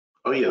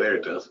Oh yeah, there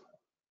it does.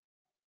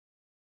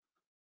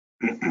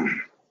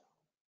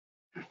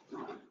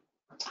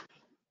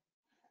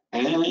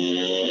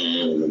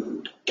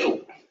 And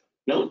go.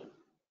 Nope.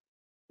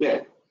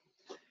 There.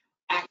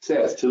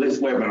 Access to this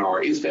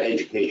webinar is for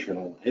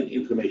educational and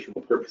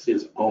informational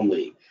purposes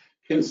only.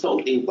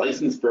 Consult a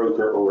licensed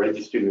broker or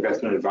registered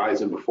investment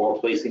advisor before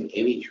placing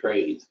any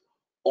trades.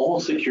 All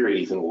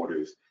securities and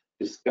orders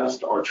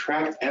discussed are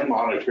tracked and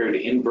monitored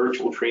in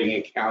virtual trading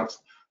accounts.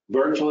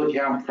 Virtual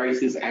account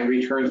prices and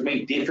returns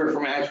may differ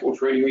from actual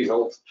trading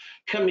results.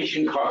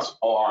 Commission costs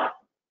are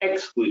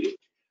excluded.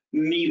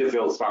 Neither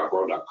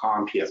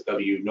PhilStockWorld.com,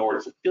 PSW, nor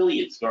its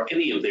affiliates, nor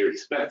any of their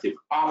respective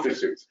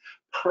officers,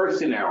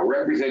 personnel,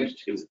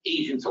 representatives,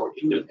 agents, or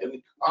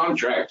independent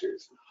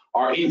contractors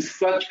are in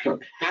such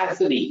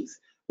capacities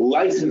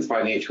licensed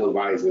financial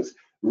advisors,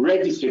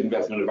 registered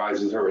investment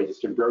advisors, or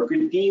registered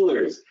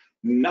broker-dealers.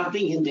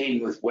 Nothing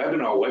contained in this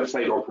webinar,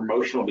 website, or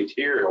promotional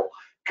material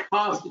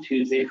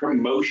constitutes a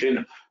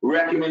promotion,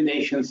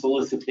 recommendation,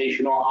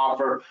 solicitation, or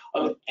offer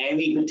of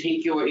any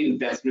particular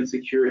investment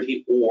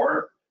security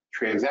or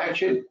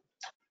transaction.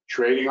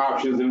 Trading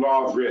options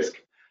involve risk.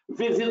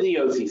 Visit the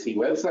OCC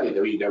website,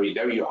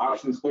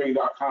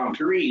 www.optionsclearing.com,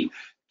 to read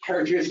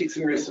characteristics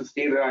and risks of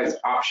standardized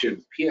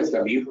options.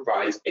 PSW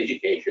provides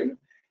education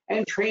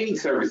and training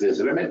services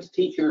that are meant to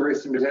teach you the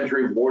risks and potential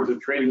rewards of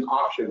trading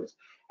options.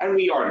 And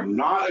we are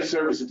not a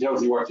service that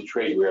tells you what to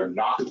trade. We are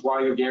not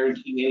implying or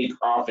guaranteeing any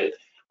profit.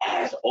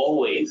 As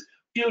always,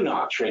 do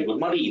not trade with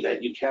money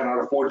that you cannot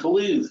afford to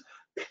lose.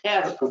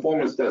 Past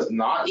performance does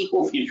not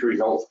equal future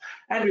results,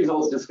 and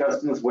results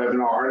discussed in this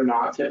webinar are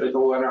not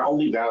typical and are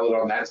only valid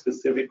on that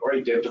specific or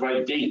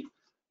identified date.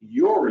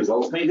 Your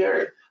results may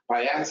vary.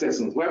 By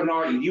accessing this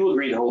webinar, you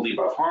agree to hold the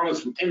above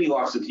harmless from any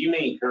losses you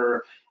may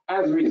incur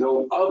as a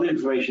result of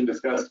information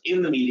discussed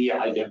in the media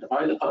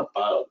identified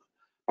above.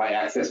 By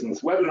accessing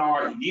this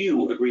webinar,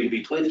 you agree to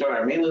be placed on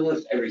our mailing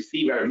list and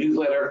receive our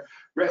newsletter.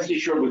 Rest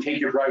assured, we take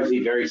your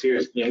privacy very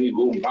seriously, and we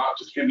will not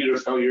distribute or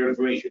sell your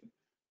information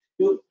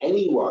to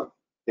anyone.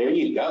 There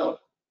you go.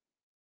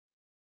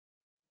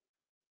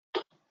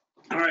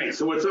 All right,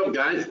 so what's up,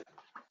 guys?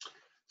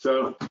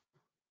 So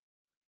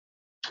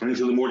I'm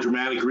into the more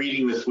dramatic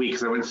reading this week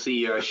because I went to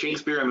see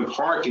Shakespeare in the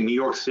Park in New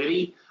York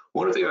City.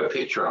 What if they got a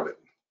picture of it?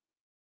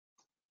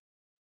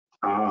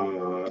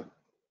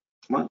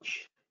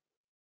 Much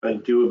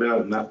ado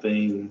about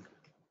nothing.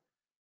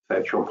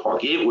 Central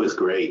Park. It was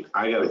great.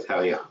 I gotta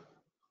tell you.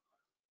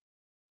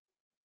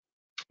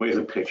 Where's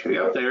the picture?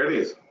 Yep, there it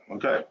is.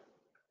 Okay.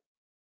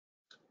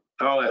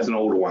 Oh, that's an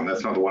older one.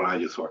 That's not the one I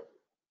just saw.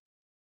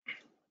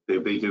 They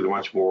did a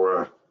much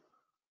more.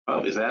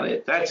 Oh, is that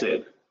it? That's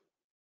it.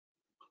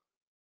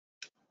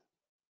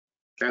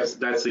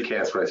 That's the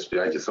cast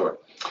register. I just saw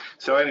it.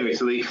 So anyway,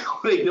 so they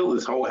built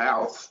this whole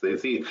house. They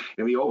see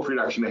in the old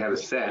production they had a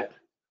set.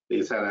 They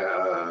just had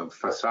a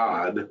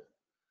facade,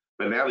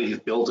 but now they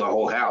just built a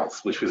whole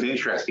house, which was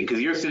interesting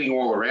because you're sitting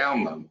all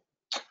around them,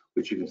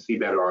 which you can see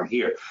better on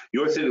here.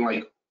 You're sitting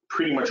like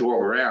pretty much all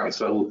around.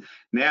 So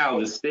now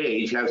the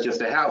stage has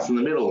just a house in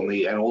the middle,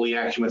 and all the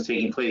action was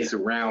taking place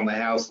around the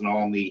house and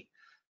all the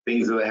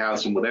things of the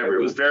house and whatever.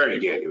 It was very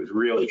good. It was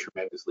really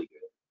tremendously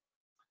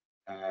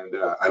good, and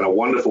a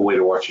wonderful way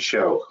to watch a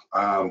show.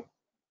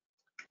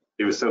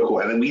 It was so cool.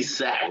 And then we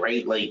sat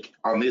right like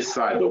on this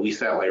side, but we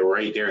sat like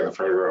right there in the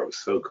front row. It was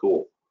so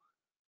cool.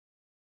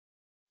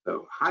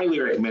 So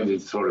highly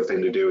recommended sort of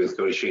thing to do is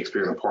go to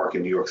Shakespeare in the Park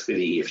in New York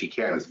City if you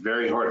can. It's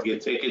very hard to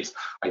get tickets.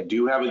 I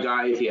do have a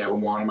guy, if you ever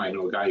want him, I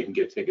know a guy you can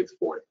get tickets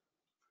for it.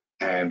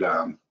 And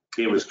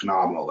it was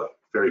phenomenal though.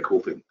 Very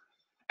cool thing.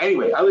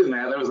 Anyway, other than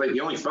that was like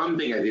the only fun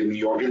thing I did in New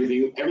York.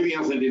 Everything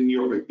else I did in New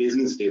York was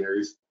business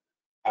dinners.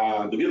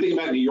 The good thing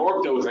about New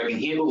York though is I can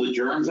handle the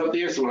germs up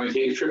there. So when I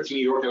take a trip to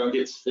New York, I don't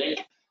get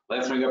sick.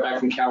 Last time I got back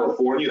from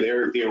California,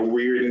 their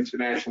weird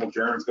international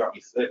germs got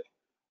me sick.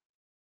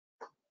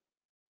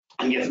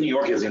 I guess New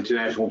York has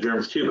international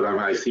germs too, but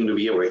I seem to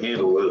be able to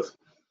handle those.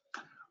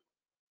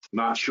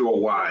 Not sure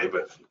why,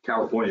 but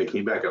California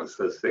came back. I was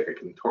so sick I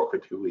couldn't talk for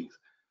 2 weeks.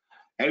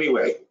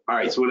 Anyway, all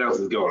right. So what else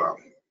is going on?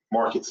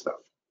 Market stuff.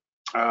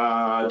 We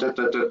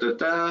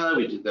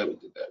did that.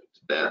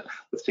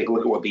 Let's take a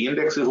look at what the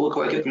indexes look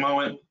like at the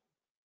moment.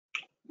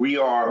 We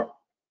are,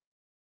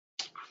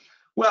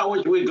 well,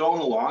 we're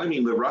going along. I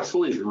mean, the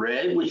Russell is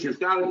red, which has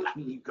got to,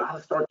 you've got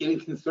to start getting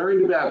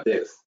concerned about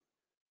this.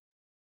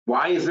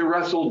 Why is the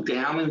Russell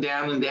down and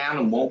down and down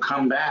and won't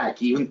come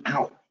back? Even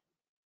out.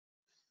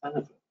 I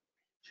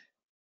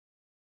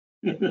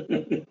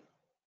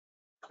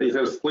just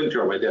have a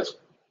splinter on my desk.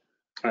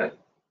 All right.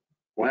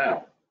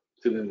 Wow.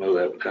 Didn't know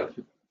that would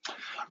happen.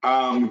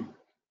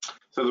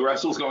 So the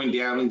Russell's going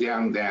down and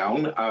down and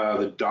down.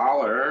 The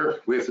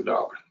dollar, where's the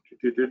dollar?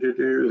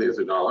 There's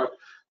the dollar.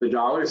 The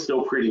dollar is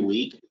still pretty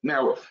weak.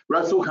 Now,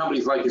 Russell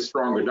companies like a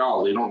stronger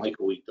dollar. They don't like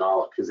a weak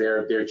dollar because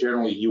they're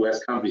generally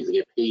U.S. companies that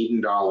get paid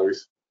in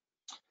dollars,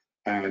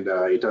 and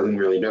it doesn't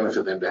really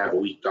benefit them to have a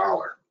weak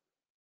dollar.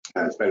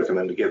 And it's better for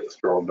them to get the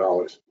strong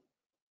dollars.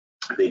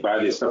 They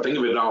buy this, think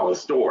of a dollar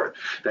store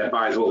that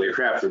buys all their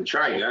crap from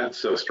China,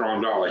 so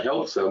strong dollar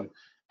helps them,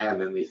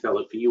 and then they sell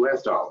it for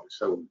US dollars.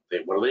 So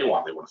what do they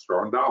want? They want a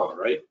strong dollar,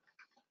 right?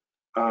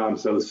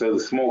 So the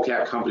small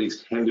cap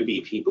companies tend to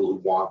be people who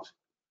want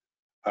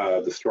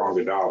the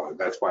stronger dollar.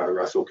 That's why the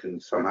Russell can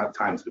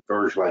sometimes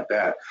diverge like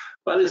that.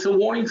 But it's a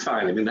warning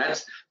sign. I mean,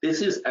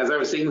 this is, as I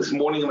was saying this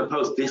morning in the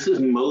post, this is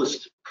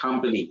most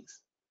companies.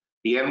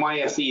 The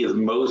NYSE is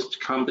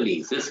most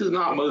companies. This is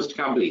not most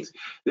companies.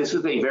 This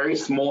is a very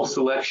small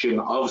selection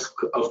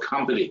of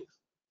companies.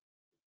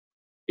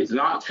 It's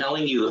not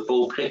telling you the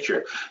full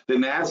picture. The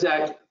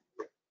NASDAQ,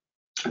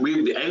 the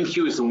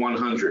NQ is the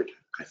 100,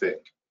 I think,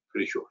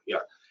 pretty sure, yeah.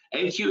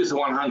 NQ is the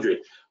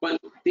 100, but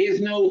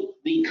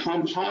the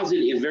composite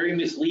is very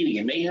misleading.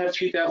 It may have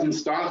 2,000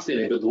 stocks in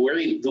it, but the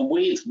way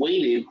it's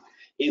weighted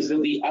is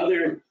that the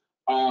other,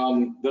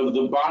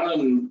 the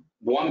bottom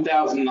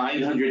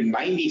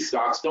 1,990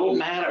 stocks don't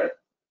matter.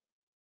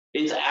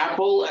 It's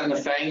Apple and the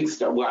FANG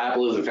stock. Well,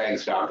 Apple is a FANG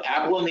stock.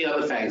 Apple and the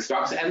other FANG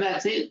stocks, and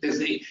that's it.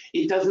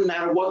 It doesn't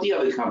matter what the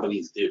other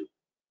companies do.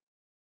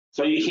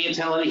 So you can't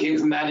tell anything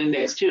from that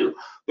index too.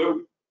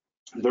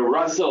 The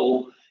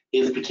Russell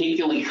is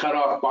particularly cut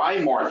off by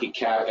market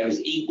cap and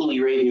is equally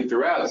rated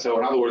throughout. So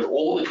in other words,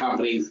 all the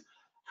companies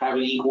have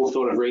an equal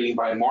sort of rating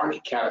by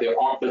market cap.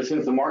 But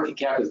since the market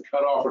cap is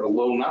cut off at a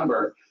low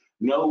number,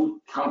 no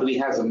company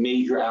has a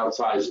major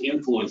outsized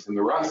influence in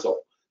the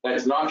Russell.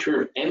 That's not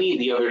true of any of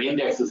the other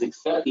indexes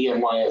except the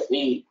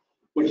NYSE,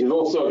 which is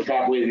also a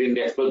cap-weighted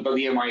index, but the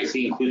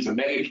NYSE includes the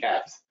mega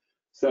caps.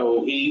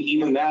 So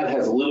even that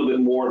has a little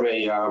bit more of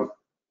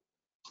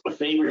a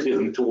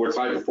favoritism towards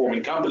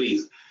high-performing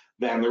companies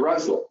than the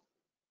Russell.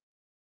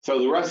 So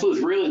the Russell is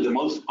really the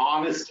most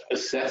honest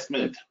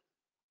assessment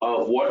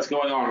of what's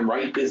going on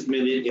right this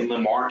minute in the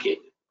market.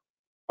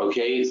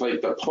 Okay, it's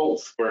like the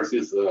pulse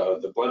versus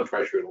the blood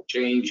pressure. It'll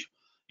change,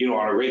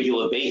 on a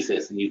regular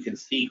basis, and you can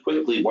see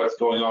quickly what's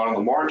going on in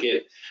the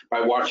market by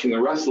watching the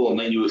Russell, and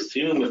then you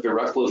assume if the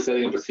Russell is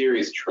setting up a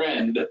serious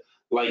trend,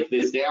 like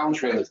this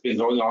downtrend that's been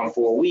going on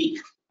for a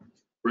week,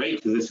 right?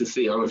 Because this is,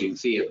 I don't know if you can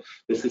see it,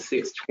 this is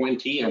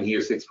 620, and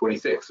here's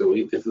 626. So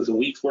this is a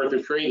week's worth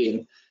of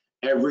trading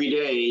every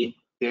day,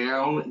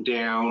 down,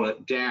 down,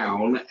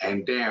 down,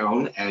 and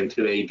down, and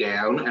today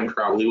down, and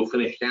probably will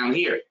finish down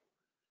here.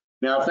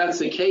 Now, if that's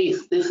the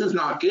case, this is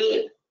not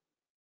good.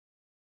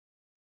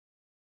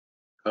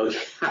 Okay,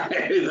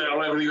 I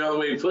don't have any other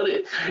way to put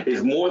it.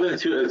 It's more than a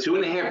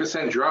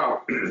 2.5%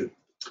 drop.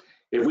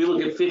 If we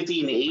look at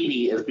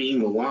 1580 as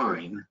being the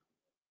line,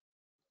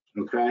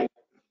 okay,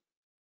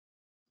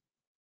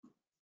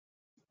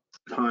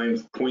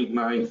 times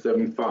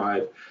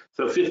 0.975,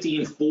 so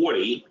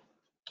 1540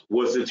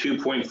 was the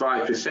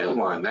 2.5%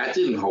 line. That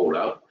didn't hold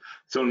up.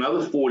 So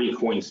another 40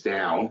 points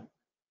down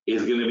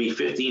is going to be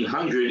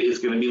 1500 is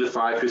going to be the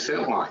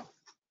 5% line.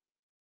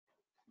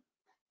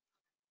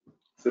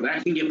 So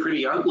that can get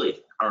pretty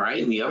ugly, all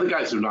right? And the other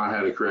guys have not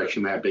had a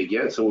correction that big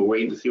yet, so we're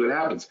waiting to see what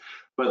happens.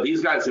 But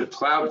these guys have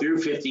plowed through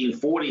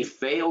 1540,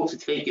 failed to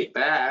take it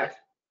back,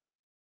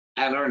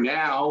 and are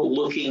now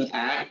looking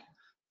at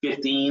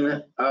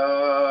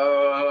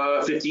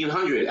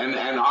 1500.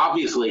 And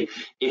obviously,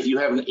 if you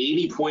have an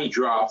 80-point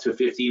drop to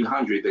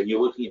 1500, then you're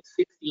looking at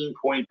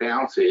 16-point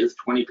bounces,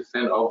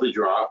 20% of the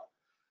drop.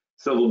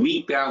 So the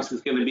weak bounce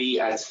is going to be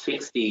at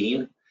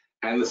 16.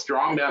 And the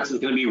strong bounce is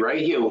going to be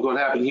right here. Look what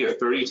happened here,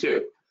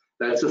 32.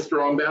 That's a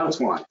strong bounce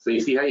line. So you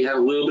see how you had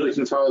a little bit of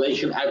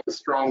consolidation at the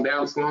strong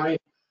bounce line?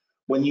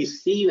 When you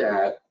see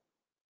that,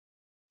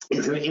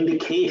 it's an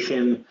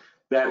indication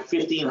that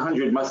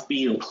 1500 must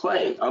be in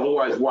play.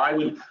 Otherwise, why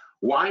would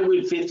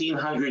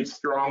 1500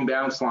 strong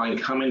bounce line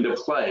come into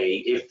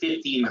play if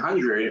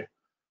 1500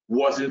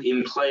 wasn't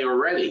in play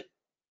already?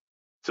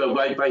 So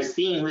by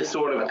seeing this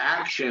sort of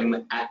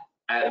action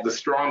at the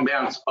strong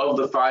bounce of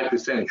the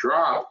 5%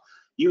 drop,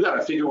 you got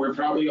to figure we're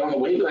probably on the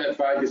way to that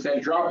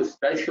 5% drop,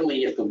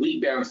 especially if the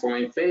weak bounce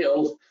line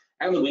fails,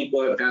 and the weak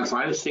bounce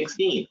line is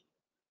 16.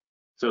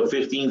 So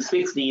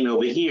 1516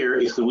 over here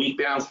is the weak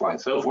bounce line.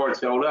 So far it's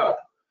held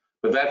up,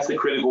 but that's the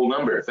critical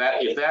number. If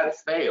that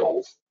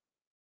fails,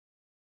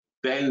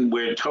 then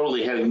we're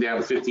totally heading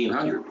down to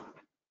 1500.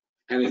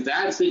 And if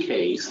that's the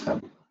case,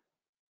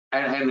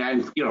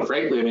 and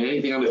frankly, I mean,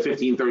 anything under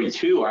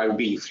 1532, I would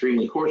be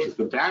extremely cautious.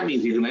 But that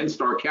means you can then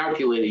start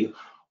calculating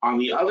on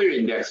the other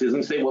indexes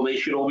and say, well, they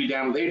should all be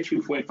down to their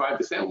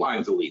 2.5%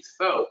 lines at least.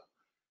 So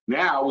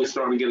now we're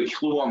starting to get a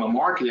clue on the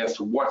market as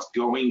to what's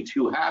going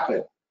to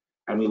happen.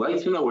 And we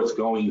like to know what's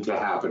going to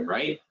happen,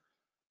 right?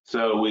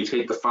 So we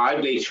take the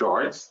 5-day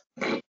charts,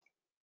 and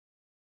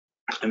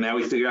now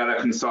we figure out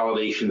our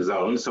consolidation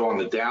zone. So on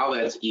the Dow,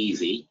 that's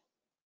easy.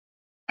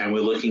 And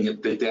we're looking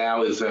at the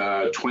Dow is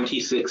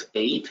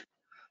 26.8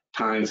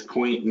 times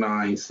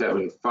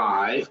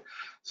 0.975.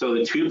 So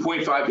the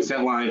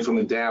 2.5% line from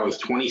the Dow is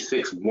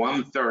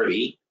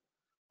 26,130,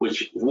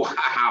 which,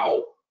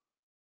 wow,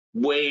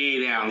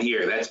 way down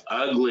here. That's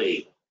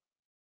ugly.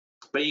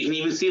 But you can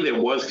even see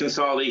there was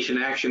consolidation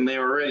action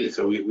there already.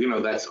 So,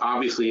 that's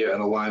obviously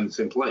an line that's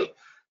in play.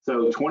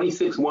 So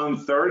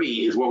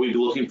 26,130 is what we'd be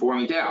looking for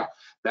on the Dow.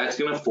 That's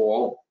going to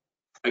fall.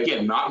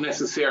 Again, not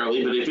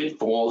necessarily, but if it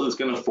falls, it's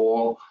going to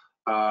fall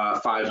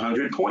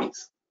 500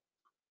 points.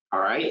 All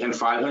right, and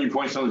 500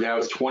 points on the Dow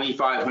is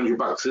 2,500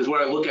 bucks. This is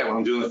what I look at when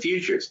I'm doing the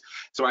futures.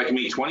 So I can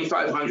make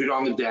 2,500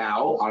 on the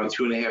Dow on a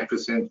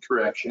 2.5%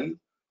 correction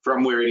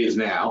from where it is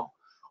now.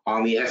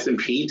 On the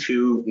S&P,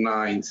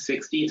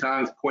 2,960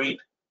 times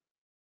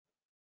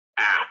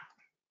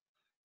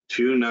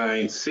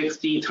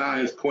 2,960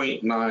 times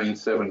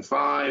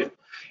 0.975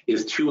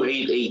 is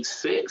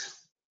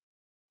 2,886.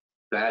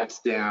 That's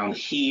down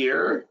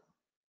here.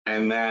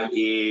 And that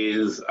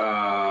is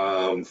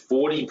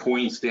 40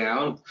 points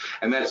down,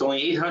 and that's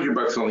only 800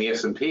 bucks on the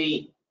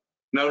S&P.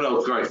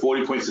 No, sorry,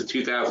 40 points is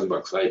 2,000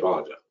 bucks. I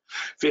apologize.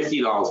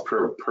 $50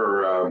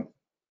 per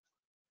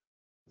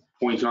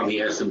point on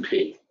the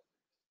S&P.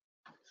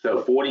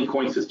 So 40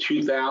 points is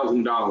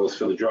 $2,000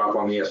 for the drop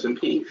on the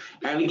S&P.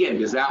 And again,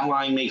 does that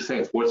line make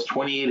sense? What's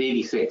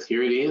 2886?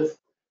 Here it is,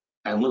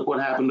 and look what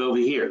happened over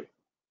here.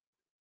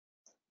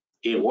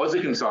 It was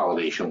a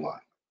consolidation line.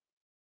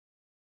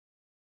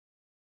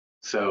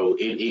 So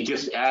it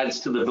just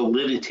adds to the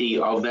validity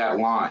of that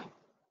line.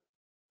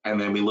 And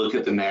then we look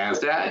at the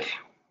NASDAQ.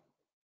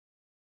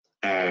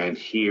 And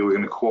here we're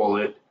going to call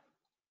it.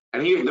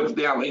 And here,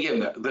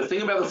 again, the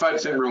thing about the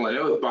 5% rule, I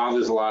know it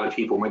bothers a lot of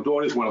people. My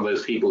daughter's one of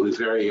those people who's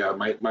very,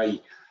 my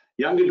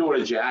younger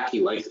daughter,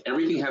 Jackie, likes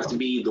everything has to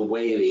be the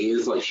way it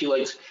is. Like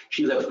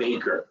she's a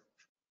baker.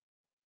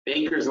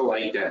 Bakers are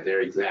like that.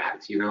 They're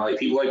exact. You know, like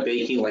people like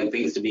baking, like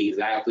things to be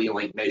exactly,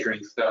 like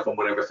measuring stuff and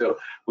whatever. So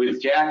with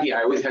Jackie,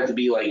 I always have to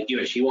be like, you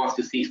know, she wants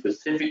to see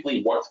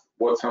specifically what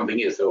something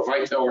is. So if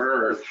I tell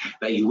her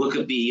that you look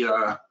at the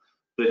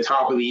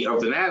top of the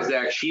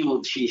NASDAQ,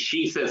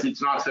 she says it's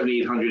not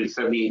 7,800, it's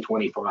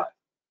 7,825.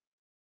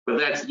 But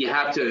that's, you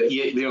have to,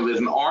 you know, there's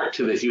an art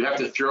to this. You have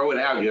to throw it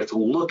out. You have to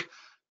look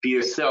for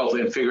yourself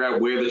and figure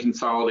out where the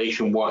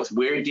consolidation was.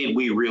 Where did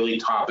we really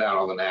top out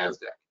on the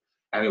NASDAQ?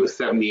 And it was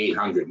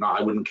 7,800. No,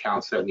 I wouldn't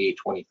count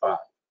 7,825.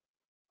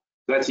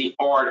 That's the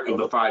art of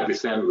the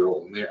 5%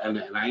 rule.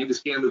 And I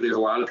understand that there's a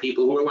lot of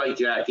people who are like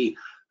Jackie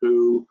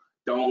who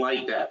don't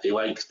like that. They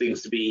like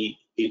things to be,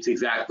 it's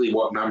exactly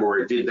what number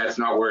it did. That's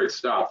not where it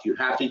stopped. You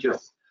have to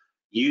just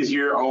use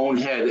your own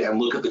head and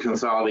look at the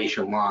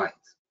consolidation lines.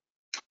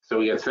 So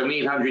we got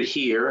 7,800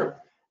 here,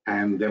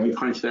 and then we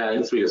punch that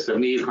in. So we have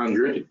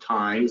 7,800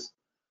 times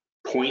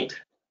 0.975,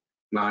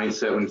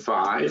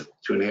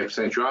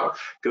 2.5% drop,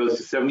 goes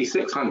to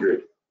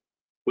 7,600.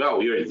 Well,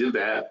 we already did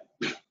that.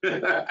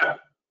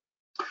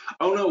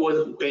 Oh no,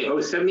 it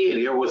was 78.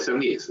 Yeah, it was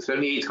 78. So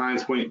 78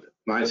 times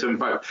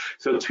 0.975.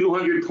 So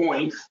 200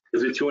 points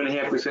is a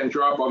 2.5%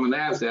 drop on the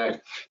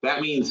NASDAQ.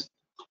 That means,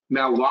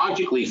 now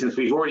logically, since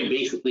we've already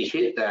basically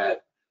hit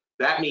that,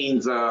 that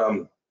means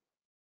that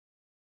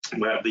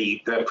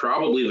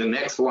probably the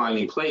next line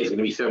in place is going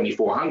to be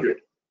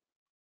 7,400.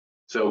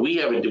 So we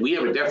have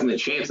a definite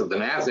chance of the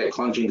NASDAQ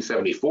plunging to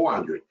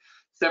 7,400.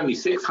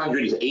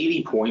 7,600 is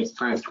 80 points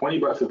times 20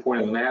 bucks a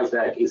point on the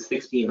NASDAQ is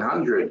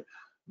 1,600.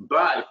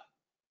 But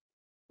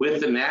with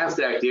the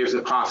NASDAQ, there's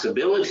a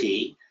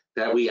possibility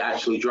that we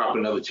actually drop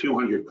another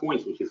 200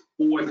 points, which is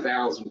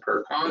 4,000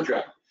 per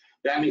contract.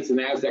 That makes the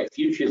NASDAQ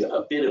futures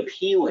a bit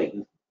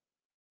appealing,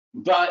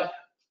 but,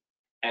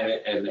 and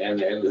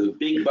the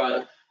big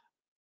but,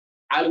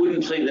 I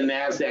wouldn't play the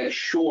NASDAQ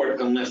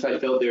short unless I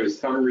felt there was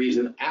some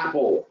reason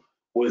Apple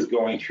was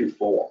going to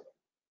fall.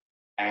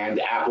 And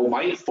Apple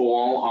might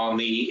fall on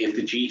if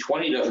the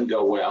G20 doesn't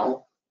go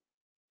well,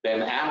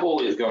 then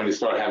Apple is going to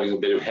start having a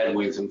bit of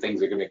headwinds and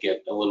things are going to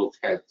get a little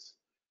tense.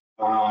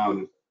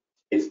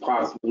 It's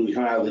possible we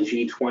come out of the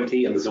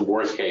G20, and this is a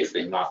worst case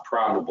thing, not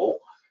probable,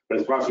 but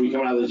it's possible we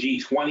come out of the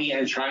G20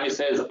 and China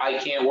says, I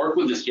can't work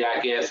with this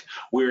jackass,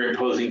 we're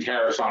imposing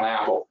tariffs on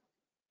Apple.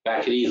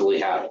 That could easily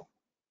happen.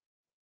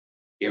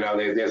 You know,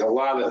 there's a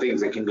lot of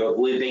things that can go.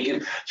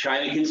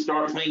 China can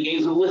start playing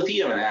games with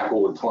lithium and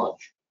Apple would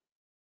plunge.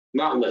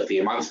 Not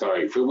lithium, I'm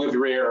sorry, with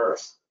rare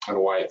earths. I don't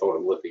know why I thought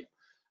of lithium.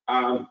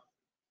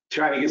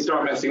 China can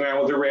start messing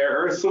around with the rare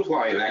earth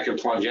supply, and that can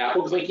plunge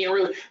Apple because they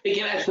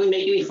can't actually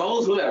make any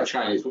phones without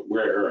China's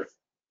rare earth.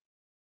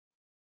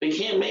 They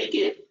can't make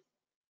it.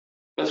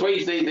 That's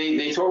why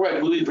they talk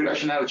about moving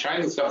production out of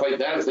China and stuff like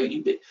that. It's like,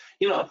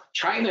 you know,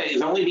 China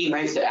is only being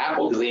nice to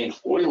Apple because they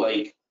employ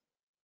like,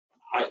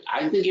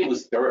 I think it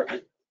was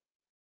 30.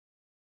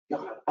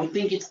 I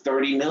think it's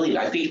 30 million.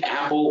 I think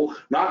Apple,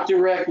 not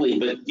directly,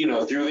 but you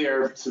know, through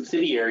their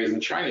subsidiaries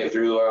in China,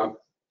 through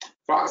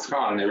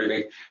Foxconn and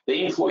everything,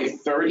 they employ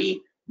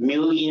 30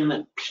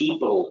 million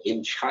people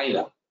in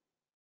China.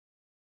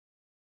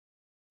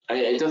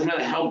 It doesn't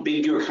matter how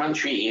big your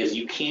country is,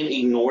 you can't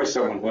ignore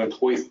someone who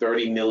employs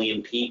 30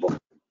 million people.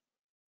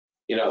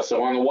 You know,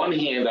 so on the one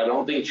hand, I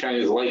don't think China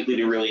is likely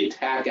to really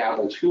attack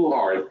Apple too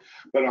hard,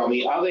 but on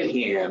the other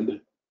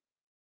hand,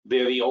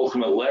 they're the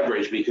ultimate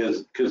leverage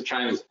because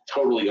China's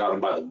totally got them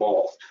by the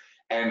balls.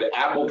 And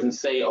Apple can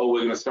say, oh, we're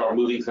going to start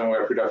moving some of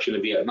our production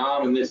to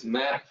Vietnam and this and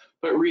that.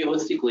 But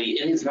realistically,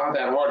 it's not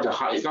that hard to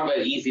hire. It's not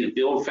that easy to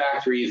build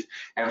factories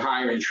and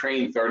hire and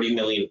train 30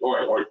 million,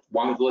 or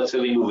one, let's say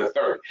they move a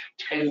third,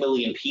 10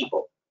 million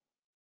people.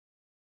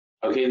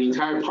 Okay, the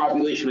entire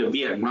population of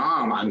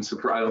Vietnam, I'm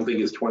surprised, I don't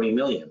think it's 20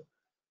 million.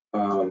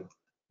 I'm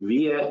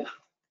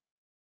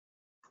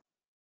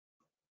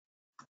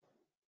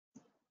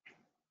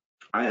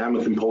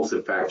a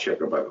compulsive fact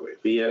checker, by the way.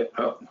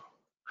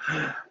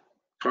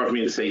 Hard for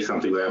me to say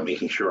something without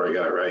making sure I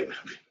got it right.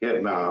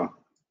 Vietnam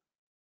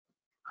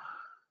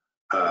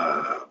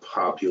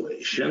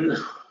population.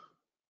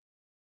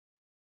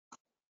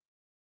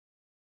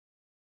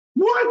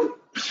 What?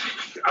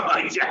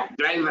 I jacked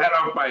that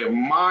up by a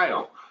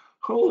mile.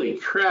 Holy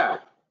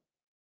crap.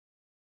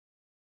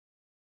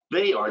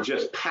 They are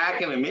just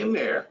packing them in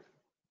there.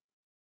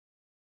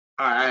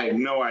 I had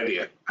no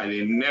idea. I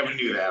never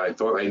knew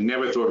that. I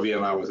never thought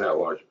Vietnam was that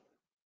large.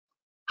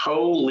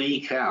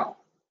 Holy cow.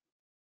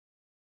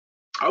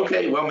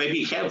 Okay, well, maybe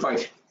you can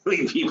find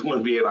people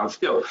in Vietnam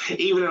still,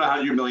 even in a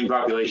 100 million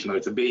population. Though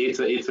it's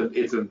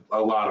a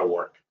lot of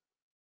work,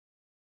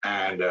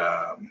 and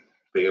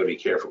they got to be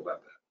careful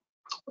about that.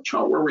 What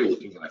chart were we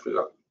looking at? I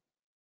forgot.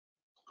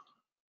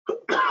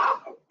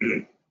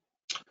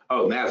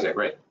 Oh, Nasdaq,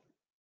 right?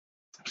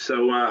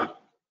 So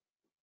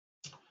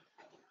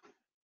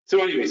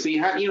anyway, so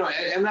you have,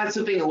 and that's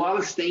the thing. A lot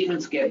of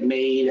statements get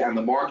made, and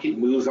the market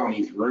moves on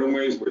these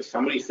rumors where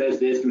somebody says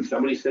this and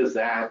somebody says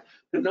that,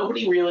 but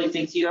nobody really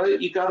thinks.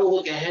 You got to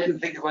look ahead and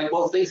think like,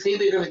 well, if they say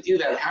they're going to do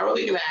that, how are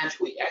they going to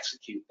actually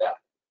execute that?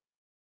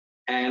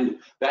 And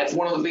that's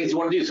one of the things you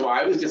want to do. So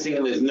I was just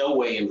thinking, there's no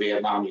way in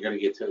Vietnam you're going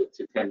to get to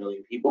 10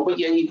 million people, but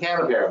yeah, you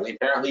can apparently.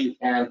 Apparently, you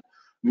can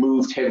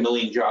move 10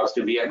 million jobs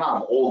to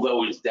Vietnam,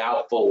 although it's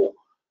doubtful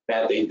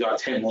that they've got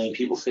 10 million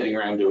people sitting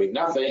around doing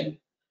nothing.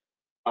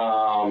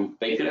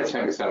 They could have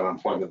 10%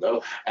 unemployment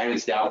though, and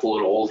it's doubtful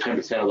that all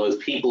 10% of those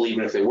people,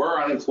 even if they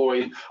were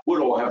unemployed,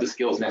 would all have the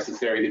skills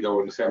necessary to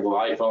go and assemble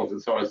iPhones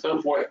and so on and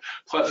so forth.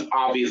 Plus,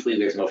 obviously,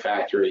 there's no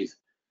factories,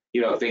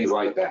 things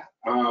like that.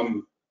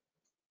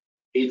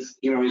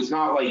 It's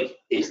not like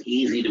it's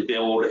easy to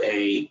build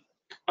a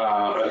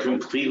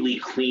completely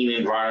clean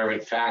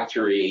environment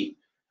factory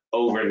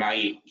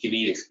overnight. You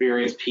need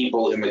experienced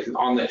people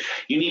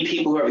you need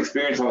people who have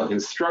experience on the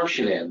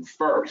construction end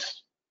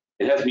first.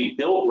 It has to be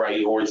built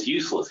right or it's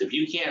useless. If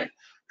you can't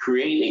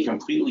create a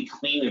completely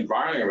clean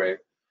environment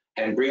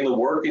and bring the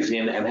workers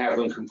in and have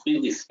them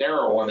completely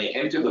sterile when they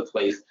enter the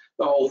place,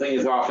 the whole thing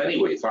is off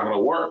anyway. It's not going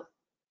to work.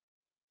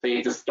 So you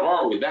have to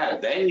start with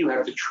that. Then you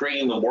have to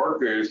train the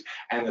workers,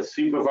 and the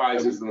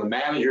supervisors and the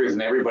managers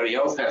and everybody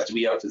else has to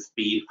be up to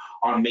speed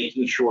on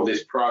making sure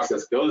this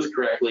process goes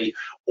correctly.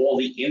 All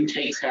the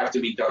intakes have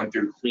to be done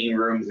through clean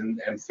rooms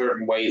and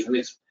certain ways. And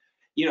it's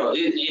a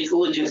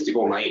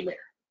logistical nightmare.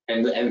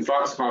 And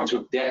Foxconn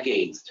took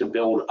decades to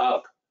build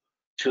up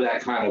to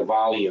that kind of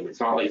volume. It's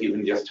not like you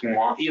can just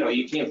tomorrow,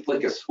 you can't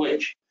flick a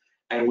switch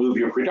and move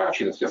your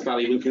production. It's just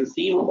not even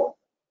conceivable.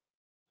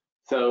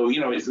 So,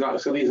 it's not,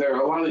 so these are,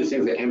 a lot of these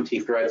things are empty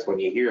threats when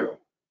you hear them.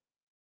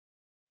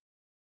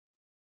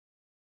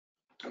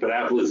 But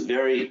Apple is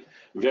very,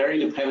 very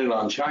dependent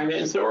on China,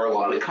 and so are a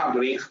lot of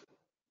companies.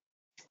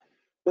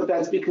 But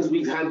that's because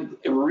we've had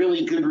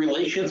really good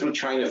relations with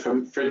China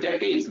for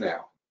decades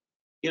now.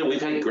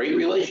 We've had great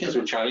relations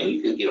with China.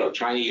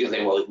 China, you can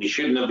say, well, we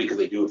shouldn't have because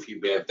they do a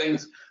few bad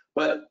things.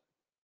 But,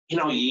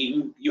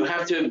 you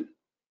have to,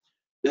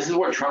 this is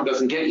what Trump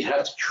doesn't get. You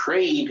have to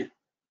trade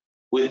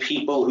with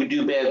people who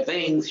do bad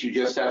things. You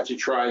just have to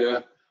try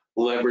to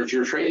leverage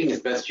your trading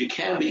as best you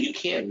can, but you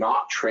can't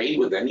not trade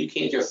with them. You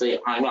can't just say,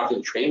 I'm not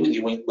going to trade with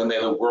you when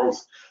they're the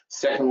world's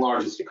second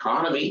largest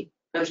economy.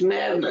 That's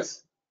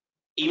madness.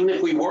 Even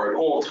if we weren't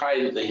all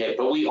tied at the hip,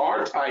 but we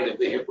are tied at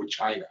the hip with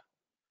China.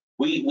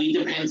 We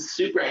depend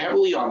super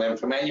heavily on them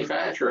for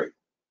manufacturing.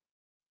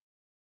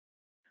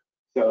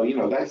 So,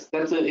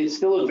 it's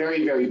still a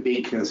very, very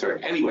big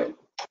concern. Anyway,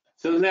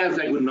 so the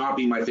Nasdaq would not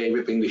be my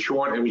favorite thing to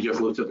short, and we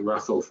just looked at the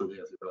Russell, so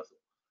there's the Russell.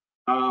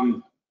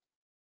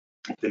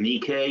 The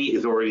Nikkei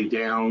is already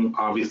down,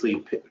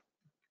 obviously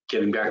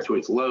getting back to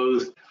its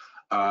lows.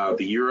 The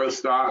Euro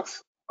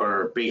stocks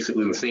are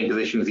basically in the same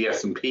position as the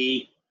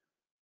S&P.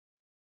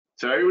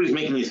 So everybody's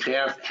making these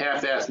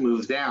half-ass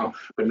moves down,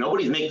 but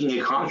nobody's making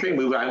a contrary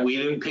move. We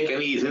didn't pick any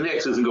of these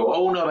indexes and go,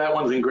 oh no, that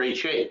one's in great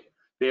shape.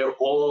 They're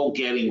all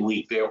getting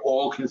weak. They're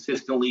all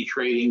consistently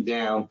trading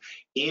down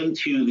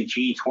into the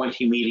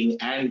G20 meeting,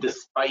 and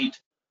despite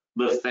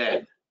the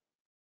Fed.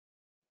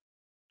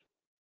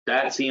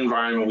 That's the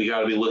environment we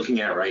got to be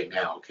looking at right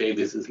now. Okay,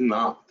 this is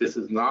not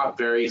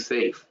very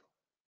safe.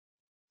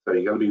 So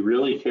you got to be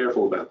really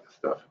careful about this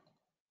stuff.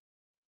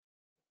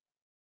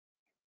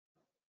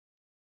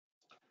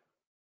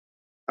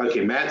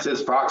 Okay, Matt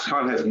says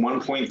Foxconn has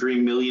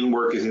 1.3 million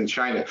workers in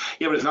China.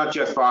 Yeah, but it's not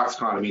just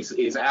Foxconn. I mean,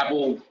 it's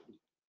Apple.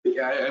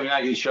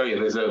 I can show you.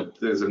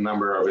 There's a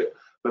number of it,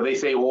 but they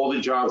say all the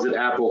jobs that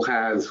Apple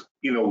has,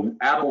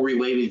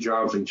 Apple-related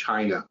jobs in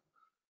China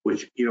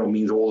which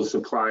means all the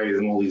suppliers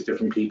and all these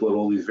different people at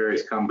all these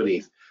various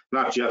companies,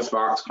 not just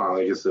Foxconn,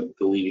 like just the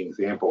leading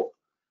example.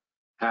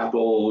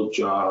 Apple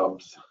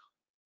jobs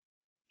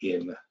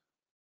in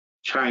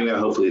China.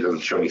 Hopefully it doesn't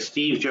show me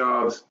Steve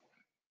Jobs.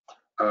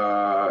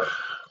 Apple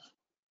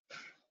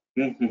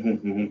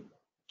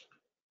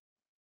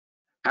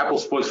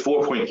supports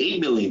 4.8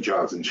 million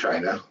jobs in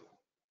China.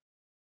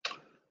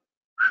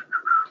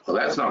 Well,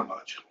 that's not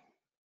much.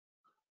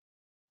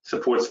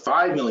 Supports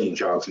 5 million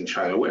jobs in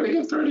China. Where did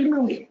they get 30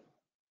 million?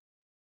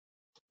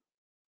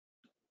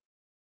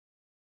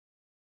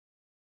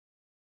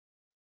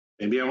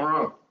 Maybe I'm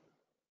wrong.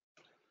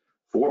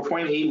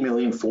 4.8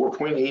 million,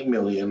 4.8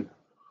 million.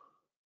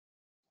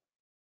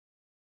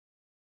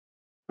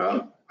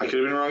 Well, I could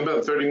have been wrong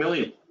about 30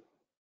 million.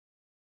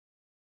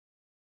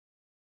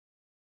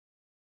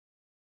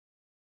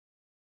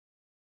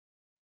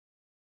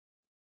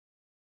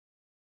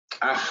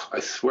 I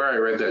swear I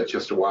read that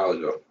just a while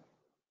ago.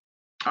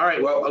 All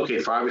right, well, okay,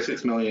 5 or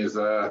 6 million is,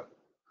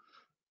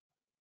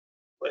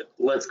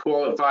 let's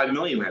call it 5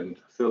 million then.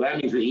 So that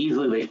means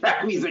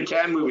that means they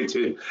can move it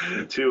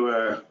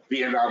to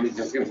Vietnam. It's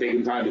just going to take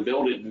them time to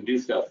build it and do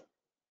stuff.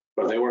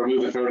 But if they want to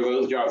move a third of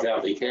those jobs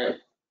out, they can.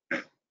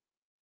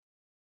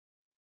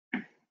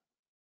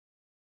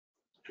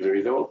 As a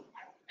result,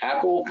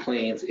 Apple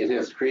claims it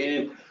has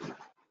created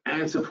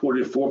and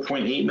supported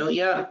 4.8 million.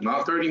 Yeah,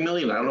 not 30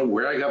 million. I don't know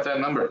where I got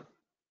that number.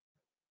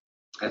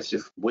 That's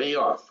just way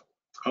off.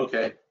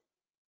 Okay.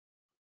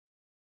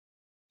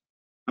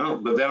 Oh,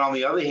 but then on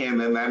the other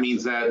hand, then that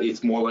means that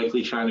it's more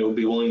likely China would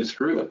be willing to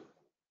screw them.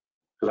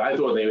 Because I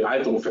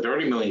thought for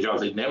 30 million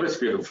jobs they'd never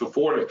screw them. For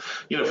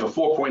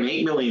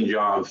 4.8 million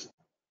jobs,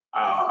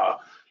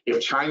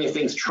 if China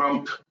thinks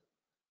Trump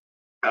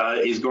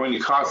is going to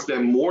cost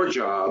them more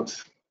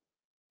jobs,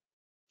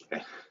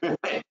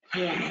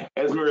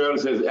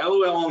 Esmeralda says,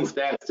 LOL on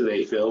stats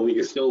today, Phil. We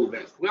are still the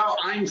best. Well,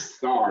 I'm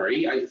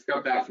sorry. I just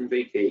got back from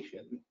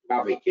vacation.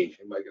 Not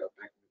vacation, but I got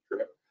back from the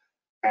trip.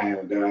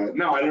 And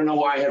no, I don't know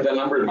why I have that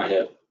number in my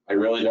head. I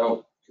really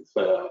don't. It's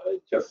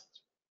just,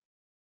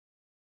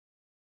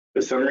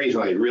 for some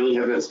reason, I really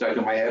have that stuck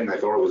in my head, and I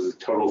thought it was a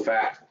total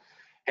fact.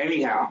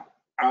 Anyhow,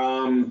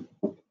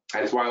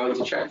 that's why I like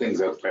to check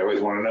things out. I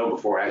always want to know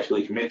before I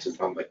actually commit to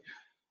something.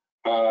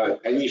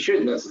 And you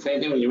shouldn't. That's the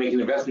same thing when you make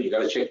an investment. You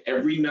got to check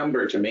every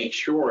number to make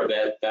sure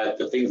that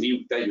the things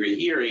that you're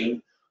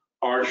hearing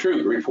are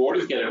true.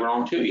 Reporters get it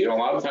wrong too. A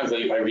lot of times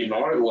I read an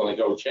article and I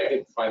go check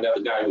it and find out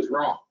the guy was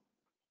wrong.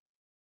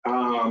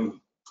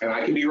 And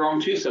I can be wrong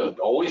too. So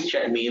always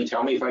check me and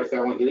tell me if I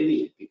sound like an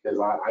idiot, because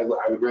I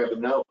would rather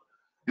know.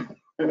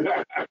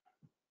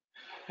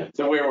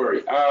 So where were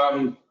we?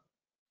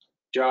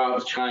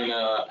 Jobs,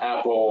 China,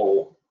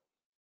 Apple.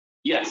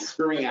 Yes,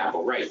 screwing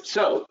Apple, right.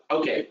 So,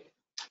 okay.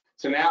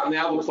 So now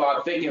the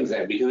plot thickens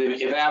then,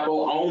 because if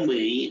Apple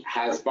only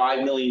has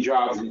 5 million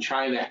jobs in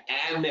China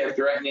and they're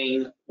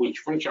threatening, which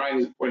from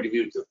China's point of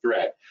view it's a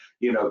threat,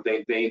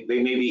 they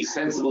may be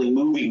sensibly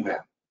moving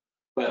them,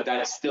 but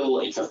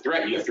it's a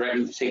threat. You're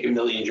threatening to take 1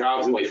 million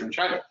jobs away from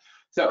China.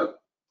 So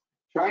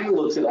China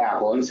looks at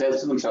Apple and says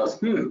to themselves,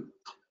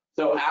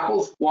 so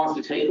Apple wants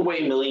to take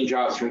away 1 million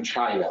jobs from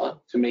China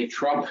to make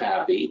Trump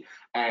happy,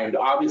 and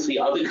obviously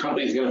other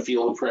companies are going to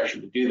feel the pressure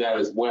to do that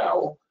as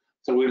well.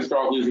 So we're going to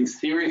start losing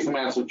serious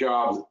amounts of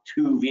jobs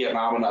to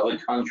Vietnam and other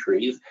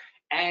countries,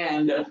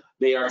 and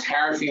they are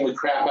tariffing the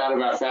crap out of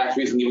our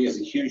factories and giving us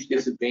a huge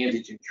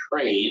disadvantage in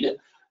trade.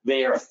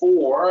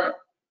 Therefore,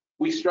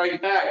 we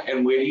strike back.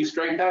 And where do you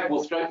strike back?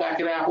 We'll strike back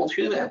at Apple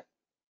too then.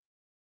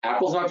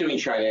 Apple's not doing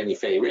China any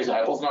favors.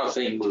 Apple's not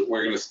saying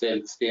we're going to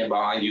stand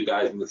behind you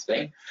guys in this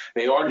thing.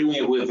 They are doing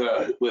it with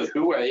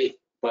Huawei,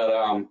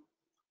 but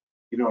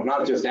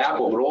not just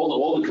Apple, but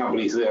all the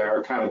companies that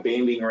are kind of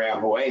banding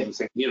around Huawei and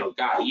saying,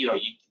 God,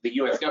 the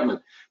U.S.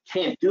 government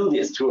can't do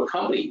this to a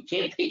company. You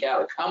can't take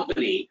out a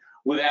company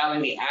without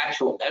any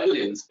actual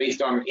evidence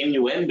based on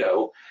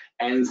innuendo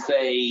and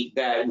say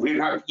that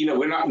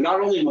not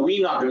only are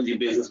we not going to do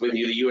business with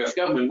you, the U.S.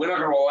 government, we're not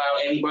going to allow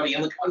anybody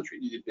in the country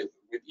to do business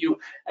with you,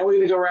 and we're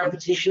going to go around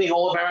petitioning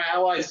all of our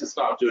allies to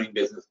stop doing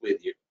business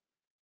with you.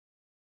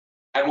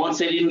 And once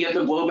they didn't get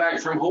the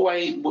blowback from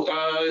Huawei,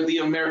 the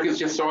Americans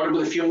just started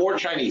with a few more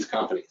Chinese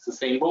companies. The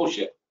same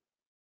bullshit.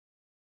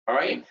 All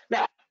right?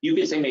 Now, you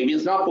could say maybe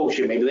it's not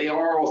bullshit. Maybe they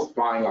are all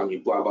spying on you,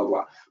 blah, blah,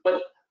 blah.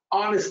 But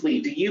honestly,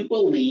 do you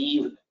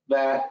believe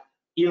that,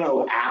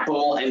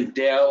 Apple and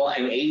Dell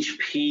and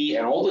HP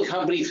and all the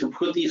companies who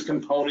put these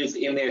components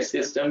in their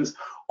systems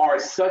are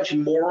such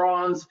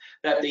morons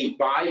that they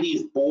buy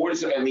these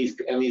boards and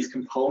these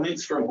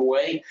components from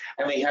Huawei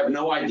and they have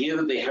no idea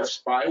that they have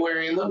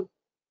spyware in them?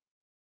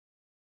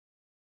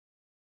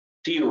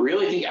 Do you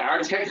really think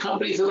our tech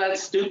companies are that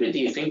stupid? Do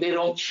you think they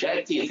don't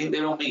check? Do you think they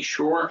don't make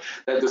sure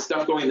that the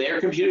stuff going in their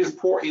computers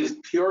is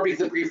pure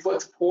because it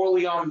reflects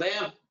poorly on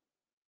them?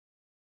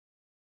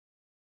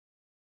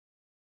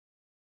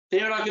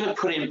 They're not going to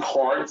put in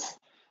parts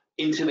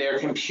into their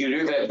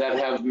computer that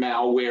have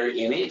malware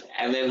in it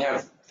and then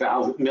have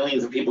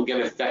millions of people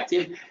get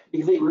affected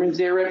because it ruins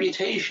their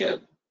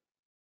reputation.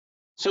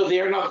 So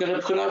they're not going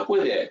to put up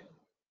with it.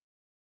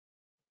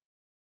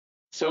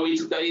 So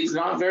it's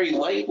not very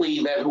likely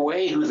that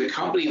Huawei, who's a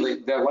company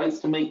that likes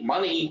to make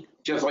money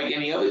just like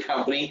any other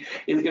company,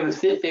 is going to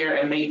sit there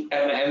and make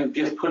and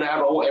just put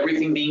out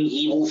everything being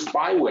evil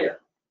spyware.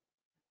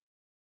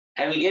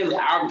 And again,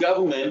 our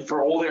government,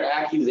 for all their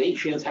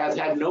accusations, has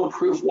had no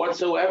proof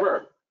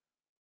whatsoever.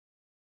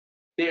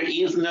 There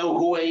is no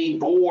Huawei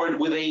board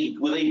with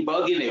a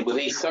bug in it, with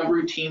a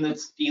subroutine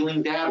that's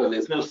stealing data.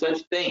 There's no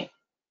such thing.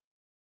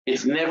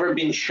 It's never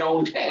been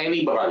shown to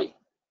anybody.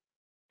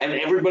 And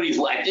everybody's,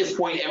 at this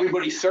point,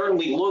 everybody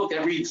certainly looked,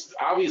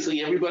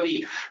 obviously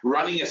everybody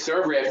running a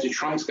server after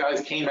Trump's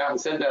guys came out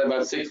and said that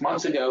about 6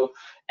 months ago,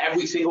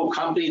 every single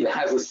company that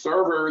has a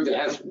server that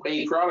has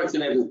Huawei products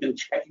in it has been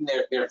checking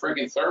their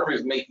friggin'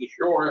 servers, making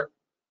sure.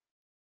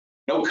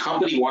 No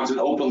company wants an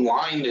open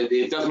line.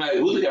 It doesn't matter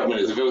who the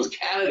government is. If it was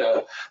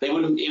Canada, they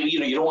wouldn't,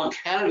 you don't want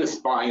Canada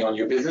spying on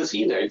your business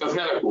either. It doesn't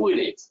matter who it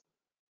is.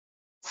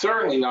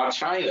 Certainly not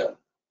China.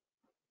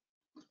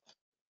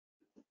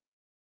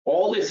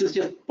 All this is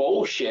just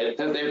bullshit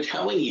that they're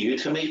telling you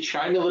to make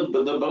China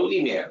the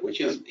bogeyman,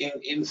 which is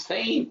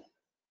insane.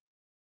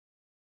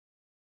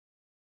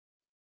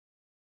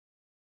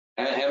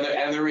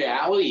 And the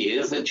reality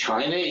is that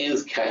China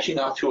is catching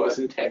up to us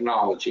in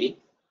technology.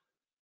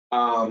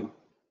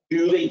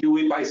 Do they do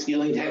it by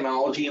stealing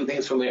technology and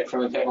things from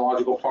the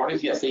technological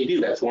partners? Yes, they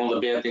do. That's one of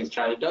the bad things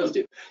China does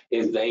do.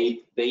 Is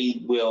they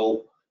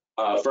will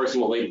first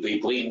of all they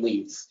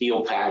blatantly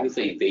steal patents.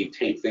 They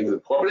take things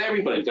apart. But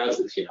everybody does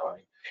this,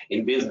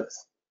 in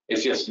business.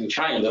 It's just in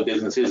China the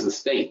business is the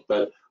state.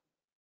 But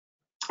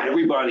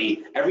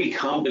every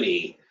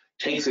company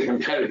takes a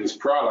competitor's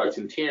product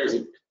and tears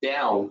it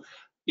down.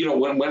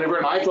 Whenever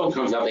an iPhone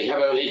comes out, they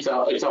have it's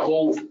a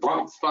whole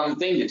fun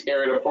thing to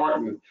tear it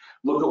apart and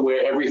look at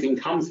where everything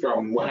comes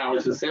from, how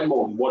it's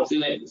assembled, and what's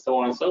in it, and so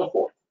on and so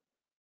forth.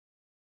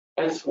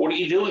 What are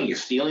you doing? You're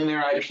stealing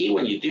their IP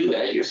when you do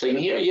that. You're saying,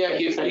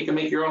 here's how you can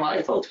make your own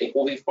iPhone. Take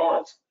all these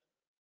parts.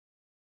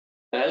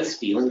 That is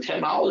stealing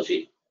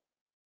technology.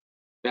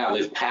 Now,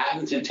 there's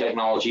patents in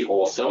technology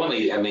also,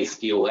 and they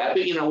steal that.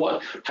 But you know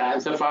what?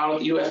 Patents are filed at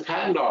the U.S.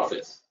 Patent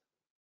Office.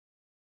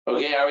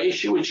 Okay, our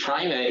issue with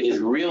China is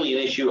really an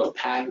issue of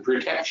patent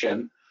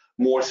protection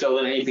more so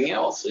than anything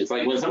else. It's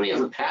like when somebody has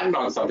a patent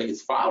on something,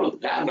 it's filed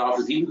with the patent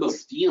office, you can go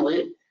steal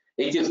it.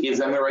 It just gives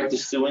them the right to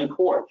sue in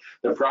court.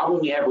 The problem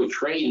we have with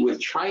trade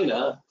with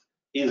China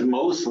is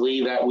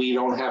mostly that we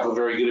don't have a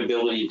very good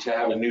ability to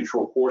have a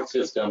neutral court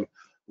system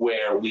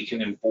where we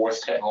can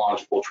enforce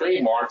technological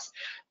trademarks.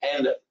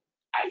 And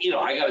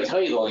I got to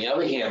tell you, though, on the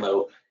other hand,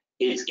 though,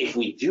 if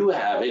we do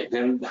have it,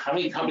 then how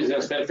many companies are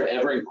going to spend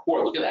forever in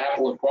court? Look at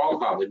Apple and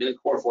Qualcomm. They've been in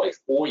court for like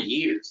 4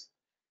 years,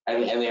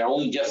 and they're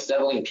only just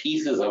settling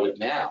pieces of it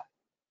now.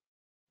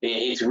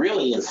 It's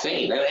really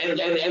insane. And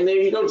there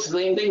you go, it's the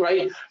same thing,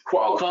 right?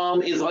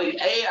 Qualcomm is like,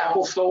 hey,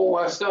 Apple stole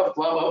our stuff,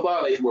 blah, blah,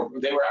 blah. They were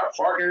our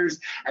partners,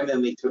 and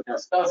then they took our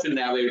stuff, and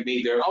now they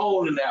made their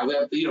own, and now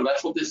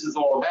that's what this is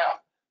all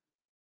about.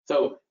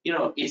 So,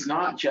 it's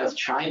not just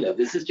China.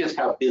 This is just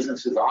how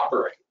businesses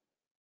operate.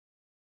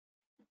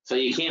 So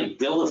you can't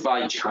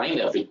vilify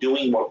China for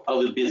doing what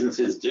other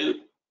businesses do.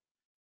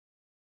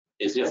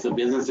 It's just the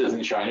businesses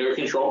in China are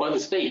controlled by the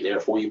state.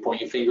 Therefore, you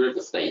point your finger at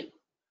the state.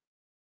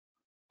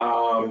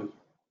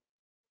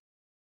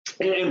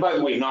 And by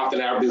the way, not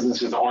that our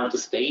businesses aren't the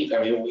state.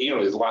 I mean,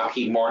 is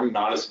Lockheed Martin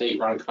not a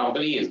state-run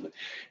company?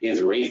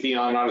 Is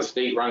Raytheon not a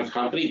state-run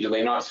company? Do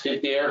they not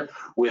sit there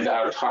with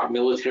our top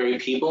military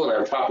people and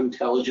our top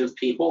intelligence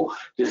people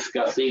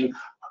discussing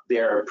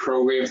their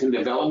programs in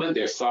development,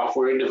 their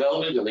software in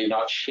development? Do they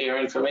not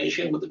share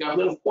information with the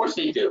government? Of course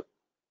they do.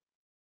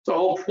 It's the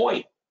whole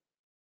point.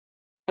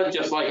 But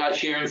just like I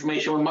share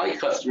information with my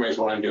customers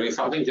when I'm doing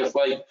something, just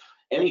like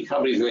any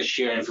company is going to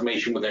share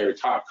information with their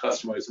top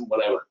customers and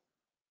whatever.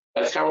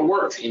 That's how it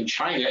works. In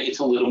China, it's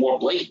a little more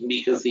blatant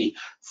because the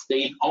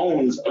state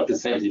owns a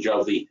percentage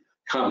of the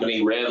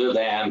company rather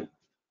than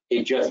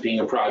it just being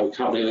a private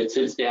company that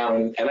sits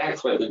down and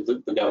acts like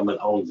the government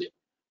owns it.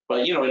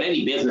 But, in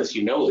any business,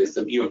 this,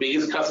 that your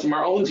biggest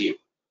customer owns you.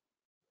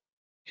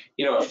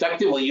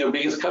 Effectively, your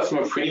biggest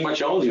customer pretty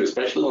much owns you,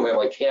 especially when they're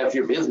like half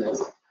your business.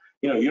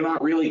 You're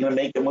not really going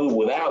to make a move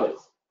without it.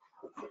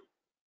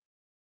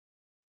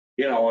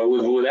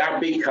 With our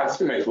big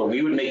customers, when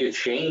we would make a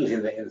change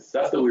in the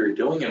stuff that we were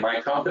doing in my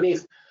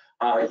companies,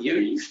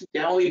 you sit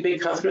down with your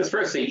big customers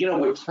first. Say,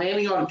 we're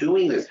planning on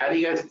doing this. How do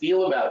you guys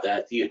feel about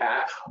that?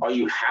 Are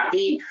you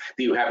happy?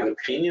 Do you have an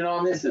opinion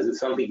on this? Is it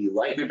something you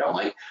like or don't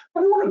like?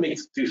 I don't want to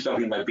do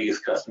something my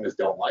biggest customers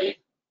don't like.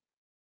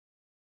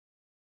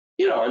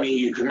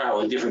 You come out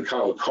with a different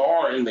color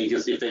car, and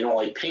if they don't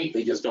like pink,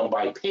 they just don't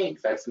buy pink.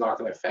 That's not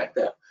going to affect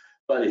them.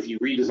 But if you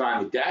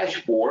redesign the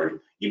dashboard,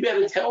 you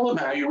better tell them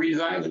how you're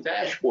redesigning the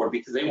dashboard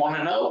because they want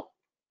to know.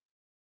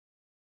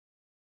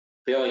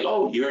 They're like,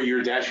 oh,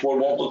 your dashboard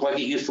won't look like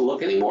it used to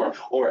look anymore,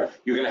 or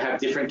you're going to have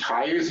different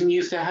tires than you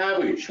used to have,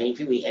 or you're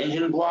changing the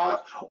engine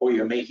block, or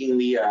you're making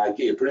the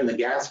you're putting the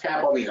gas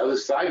cap on the other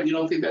side. We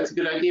don't think that's a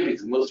good idea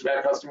because most of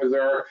our customers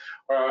are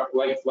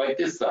like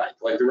this side,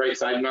 like the right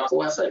side, not the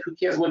left side. Who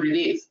cares what it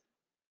is?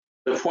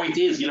 The point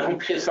is, you don't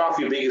piss off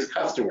your biggest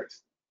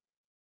customers.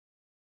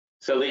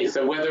 So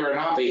whether or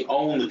not they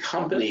own the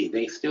company,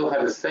 they still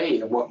have a say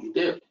in what you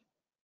do.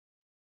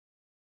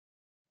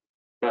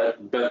 But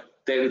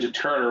then to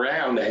turn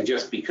around and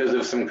just because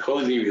of some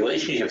cozy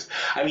relationships,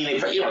 I mean,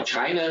 if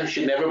China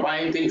should never buy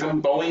anything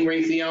from Boeing,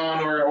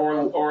 Raytheon,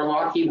 or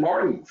Lockheed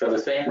Martin for the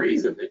same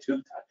reason.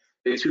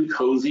 They're too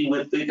cozy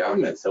with the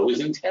government. So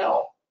is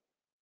Intel.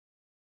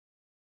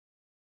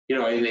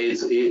 And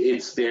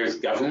there's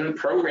government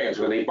programs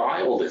where they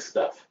buy all this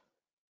stuff.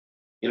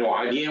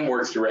 IBM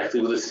works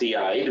directly with the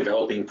CIA,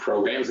 developing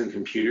programs and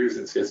computers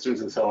and systems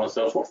and so on and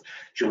so forth.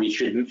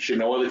 Should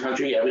no other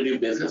country ever do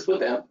business with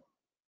them?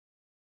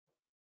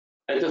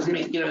 It doesn't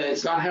mean,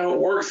 it's not how it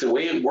works. The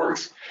way it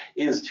works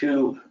is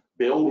to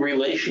build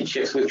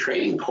relationships with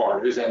trading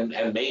partners and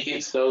make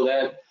it so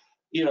that,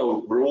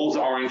 rules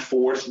are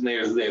enforced and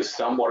there's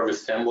somewhat of a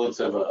semblance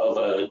of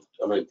a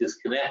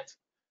disconnect,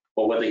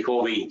 or what they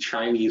call the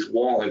Chinese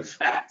wall, in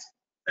fact.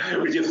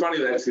 Which is funny,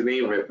 that's the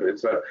name of it. But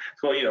it's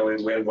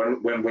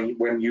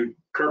when you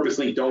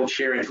purposely don't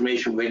share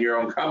information within your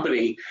own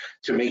company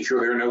to make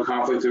sure there are no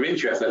conflicts of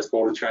interest, that's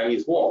called a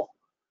Chinese wall.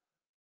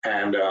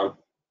 And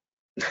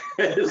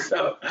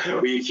so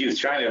we accuse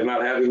China of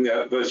not having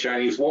the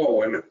Chinese wall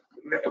when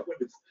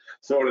it's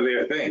sort of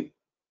their thing.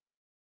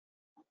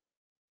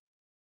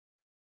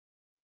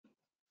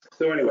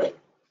 So anyway,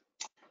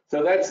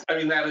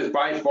 that is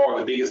by far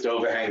the biggest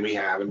overhang we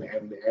have,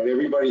 and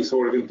everybody's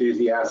sort of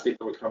enthusiastic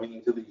that we're coming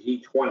into the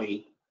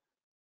G20.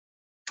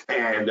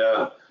 And,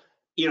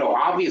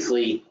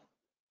 obviously,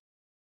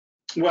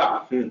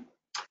 well,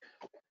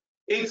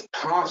 it's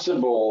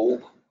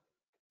possible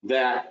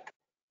that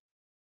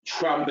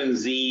Trump and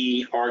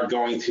Xi are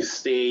going to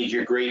stage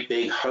a great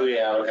big hug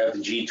out at the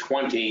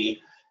G20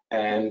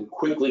 and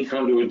quickly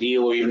come to a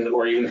deal,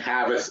 or even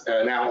have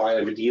an outline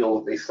of a deal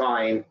that they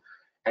sign,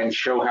 and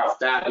show how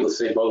fabulous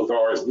they both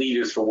are as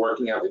leaders for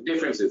working out the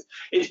differences.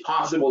 It's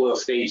possible they'll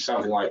stage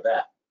something like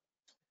that.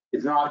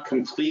 It's not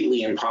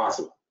completely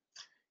impossible.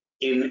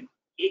 If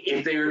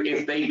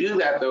they do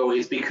that, though,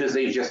 it's because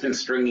they've just been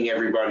stringing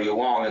everybody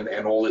along,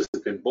 and all this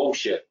has been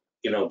bullshit.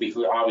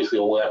 Because obviously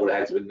all that would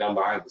have to been done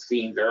behind the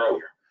scenes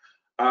earlier.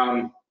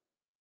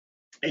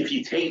 If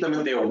you take them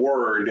at their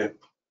word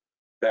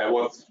that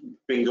what's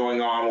been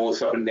going on, all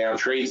this up and down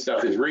trade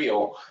stuff is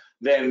real,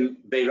 then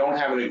they don't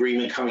have an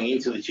agreement coming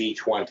into the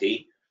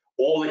G20.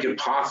 All they could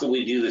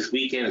possibly do this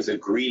weekend is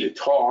agree to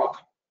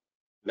talk.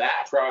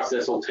 That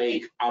process will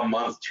take a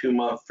month, 2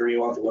 months, 3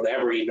 months,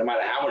 whatever, no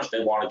matter how much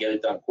they want to get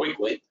it done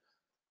quickly.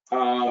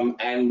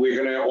 And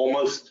we're going to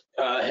almost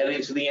head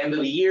into the end of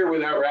the year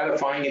without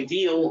ratifying a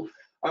deal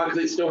because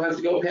it still has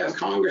to go past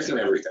Congress and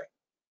everything.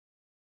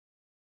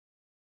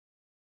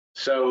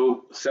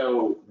 So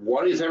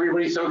what is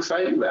everybody so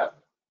excited about?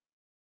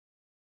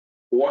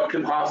 What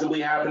could possibly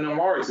happen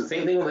tomorrow? It's the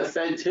same thing with the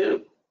Fed,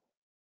 too.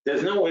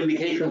 There's no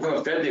indication from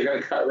the Fed they're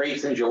going to cut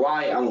rates in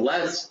July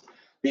unless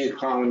the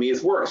economy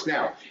is worse.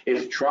 Now,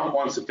 if Trump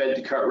wants the Fed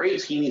to cut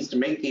rates, he needs to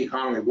make the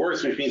economy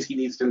worse, which means he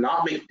needs to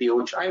not make a deal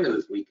with China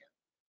this weekend.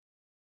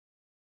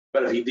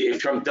 But if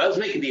Trump does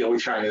make a deal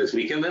with China this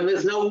weekend, then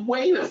there's no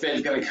way the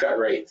Fed's going to cut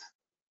rates.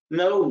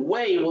 No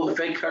way will the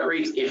Fed cut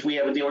rates if we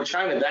have a deal with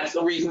China. That's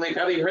the reason they're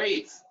cutting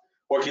rates,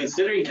 or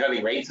considering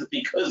cutting rates, is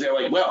because they're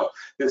like, well,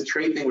 this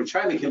trade thing with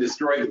China can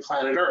destroy the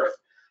planet Earth.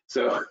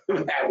 So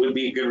that would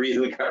be a good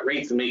reason to cut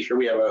rates and make sure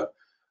we have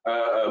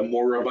a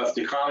more robust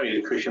economy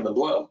to cushion the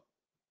blow.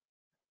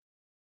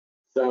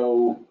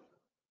 So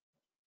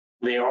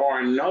there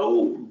are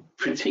no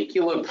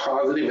particular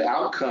positive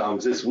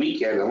outcomes this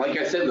weekend. And like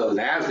I said, the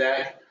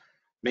NASDAQ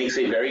makes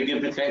a very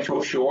good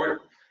potential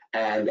short.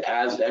 And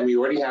we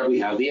already have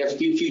the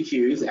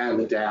SQQQs and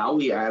the Dow,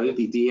 we added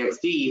the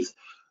DXDs.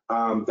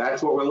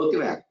 That's what we're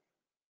looking at.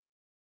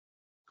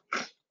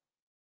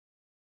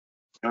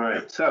 All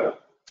right, so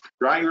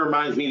Ryan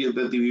reminds me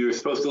that we were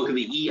supposed to look at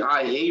the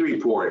EIA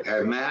report,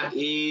 and that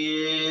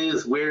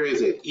is, where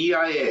is it?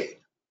 EIA.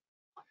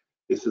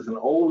 This is an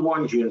old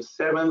one, June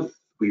 7th.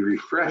 We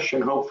refresh,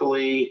 and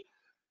hopefully,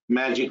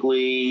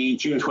 magically,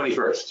 June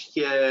 21st.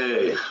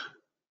 Yay.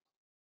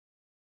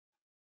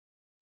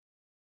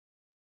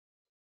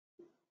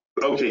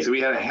 Okay, so we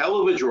had a hell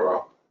of a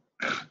draw.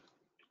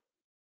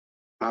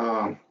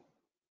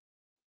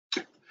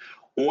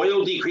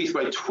 Oil decreased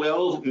by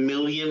 12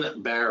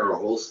 million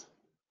barrels.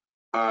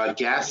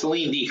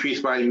 Gasoline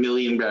decreased by 1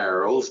 million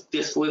barrels.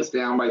 Distillates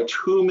down by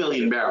 2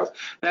 million barrels.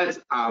 That's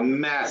a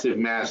massive,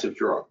 massive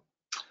draw.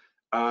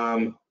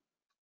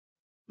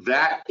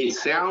 That, it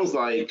sounds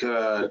like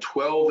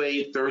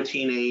 12.8,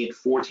 13.8,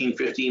 14,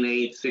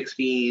 15.8,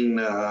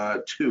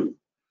 16.2.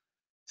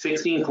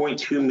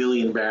 16.2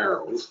 million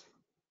barrels.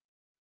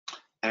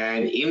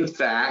 And in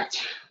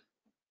fact,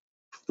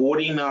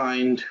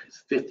 49,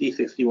 50,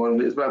 61,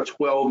 it's about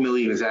 12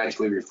 million is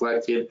actually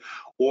reflected.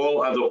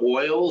 All other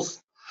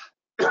oils,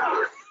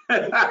 all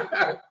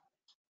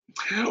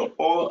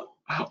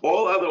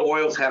other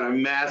oils had a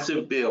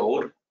massive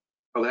build.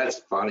 Oh, that's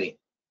funny.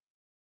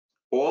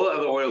 All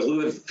other oils,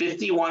 look at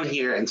 51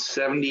 here and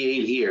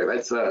 78 here.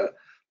 That's a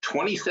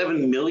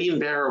 27 million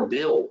barrel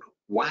build.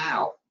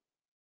 Wow.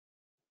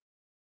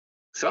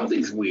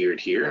 Something's weird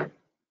here.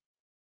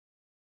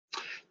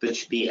 The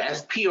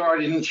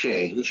SPR didn't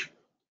change.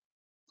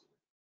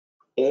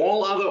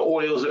 All other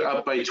oils are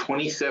up by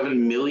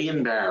 27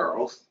 million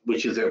barrels,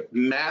 which is a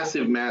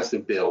massive,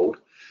 massive build.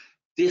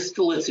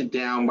 Distillates are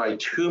down by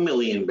 2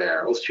 million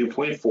barrels,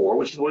 2.4,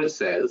 which is what it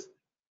says.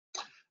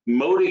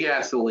 Motor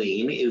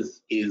gasoline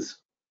is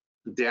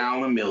down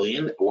 1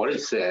 million, what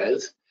it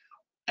says.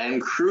 And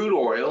crude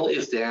oil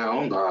is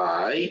down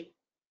by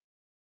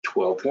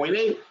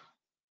 12.8.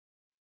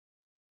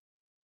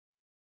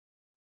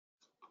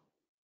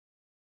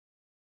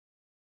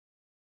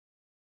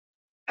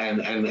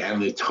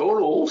 And the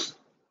totals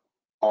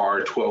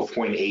are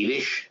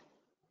 12.8-ish.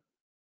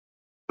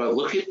 But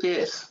look at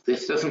this.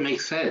 This doesn't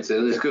make sense.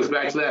 And this goes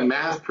back to that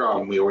math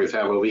problem we always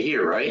have over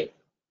here, right?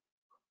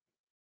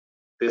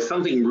 There's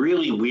something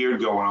really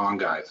weird going on,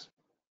 guys.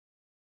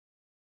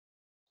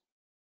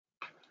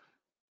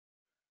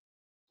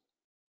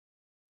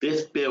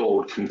 This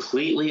build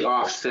completely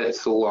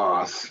offsets the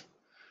loss.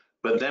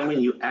 But then when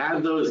you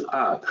add those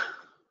up,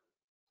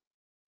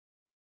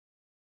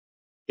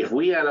 if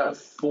we add up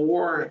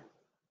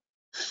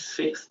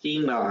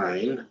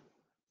 469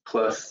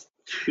 plus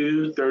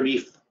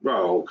 230,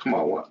 oh, come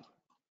on, what?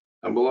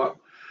 Number what?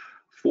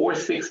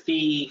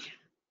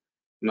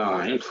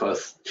 469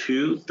 plus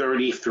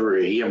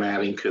 233, I'm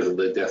adding because of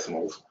the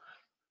decimals,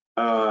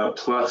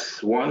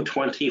 plus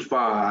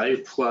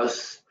 125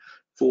 plus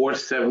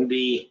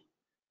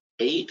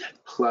 478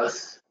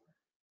 plus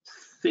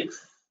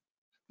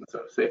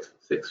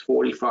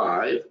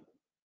 645.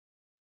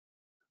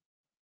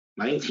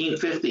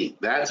 1950,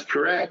 that's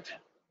correct.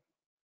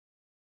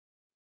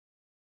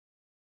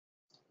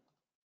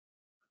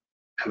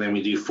 And then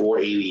we do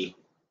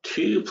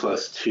 482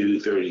 plus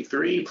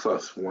 233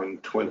 plus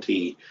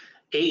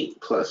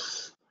 128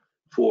 plus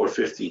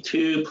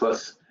 452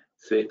 plus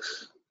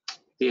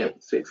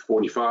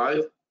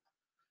 645,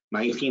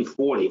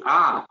 1940.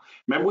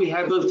 Remember we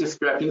had those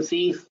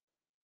discrepancies?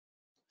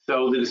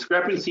 So the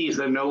discrepancies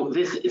are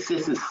this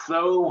is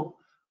so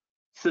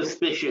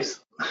suspicious.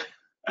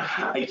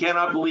 I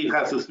cannot believe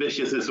how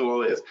suspicious this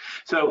all is.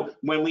 So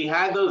when we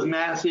had those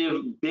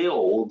massive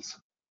builds,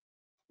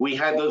 we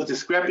had those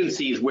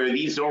discrepancies where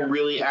these don't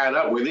really add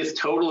up, where this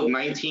total of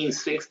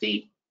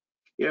 1960,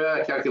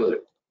 calculate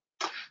it.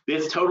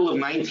 This total of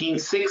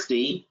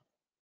 1960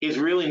 is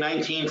really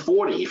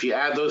 1940 if you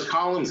add those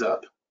columns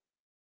up,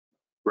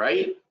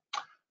 right?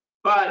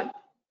 But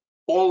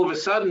all of a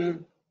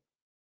sudden,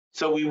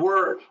 so we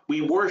were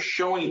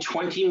showing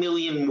 20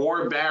 million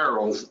more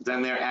barrels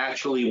than there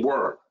actually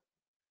were.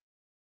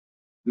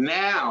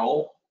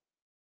 Now,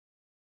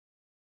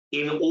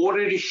 in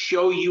order to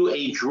show you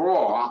a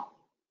draw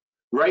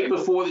right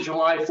before the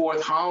July 4th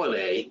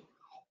holiday,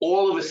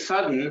 all of a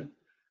sudden,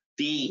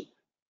 the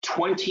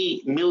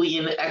 20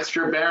 million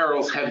extra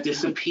barrels have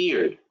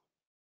disappeared.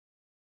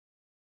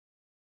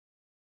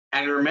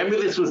 And remember,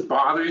 this was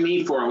bothering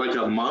me for like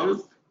a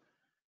month,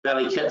 that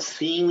I kept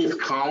seeing this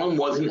column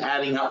wasn't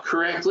adding up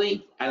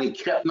correctly, and it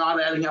kept not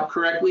adding up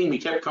correctly, and we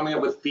kept coming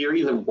up with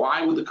theories of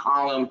why would the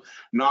column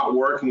not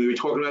work, and we were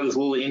talking about this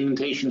little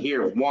indentation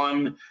here of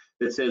one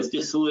that says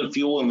distillate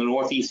fuel in the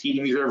Northeast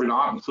Heating Reserve are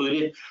not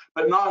included,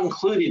 but not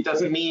included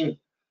doesn't mean,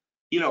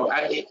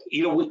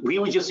 we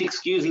were just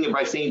excusing it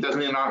by saying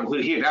doesn't it not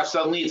include here. Now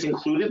suddenly it's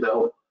included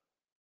though,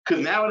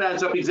 because now it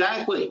adds up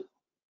exactly.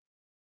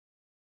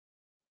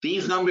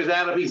 These numbers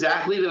add up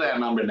exactly to that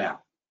number now.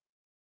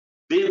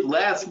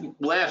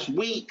 Last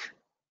week,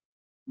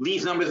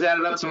 these numbers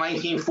added up to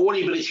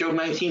 1940, but it showed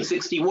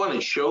 1961.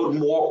 It showed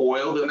more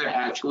oil than there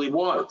actually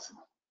was.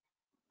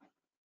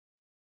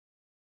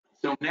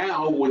 So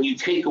now when you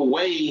take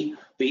away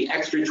the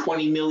extra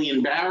 20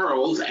 million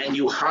barrels and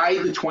you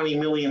hide the 20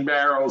 million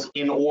barrels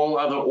in all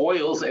other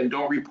oils and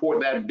don't report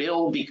that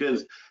bill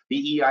because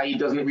the EIE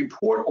doesn't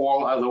report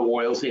all other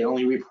oils, they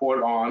only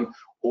report on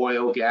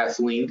oil,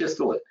 gasoline,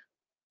 distillate.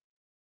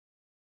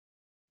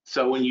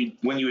 So when you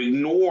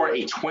ignore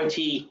a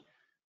 26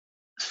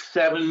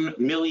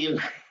 million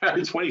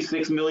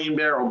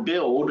barrel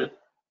build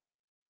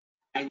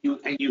and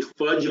you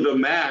fudge the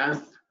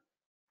math,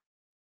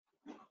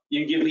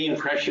 you give the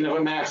impression of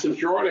a massive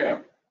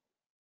drawdown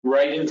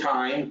right in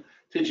time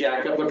to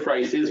jack up the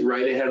prices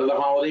right ahead of the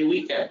holiday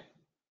weekend.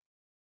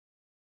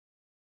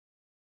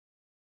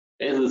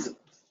 It is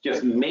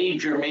just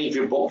major,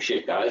 major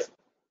bullshit, guys.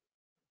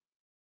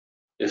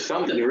 There's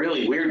something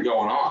really weird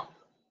going on.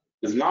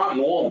 It's not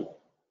normal.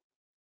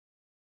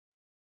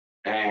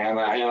 And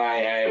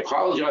I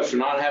apologize for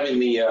not having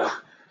the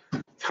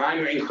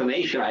time or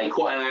inclination. I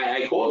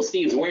called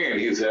Steve Zwirn,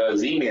 he's a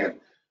Z-Man,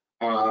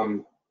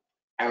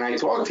 And I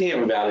talked to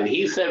him about it.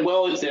 He said,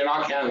 well, they're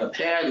not counting the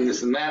pad and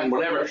this and that and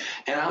whatever.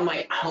 And I'm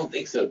like, I don't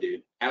think so,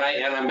 dude. And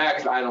I'm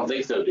back to I don't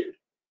think so, dude.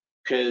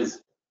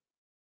 Because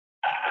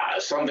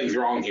something's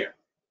wrong here.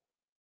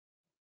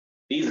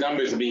 These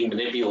numbers are being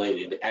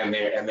manipulated, and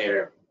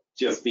they're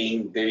just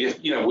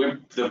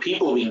the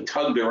people are being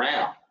tugged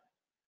around.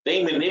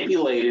 They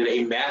manipulated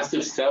a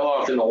massive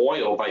sell-off in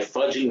oil by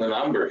fudging the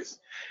numbers.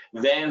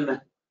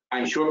 Then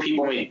I'm sure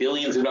people made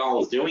billions of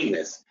dollars doing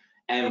this.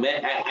 And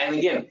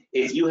again,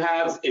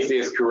 if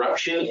there's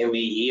corruption in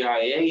the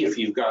EIA, if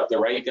you've got the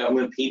right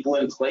government people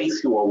in place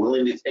who are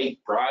willing to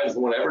take bribes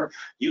and whatever,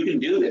 you can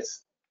do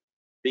this,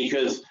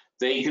 because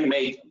they can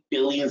make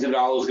billions of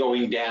dollars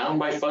going down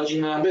by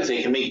fudging the numbers.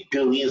 They can make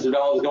billions of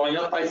dollars going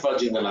up by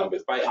fudging the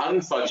numbers, by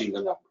unfudging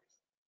the numbers.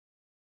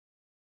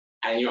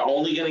 And you're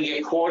only going to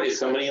get caught if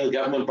somebody in the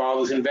government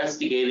bothers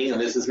investigating, and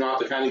this is not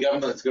the kind of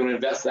government that's going to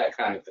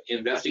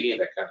investigate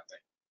that kind of thing.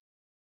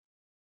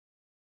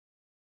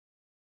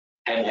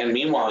 And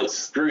meanwhile, it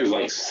screws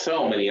like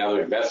so many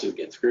other investors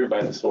get screwed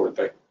by this sort of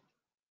thing.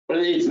 But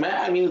it's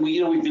math. I mean,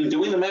 we've been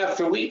doing the math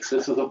for weeks.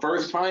 This is the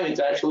first time it's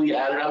actually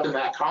added up in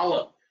that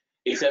column.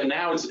 Except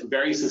now it's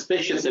very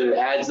suspicious that it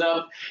adds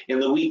up in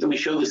the week that we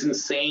show this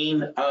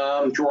insane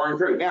drawing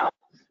group. Now,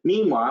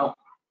 meanwhile,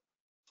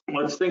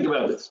 let's think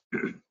about this.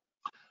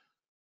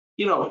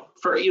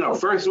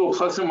 First of all,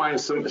 plus or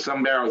minus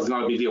some barrels is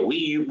not a big deal.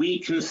 We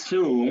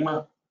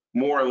consume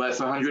more or less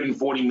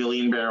 140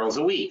 million barrels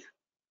a week.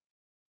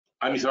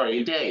 I'm sorry,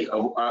 a day. A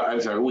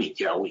week.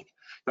 Yeah, a week.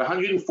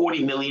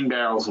 140 million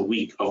barrels a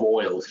week of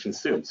oil is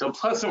consumed. So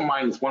plus or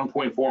minus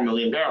 1.4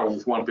 million barrels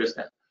is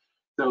 1%.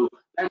 So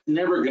that's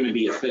never going to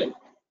be a thing.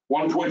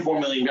 1.4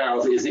 million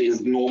barrels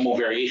is normal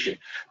variation.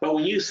 But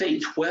when you say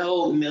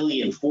 12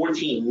 million,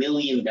 14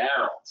 million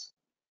barrels,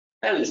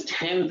 that is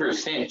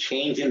 10%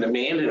 change in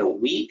demand in a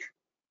week.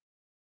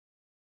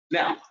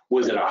 Now,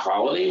 was it a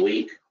holiday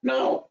week?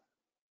 No.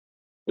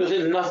 It was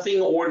a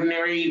nothing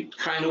ordinary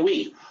kind of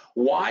week.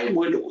 Why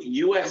would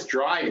U.S.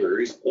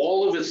 drivers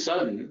all of a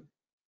sudden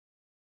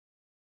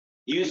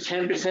use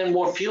 10%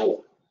 more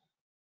fuel?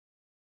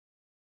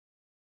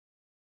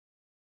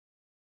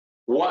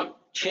 What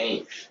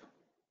changed?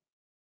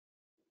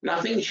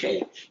 Nothing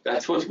changed.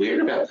 That's what's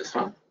weird about this,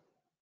 huh?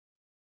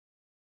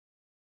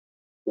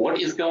 What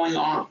is going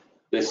on?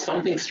 There's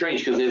something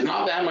strange, because there's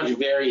not that much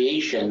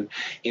variation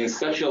in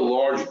such a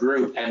large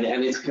group, and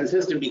it's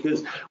consistent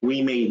because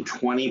we made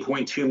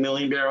 20.2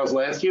 million barrels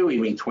last year, we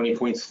made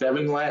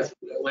 20.7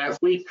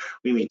 last week,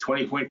 we made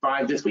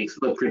 20.5 this week, so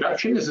the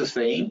production is the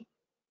same.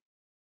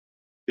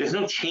 There's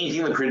no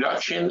changing the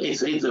production.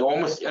 It's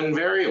almost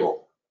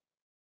invariable.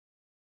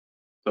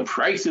 The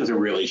prices are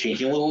really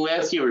changing. A little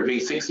last year we were paying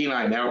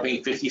 69, now we're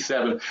paying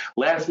 57.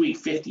 Last week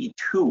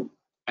 52,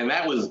 and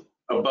that was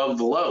above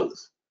the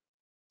lows.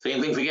 Same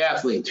thing for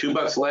gasoline.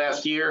 $2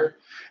 last year,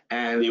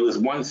 and it was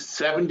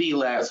 170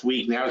 last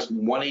week. Now it's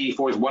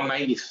 184. It's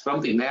 190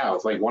 something now.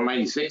 It's like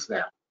 196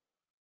 now.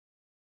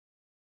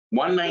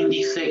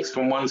 196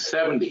 from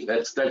 170.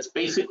 That's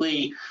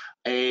basically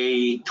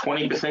a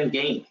 20%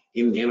 gain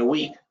in a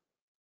week.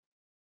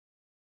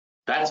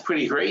 That's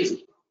pretty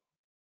crazy.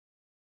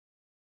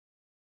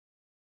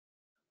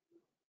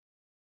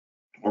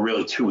 Or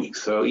really 2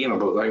 weeks. So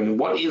but I mean,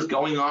 what is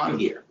going on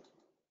here?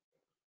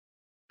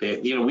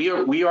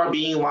 We are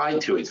being lied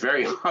to. It's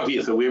very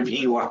obvious that we're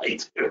being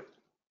lied to.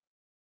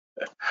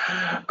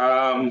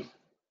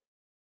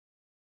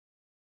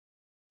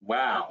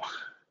 Wow.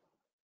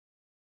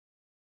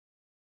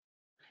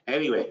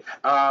 Anyway,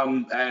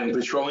 and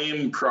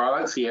petroleum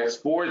products, the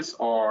exports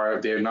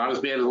they're not as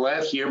bad as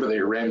last year, but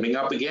they're ramping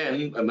up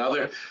again.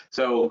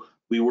 So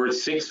we were at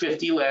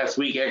 650 last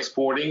week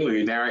exporting.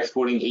 We're now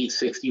exporting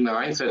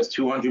 869, so that's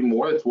 200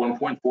 more. That's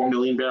 1.4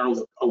 million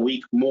barrels a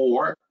week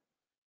more.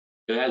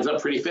 It adds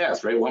up pretty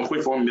fast, right?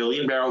 1.4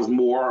 million barrels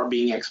more are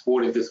being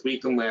exported this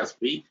week than last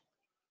week.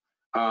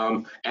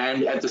 And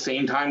at the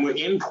same time, we're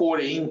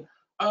importing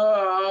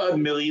a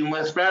million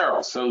less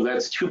barrels. So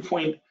that's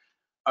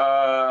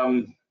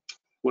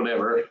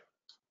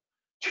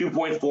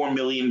 2.4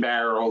 million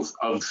barrels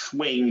of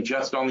swing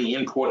just on the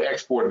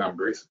import-export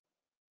numbers.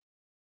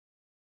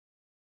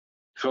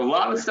 So a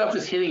lot of stuff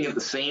is hitting at the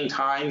same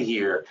time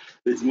here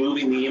that's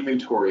moving the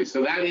inventory.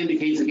 So that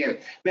indicates, again,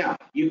 now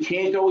you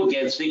can't go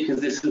against it because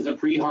this is a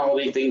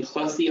pre-holiday thing,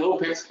 plus the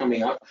OPEC's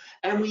coming up.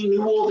 And we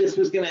knew all this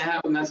was going to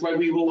happen. That's why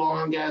we were long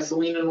on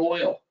gasoline and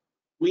oil.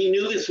 We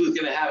knew this was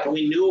going to happen.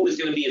 We knew it was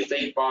going to be a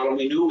fake bottom.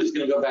 We knew it was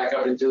going to go back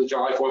up into the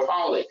July 4th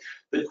holiday.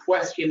 The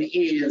question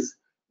is,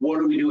 what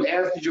do we do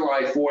after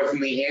July 4th?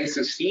 And the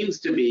answer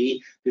seems to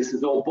be, this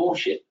is all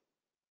bullshit.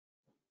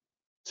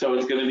 So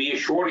it's going to be a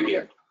short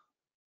again.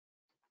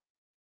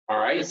 All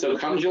right, so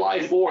come July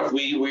 4th,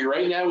 we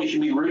right now we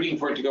should be rooting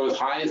for it to go as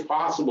high as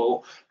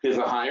possible, because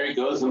the higher it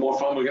goes, the more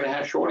fun we're going to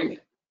have shorting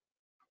it.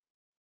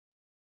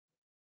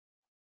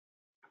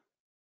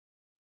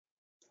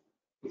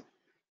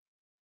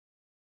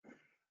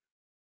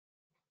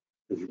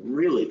 It's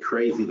really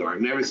crazy, though.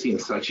 I've never seen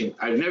such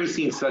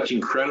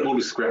incredible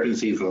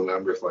discrepancies in the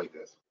numbers like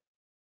this.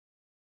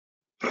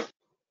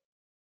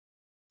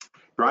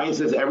 Brian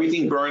says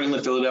everything burned in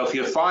the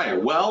Philadelphia fire.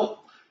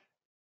 Well,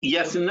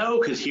 yes and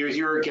no, because here's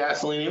your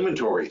gasoline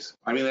inventories.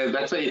 I mean,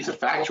 it's a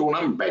factual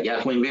number by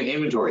gasoline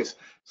inventories.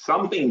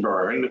 Something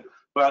burned,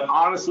 but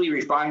honestly,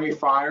 refinery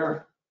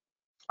fire,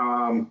 they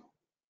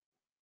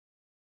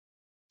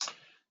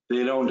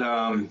don't.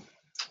 I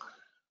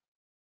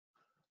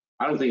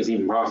don't think it's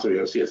even possible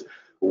to see this.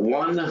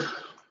 1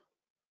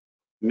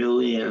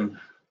 million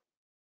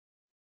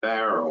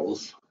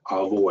barrels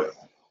of oil.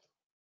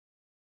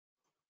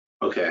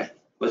 Okay,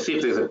 let's see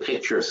if there's a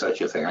picture of such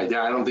a thing. I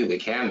don't think there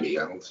can be.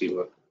 I don't see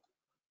what.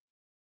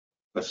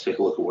 Let's take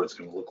a look at what it's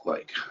going to look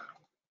like. I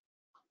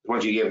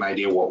want you to get an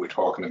idea of what we're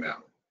talking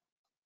about.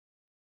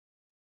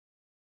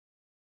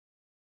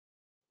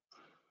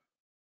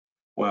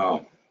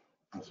 Well,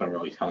 that's not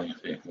really telling us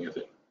anything, is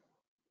it?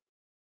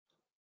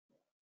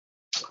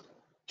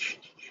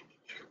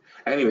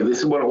 Anyway, this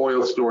is what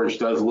oil storage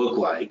does look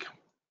like.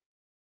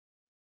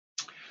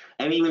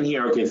 And even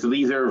here, okay, so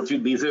these are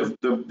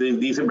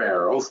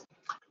barrels,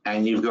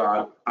 and you've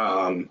got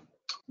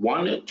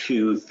 1,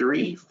 2,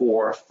 3,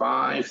 4,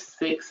 5,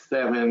 6,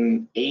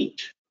 7,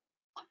 8,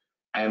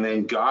 and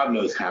then God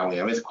knows how many.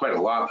 I mean, it's quite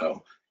a lot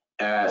though.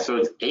 So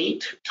it's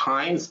 8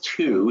 times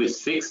 2 is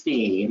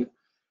 16,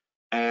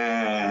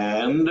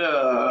 and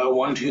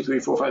 1, 2, 3,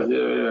 4,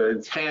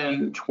 5,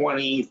 10,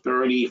 20,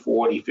 30,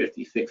 40,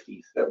 50,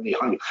 60, 70,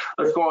 100.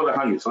 Let's call it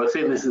 100. So let's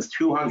say this is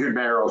 200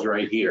 barrels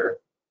right here.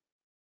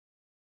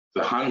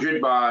 It's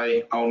 100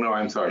 by, oh no,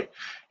 I'm sorry.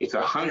 It's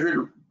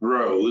 100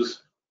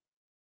 rows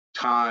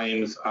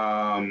times,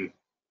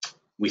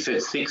 we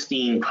said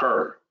 16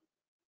 per.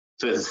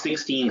 So it's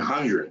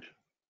 1,600.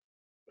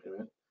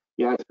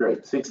 Yeah, that's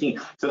right,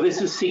 16. So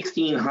this is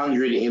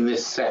 1,600 in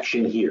this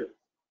section here.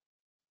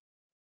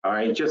 All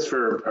right, just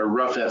for a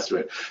rough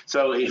estimate.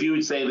 So if you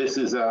would say this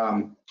is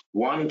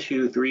 1,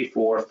 2, 3,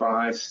 4,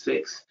 5,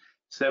 6,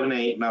 7,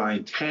 8,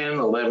 9, 10,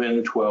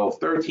 11, 12,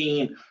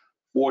 13,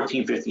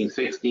 14, 15,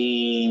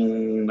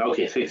 16,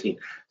 okay, 16.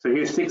 So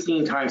here's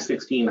 16 times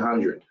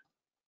 1,600.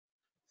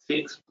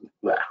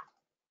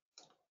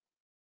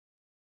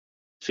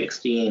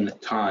 16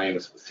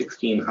 times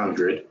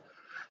 1,600.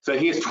 So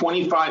here's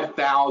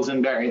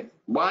 25,000 barrels.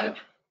 What?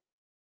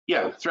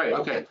 Yeah, that's right,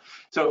 okay.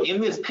 So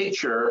in this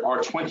picture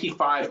are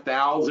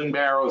 25,000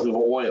 barrels of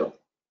oil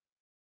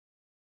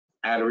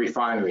at a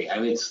refinery,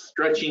 and it's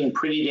stretching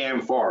pretty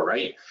damn far,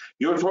 right?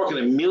 You're talking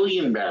 1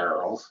 million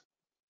barrels,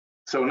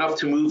 so enough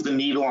to move the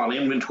needle on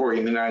inventory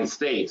in the United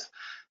States.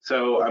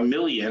 So 1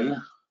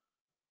 million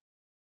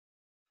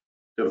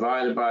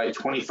divided by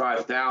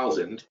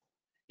 25,000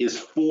 is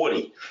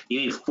 40.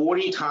 You need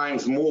 40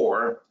 times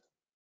more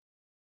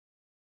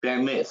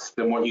than this,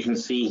 than what you can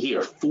see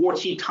here.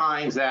 40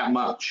 times that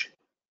much.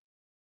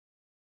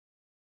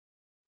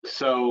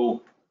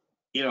 So,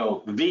 you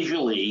know,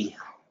 visually,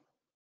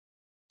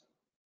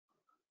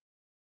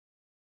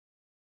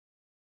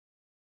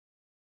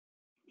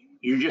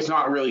 you're just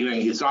not really going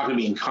to, it's not going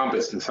to be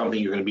encompassed in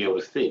something you're going to be able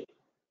to see.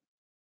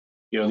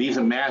 You know, these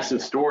are massive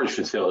storage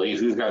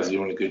facilities. These guys are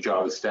doing a good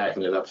job of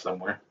stacking it up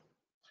somewhere.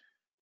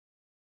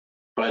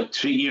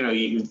 But, you know,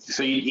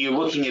 you're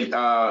looking at,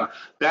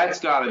 that's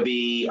got to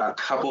be a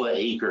couple of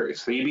acres.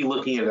 So you'd be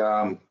looking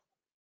at,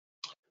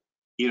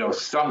 you know,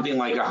 something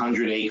like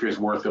 100 acres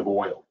worth of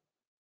oil,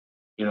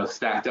 you know,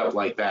 stacked up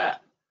like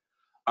that.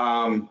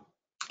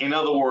 In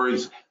other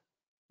words,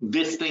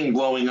 this thing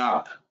blowing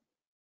up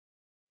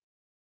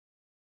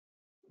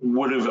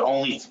would have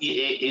only,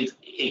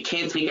 it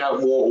can't take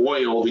out more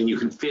oil than you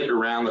can fit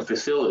around the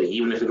facility,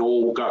 even if it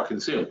all got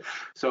consumed.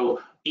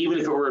 So even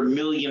if it were 1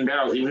 million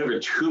barrels, even if it were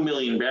 2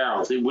 million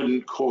barrels, it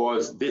wouldn't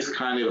cause this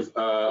kind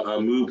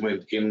of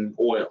movement in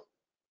oil.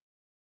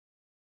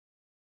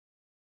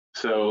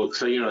 So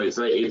you know,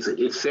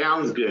 it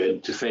sounds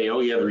good to say, oh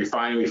yeah, the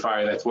refinery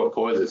fire, that's what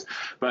causes,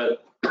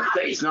 but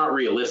it's not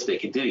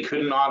realistic. It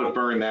could not have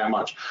burned that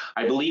much.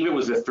 I believe it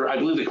was I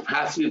believe the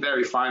capacity of that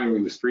refinery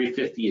was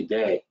 350 a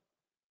day.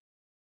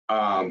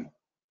 And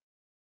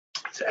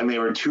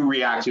there were 2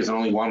 reactors and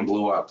only one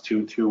blew up,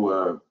 two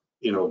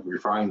you know,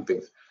 refining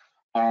things.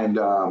 And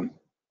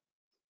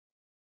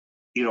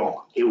you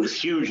know, it was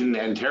huge and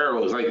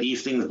terrible. It was like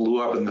these things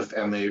blew up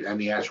and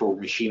the actual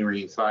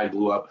machinery inside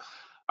blew up.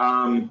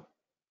 And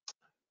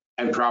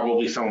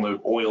probably some of the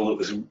oil that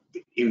was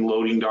in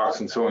loading docks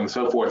and so on and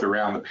so forth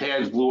around the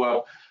pads blew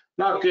up.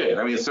 Not good.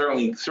 I mean,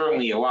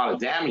 certainly a lot of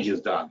damage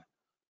is done,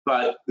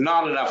 but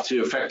not enough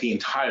to affect the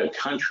entire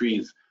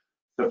country's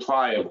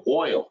supply of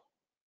oil.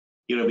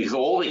 You know, because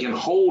all they can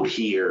hold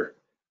here,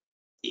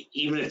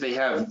 even if they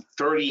have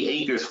 30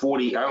 acres,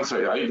 40, I'm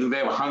sorry, even if they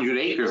have 100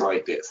 acres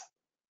like this,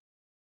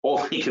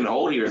 all they can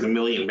hold here is 1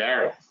 million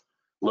barrels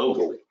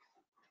locally.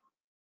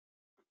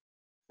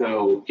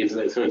 So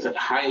it's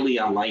highly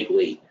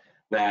unlikely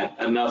that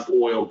enough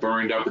oil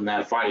burned up in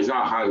that fire. It's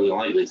not highly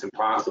unlikely, it's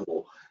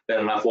impossible that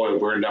enough oil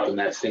burned up in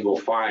that single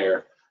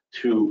fire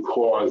to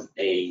cause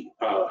a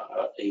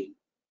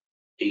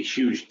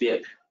huge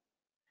dip.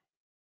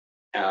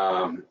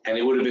 And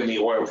it would have been the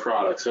oil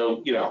product.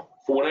 So, you know,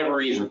 for whatever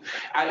reason.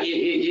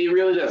 It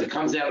really does. It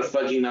comes down to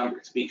fudging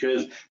numbers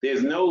because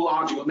there's no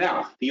logical.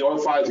 Now, the oil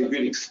fire is a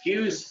good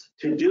excuse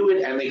to do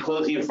it, and they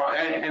close the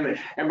fire.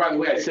 And by the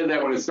way, I said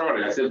that when it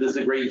started. I said this is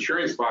a great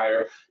insurance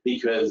fire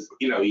because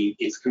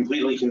it's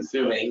completely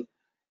consuming,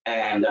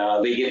 and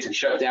they get to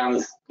shut down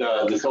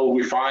this old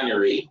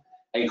refinery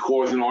and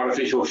cause an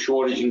artificial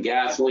shortage in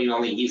gasoline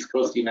on the east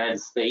coast of the United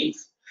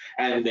States,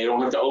 and they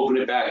don't have to open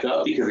it back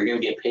up because they're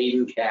going to get paid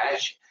in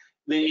cash.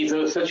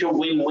 It's such a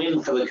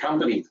win-win for the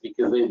companies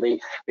because they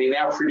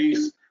now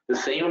produce the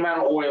same amount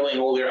of oil in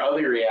all their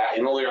other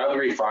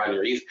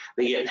refineries.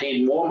 They get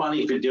paid more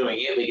money for doing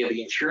it. They get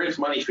the insurance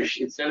money for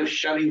instead of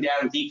shutting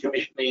down,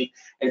 decommissioning,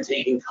 and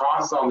taking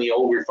costs on the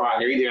old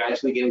refinery. They're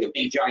actually getting a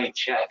big giant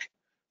check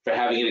for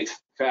having it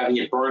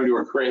burned to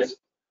a crisp.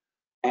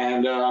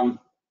 And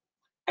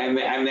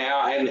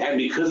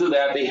because of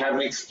that, they have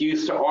an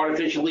excuse to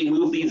artificially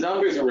move these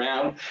numbers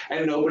around,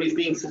 and nobody's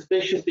being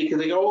suspicious because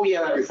they go, oh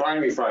yeah, that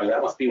refinery fire,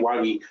 that must be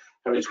why we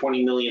have a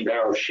 20 million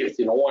barrel shift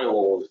in oil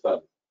all of a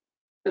sudden.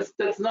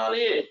 That's not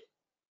it.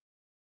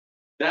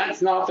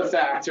 That's not the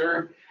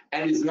factor,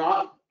 and it's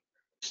not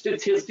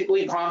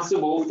statistically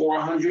possible for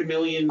 100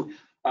 million,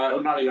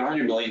 not even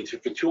 100 million, for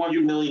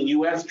 200 million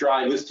US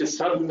drivers to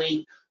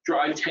suddenly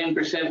drive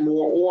 10%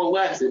 more or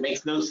less. It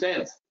makes no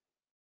sense.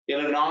 In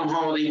a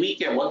non-holiday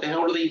weekend, what the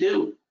hell do they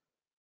do?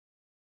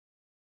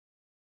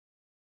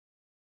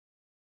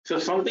 So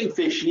something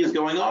fishy is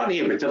going on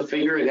here, but to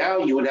figure it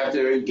out, you would have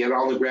to get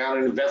on the ground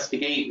and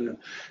investigate and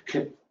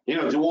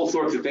do all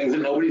sorts of things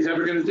that nobody's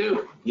ever going to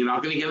do. You're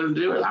not going to get them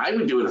to do it. I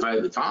would do it if I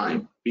had the time.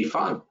 It'd be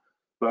fun.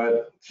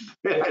 But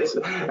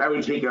that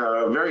would take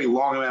a very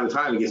long amount of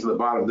time to get to the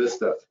bottom of this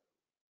stuff.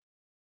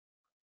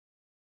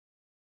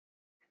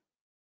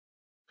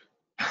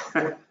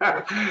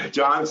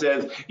 John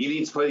says you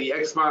need to play the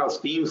X-Files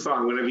theme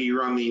song whenever you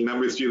run the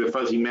numbers through the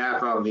fuzzy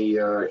math on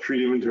the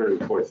crude inventory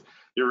reports.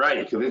 You're right,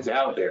 because it's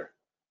out there.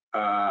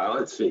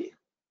 Let's see.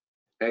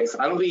 I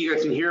don't think you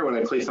guys can hear it when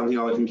I play something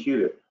on the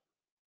computer.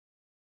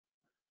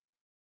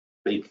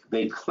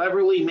 They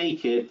cleverly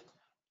make it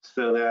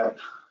so that,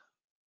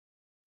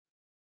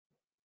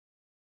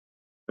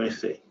 let me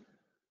see.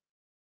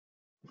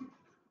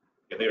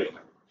 Yeah, there we go.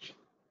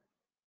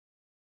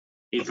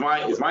 It's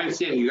my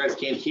understanding you guys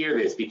can't hear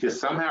this because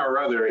somehow or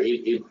other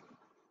it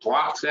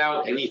blocks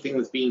out anything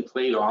that's being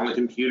played on the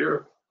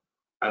computer.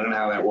 I don't know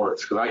how that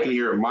works because I can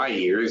hear it in my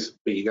ears,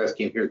 but you guys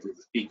can't hear it through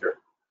the speaker.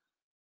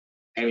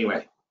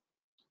 Anyway,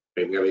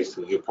 maybe I missed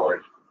the good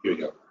part. Here we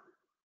go.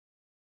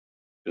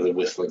 There's a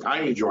whistling.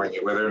 I'm enjoying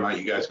it, whether or not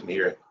you guys can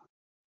hear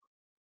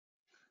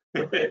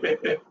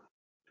it.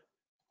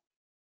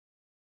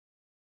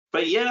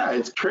 But yeah,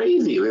 it's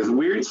crazy. There's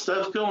weird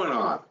stuff going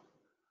on.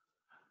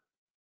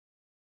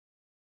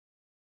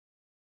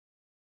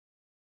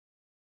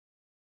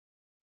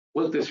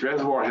 Look, this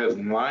reservoir has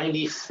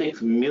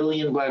 96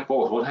 million black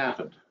holes. What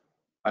happened?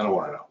 I don't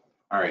want to know.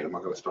 All right, I'm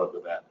not going to start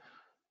with that.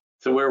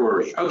 So where were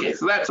we? Okay,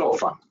 so that's all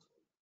fun.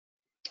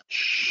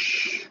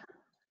 Shh.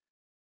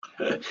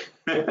 So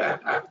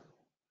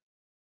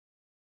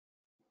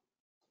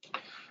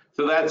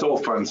that's all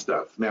fun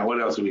stuff. Now, what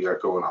else have we got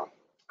going on?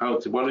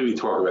 Oh, what did we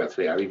talk about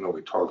today? I don't even know what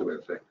we talked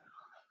about today.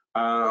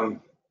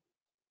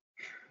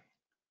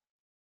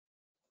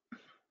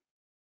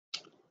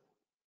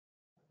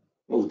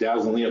 Well, the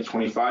Dow's only up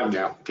 25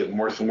 now, getting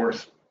worse and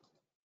worse.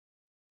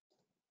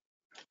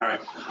 All right.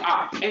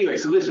 Anyway,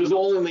 so this was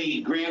all in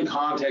the grand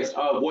context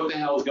of what the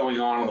hell is going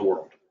on in the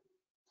world.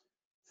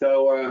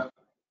 So,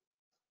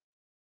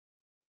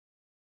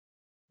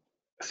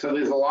 so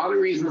there's a lot of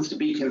reasons to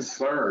be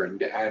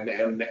concerned, and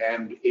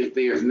if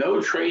there's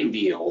no trade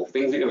deal,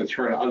 things are going to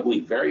turn ugly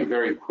very,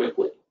 very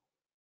quickly.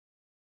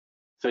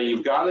 So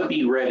you've got to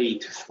be ready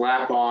to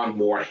slap on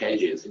more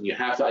hedges, and you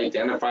have to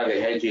identify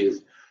the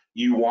hedges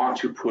you want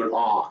to put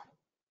on.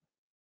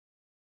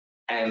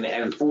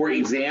 And for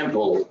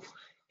example,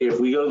 if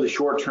we go to the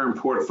short-term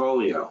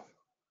portfolio,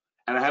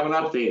 and I haven't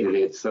updated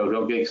it, so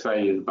don't get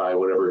excited by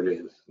whatever it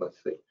is. Let's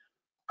see.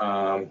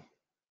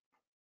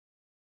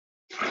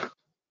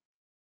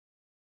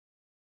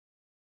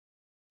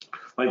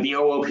 Like the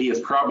OOP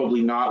is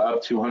probably not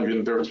up to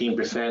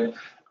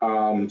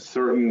 113%.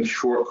 Certain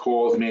short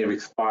calls may have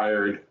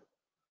expired.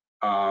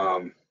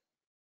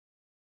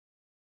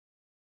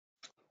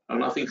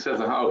 Nothing says,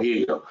 oh, here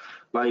you go.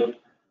 Like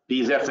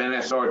these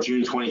FNSR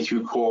June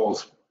 22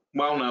 calls,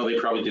 well, no, they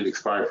probably did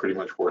expire, pretty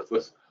much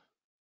worthless.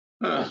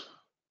 I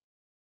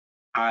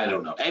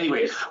don't know.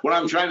 Anyway, what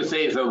I'm trying to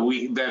say is that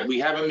we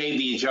haven't made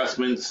the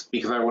adjustments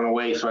because I went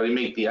away, so I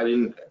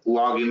didn't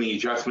log in the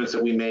adjustments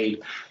that we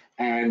made,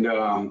 and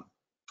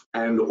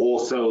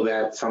also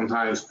that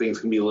sometimes things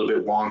can be a little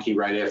bit wonky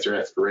right after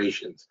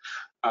expirations.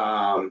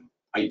 I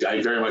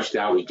very much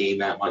doubt we gained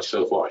that much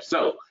so far.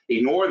 So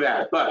ignore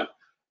that. But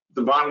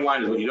the bottom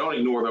line is what you don't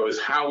ignore, though,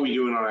 is how are we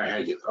doing on our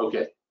hedges?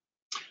 Okay.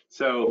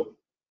 So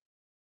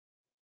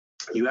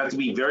you have to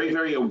be very,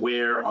 very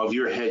aware of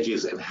your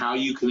hedges and how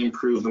you can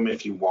improve them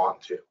if you want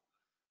to.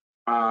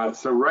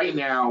 So right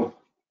now,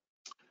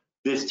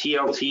 this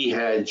TLT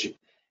hedge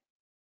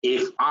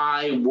if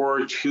I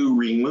were to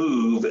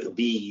remove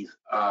these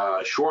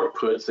short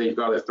puts, they've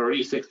got a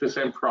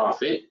 36%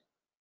 profit,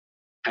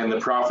 and the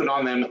profit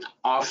on them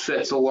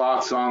offsets the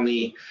loss on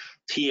the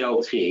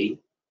TLT,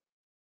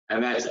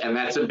 and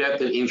that's a bet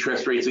that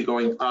interest rates are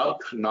going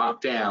up,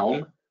 not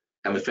down,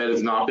 and the Fed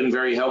has not been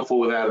very helpful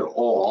with that at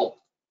all.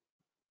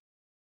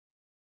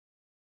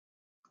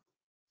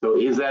 So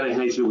is that a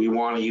hedge that we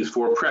want to use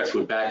for press?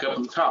 We're back up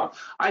at the top.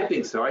 I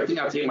think so. I think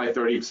I'll take my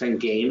 30%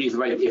 gain because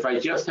if I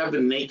just have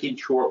the naked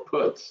short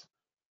puts,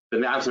 the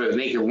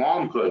naked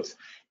long puts,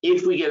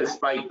 if we get a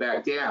spike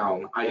back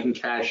down, I can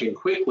cash in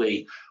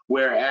quickly.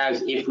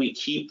 Whereas if we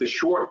keep the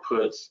short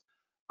puts,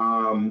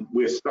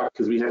 we're stuck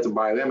because we have to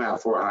buy them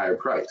out for a higher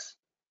price.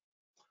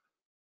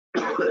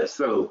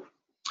 So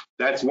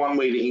that's one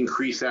way to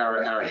increase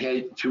our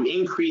hedge, to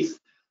increase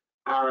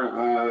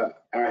our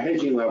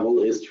hedging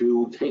level, is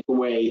to take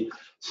away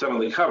some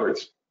of the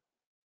covers.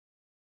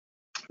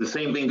 The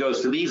same thing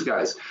goes to these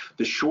guys.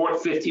 The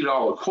short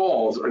 $50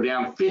 calls are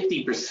down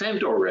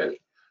 50%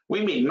 already.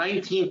 We made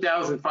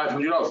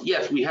 $19,500.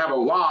 Yes, we have a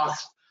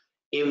loss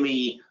in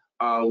the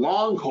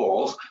long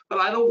calls, but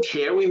I don't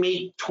care. We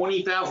made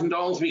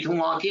 $20,000 we can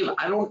lock in.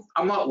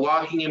 I'm not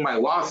locking in my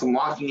loss, I'm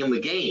locking in the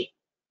gain.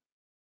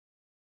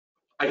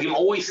 I can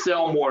always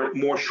sell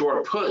more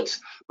short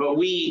puts, but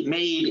we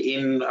made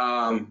in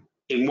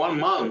 1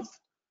 month,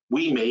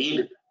 we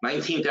made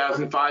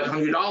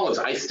 $19,500.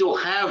 I still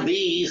have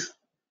these.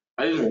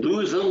 I didn't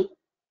lose them.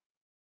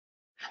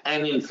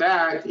 And in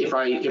fact, if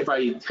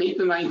I take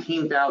the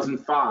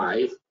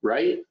 19,005,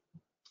 right?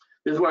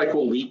 This is what I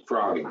call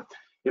leapfrogging.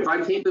 If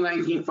I take the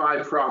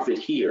 19.5 profit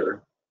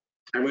here,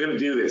 and we're going to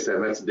do this,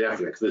 and that's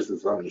definite because this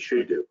is something you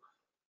should do.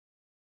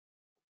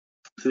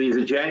 So these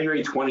are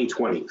January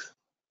 2020s.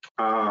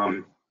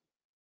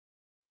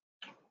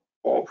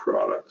 All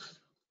products.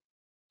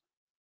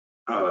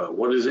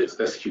 What is it?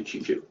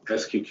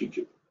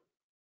 SQQQ.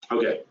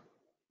 Okay.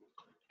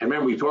 And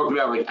remember, we talked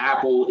about like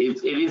Apple.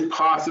 It is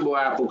possible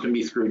Apple can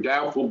be screwed.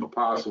 Doubtful, but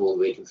possible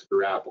they can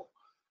screw Apple.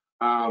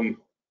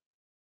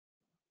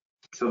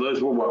 So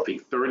those were what, the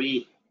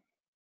 30?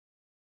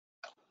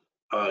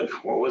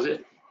 What was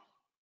it?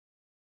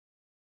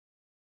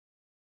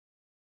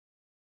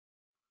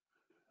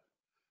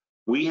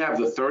 We have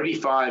the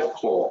 35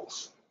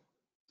 calls.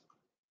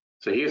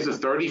 So here's the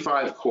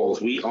 35 calls.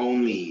 We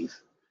own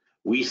these.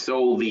 We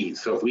sold these.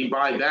 So if we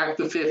buy back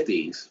the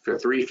 50s for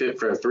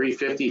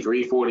 350,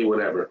 340,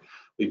 whatever,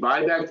 we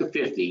buy back the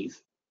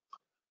 50s.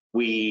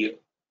 We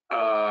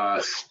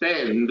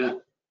spend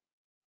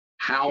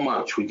how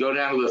much? We go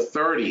down to the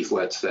 30s,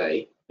 let's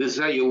say. This is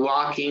how you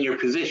lock in your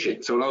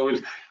position. So in other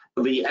words,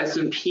 the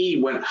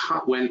S&P went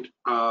higher.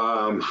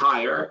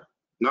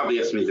 Not the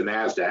S&P, the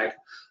NASDAQ.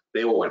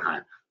 They all went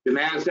higher. The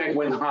NASDAQ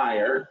went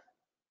higher,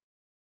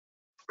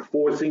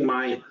 forcing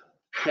my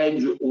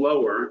hedge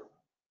lower.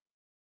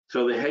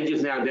 So the hedge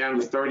is now down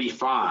to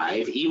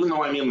 35. Even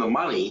though I'm in the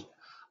money,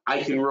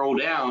 I can roll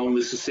down.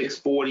 This is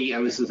 640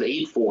 and this is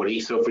 840.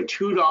 So for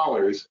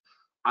 $2,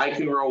 I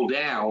can roll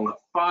down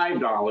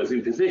 $5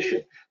 in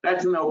position.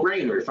 That's a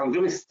no-brainer. If I'm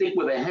going to stick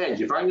with a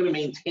hedge, if I'm going to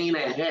maintain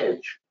a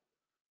hedge,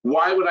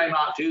 why would I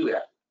not do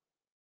that?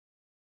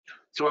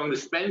 So I'm going to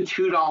spend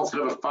 $2 to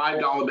have a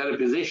 $5 better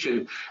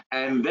position,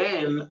 and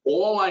then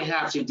all I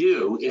have to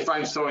do, if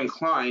I'm so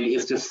inclined,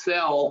 is to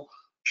sell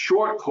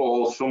short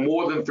calls for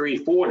more than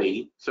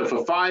 340, so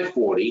for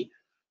 540.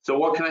 So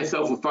what can I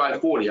sell for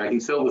 540? I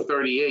can sell the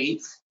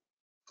 38s.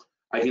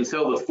 I can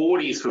sell the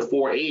 40s for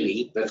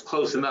 480. That's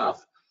close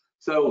enough.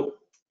 So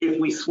if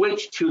we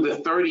switch to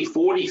the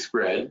 30-40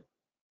 spread,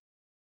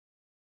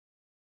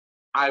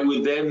 I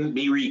would then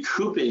be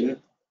recouping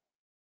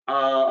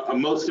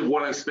most of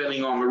what I'm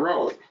spending on the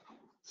roll.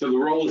 So the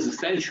roll is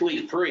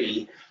essentially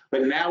free,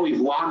 but now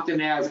we've locked the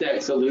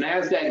NASDAQ. So the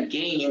NASDAQ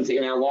gains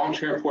in our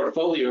long-term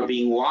portfolio are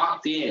being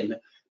locked in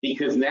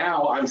because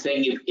now I'm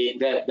saying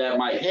that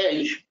my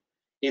hedge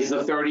is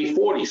the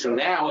 30-40. So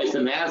now if the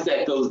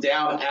NASDAQ goes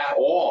down at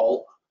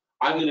all,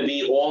 I'm going to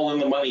be all in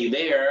the money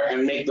there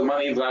and make the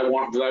money that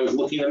I was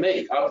looking to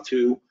make, up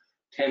to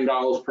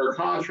 $10 per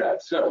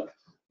contract. So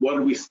what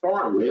did we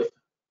start with?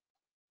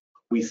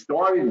 We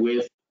started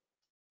with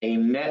a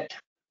net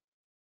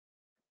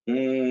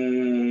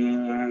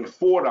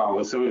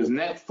 $4. So it was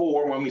net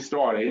 4 when we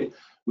started.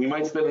 We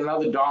might spend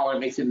another $1, it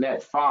makes it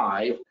net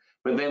 5,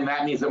 but then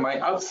that means that my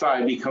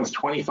upside becomes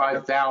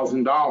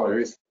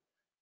 $25,000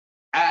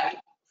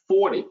 at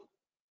 40.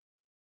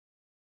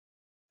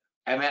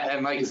 And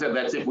like I said,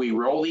 that's if we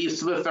roll these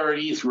to the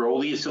 30s, roll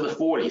these to the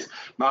 40s.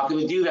 Not going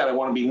to do that. I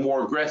want to be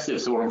more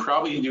aggressive. So what I'm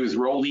probably going to do is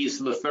roll these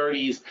to the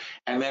 30s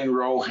and then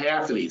roll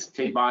half of these.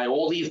 Buy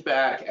all these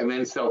back and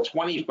then sell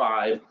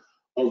 25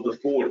 of the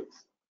 40s.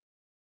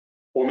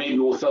 Or maybe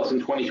we'll sell some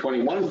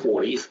 2021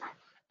 40s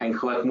and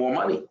collect more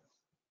money.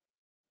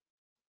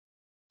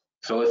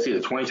 So let's see, the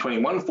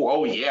 2021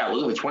 oh yeah,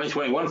 look at the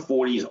 2021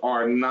 40s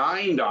are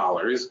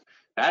 $9.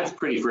 That's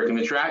pretty freaking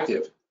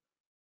attractive.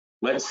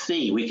 Let's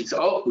see, we can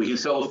sell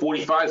the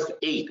 45s to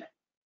 8.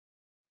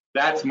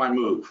 That's my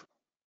move.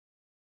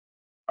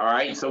 All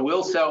right, so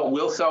we'll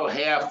sell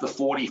half the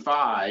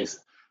 45s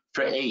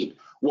for 8.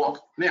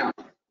 Well, now,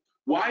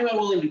 why am I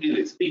willing to do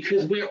this?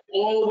 Because we're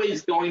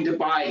always going to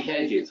buy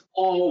hedges,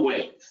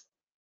 always.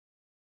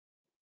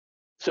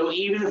 So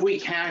even if we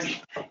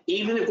cash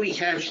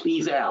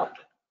these out,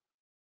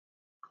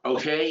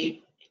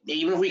 okay,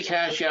 even if we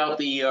cash out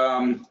the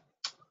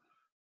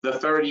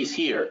 30s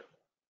here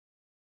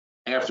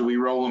after we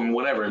roll them,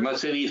 whatever, and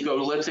let's say these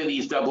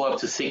double up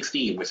to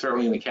 16. We're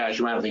certainly going to cash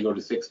them out if they go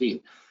to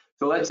 16.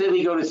 So let's say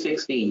they go to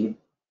 16,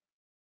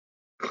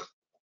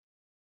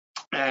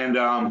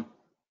 and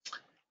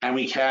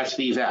we cash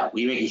these out.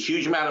 We make a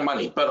huge amount of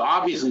money, but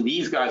obviously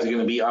these guys are going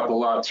to be up a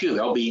lot too.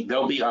 They'll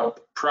be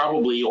up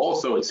probably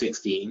also at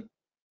 16.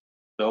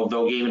 They'll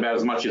gain about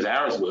as much as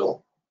ours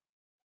will,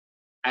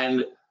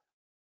 and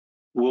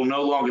will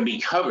no longer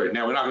be covered.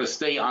 Now we're not going to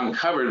stay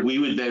uncovered. We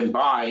would then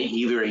buy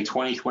either a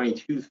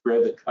 2022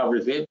 spread that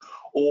covers it,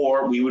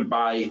 or we would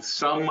buy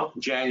some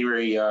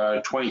January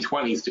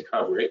 2020s to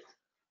cover it.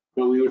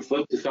 But we would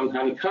flip to some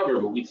kind of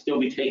cover, but we'd still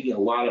be taking a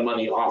lot of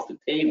money off the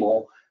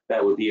table.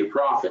 That would be a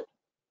profit.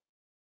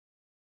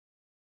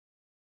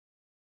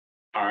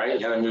 All right,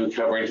 and then we would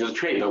cover into the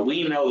trade. But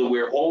we know that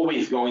we're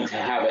always going to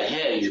have a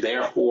hedge.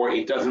 Therefore,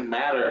 it doesn't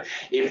matter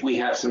if we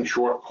have some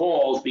short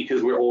calls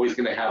because we're always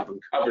going to have them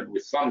covered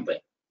with something.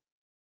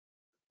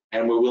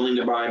 And we're willing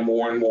to buy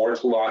more and more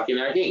to lock in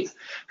our gains.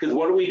 Because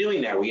what are we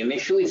doing now? We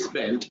initially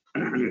spent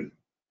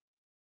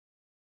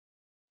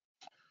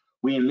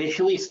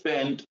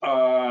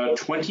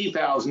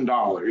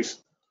 $20,000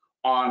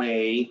 on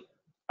a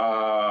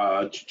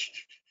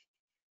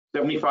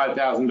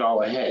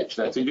 $75,000 hedge.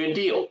 That's a good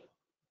deal,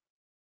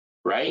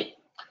 right?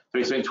 So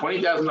we spent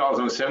 $20,000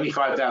 on a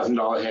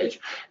 $75,000 hedge.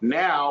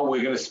 Now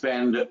we're going to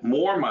spend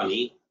more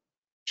money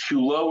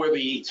to lower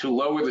the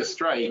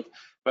strike,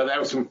 but that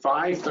was from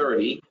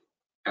 530.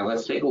 And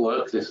let's take a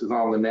look. This is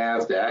on the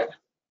NASDAQ.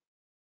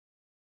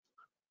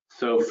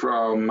 So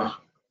from,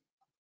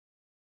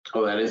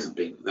 oh, that is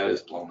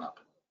blown up.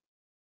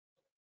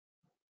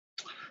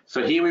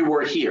 So here we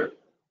were here.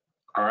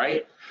 All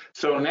right.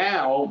 So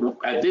now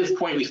at this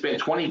point we spent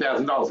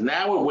 $20,000.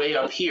 Now we're way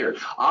up here.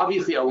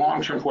 Obviously, our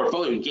long-term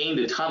portfolio gained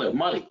a ton of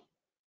money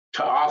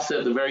to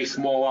offset the very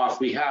small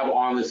loss we have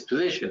on this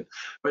position.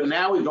 But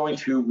now we're going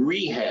to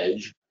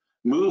re-hedge,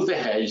 move the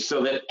hedge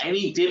so that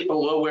any dip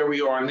below where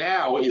we are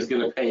now is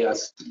going to pay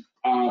us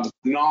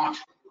not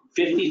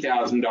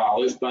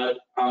 $50,000, but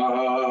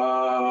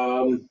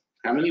how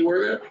many were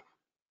there?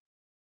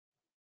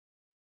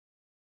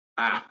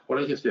 What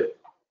did I just do?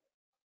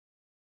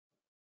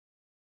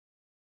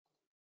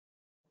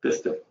 This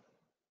thing.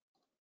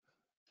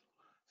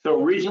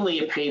 So originally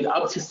it paid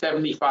up to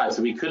 75,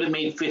 so we could have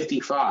made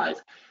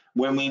 55.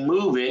 When we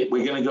move it,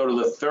 we're going to go to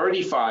the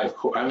 35.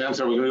 I'm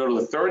sorry, we're going to go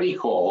to the 30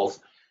 calls,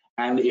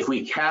 and if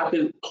we cap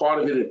it, part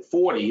of it at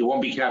 40, it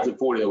won't be capped at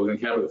 40. We're going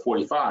to cap it at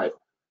 45.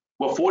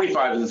 Well,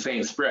 45 is the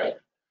same spread,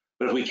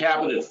 but if we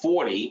cap it at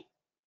 40,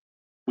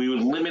 we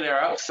would limit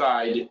our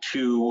upside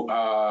to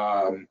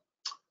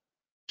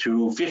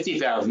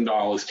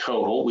 $50,000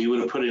 total. We would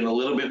have put in a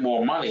little bit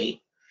more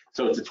money.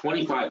 So it's a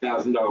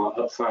 $25,000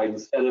 upside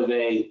instead of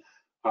a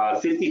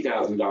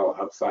 $50,000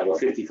 upside or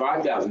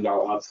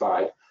 $55,000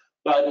 upside,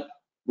 but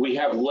we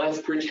have less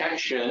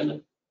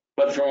protection,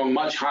 but from a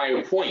much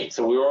higher point.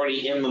 So we're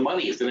already in the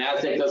money. If the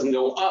NASDAQ doesn't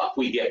go up,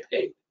 we get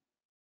paid.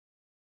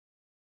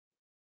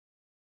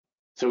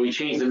 So we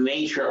change the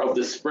nature of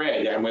the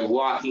spread and we're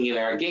locking in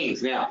our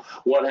gains. Now,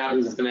 what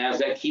happens if the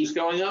NASDAQ keeps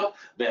going up?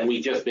 Then we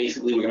just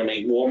basically, we're going to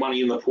make more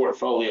money in the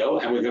portfolio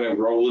and we're going to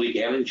roll it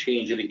again and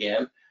change it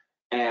again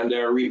and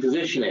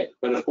reposition it.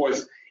 But of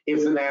course,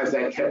 if the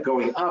NASDAQ kept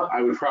going up,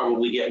 I would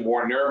probably get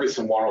more nervous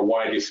and want a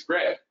wider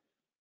spread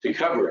to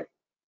cover it.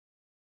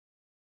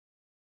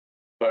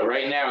 But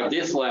right now at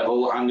this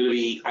level, I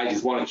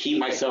just want to keep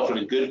myself in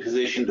a good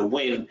position to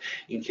win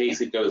in case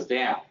it goes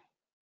down.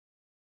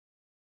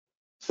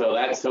 So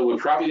we're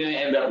probably going to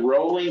end up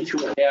rolling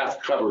to a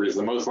half cover is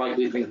the most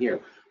likely thing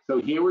here. So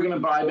here we're going to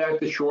buy back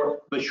the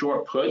short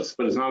puts,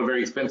 but it's not a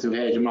very expensive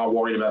hedge. I'm not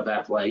worried about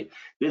that play.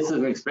 This is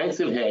an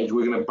expensive hedge.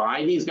 We're going to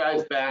buy these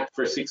guys back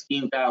for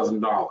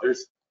 $16,000.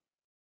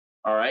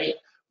 All right.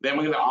 Then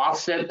we're going to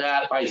offset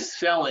that by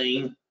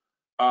selling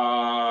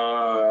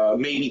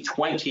maybe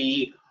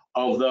 20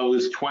 of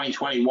those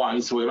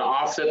 2021. So we're going to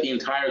offset the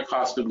entire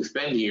cost of the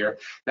spend here.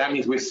 That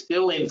means we're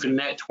still in for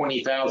net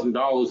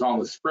 $20,000 on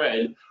the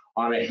spread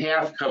on a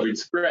half covered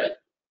spread.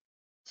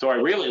 So I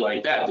really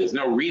like that. There's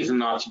no reason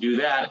not to do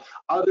that,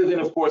 other than,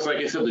 of course, like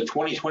I said, the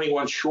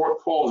 2021 short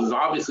calls is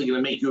obviously going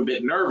to make you a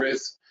bit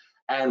nervous,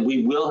 and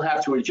we will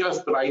have to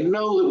adjust, but I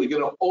know that we're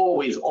going to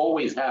always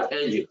have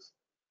hedges.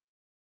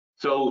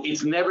 So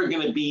it's never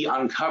going to be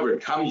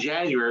uncovered. Come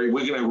January,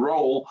 we're going to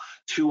roll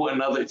to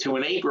an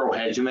April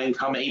hedge, and then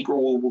come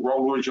April, we'll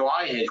roll to a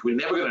July hedge. We're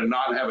never going to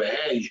not have a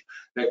hedge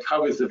that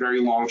covers the very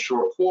long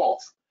short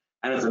calls.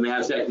 And if the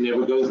NASDAQ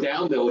never goes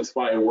down, they'll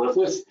expire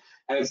worthless,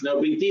 and it's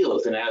no big deal.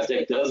 If the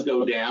NASDAQ does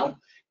go down,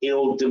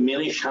 it'll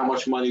diminish how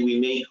much money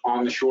we make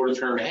on the shorter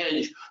term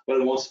hedge, but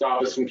it won't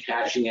stop us from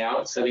cashing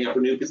out, setting up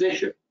a new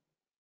position.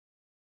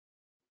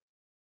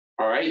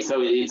 All right,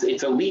 so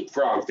it's a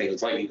leapfrog thing.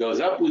 It's like it goes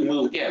up, we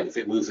move again. If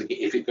it moves,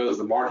 if it goes,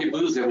 the market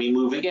moves, then we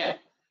move again.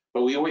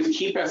 But we always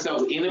keep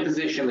ourselves in a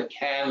position that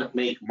can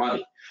make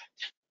money.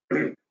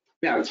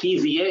 Now,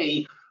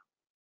 TZA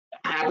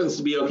happens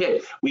to be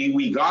okay.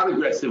 We got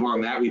aggressive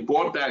on that. We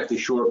bought back the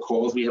short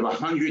calls. We have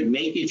 100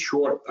 naked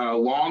short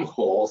long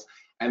calls,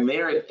 and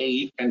they're at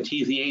 8, and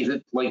TZA's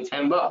at like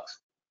 $10.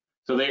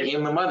 So they're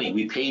in the money.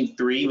 We paid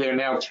 3. They're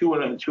now 2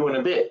 and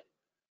a bit.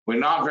 We're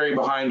not very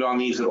behind on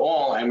these at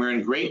all, and we're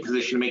in great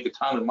position to make a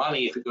ton of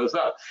money if it goes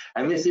up.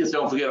 And this is,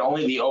 don't forget,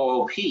 only the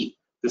OOP.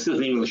 This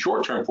isn't even the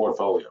short-term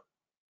portfolio.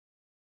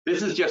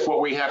 This is just what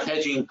we have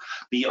hedging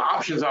the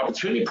options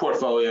opportunity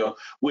portfolio,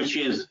 which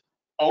is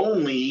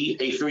only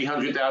a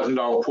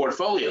 $300,000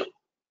 portfolio.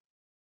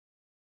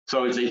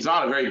 So it's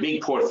not a very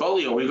big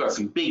portfolio. We've got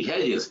some big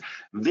hedges.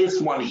 This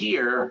one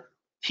here,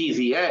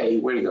 TZA,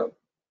 where'd it go?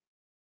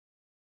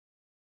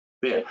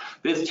 There.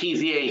 This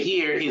TZA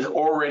here is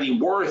already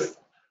worth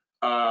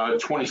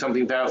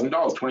 20-something thousand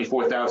dollars,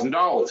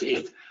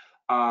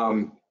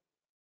 $24,000.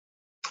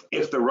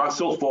 If the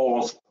Russell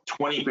falls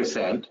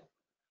 20%,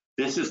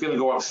 this is going to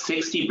go up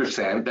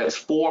 60%.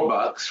 That's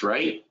 $4,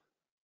 right?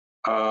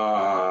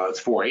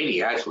 It's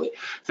 $4.80 actually.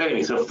 So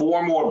anyway, so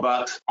 4 more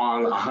bucks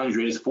on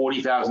 100 is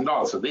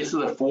 $40,000. So this is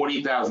a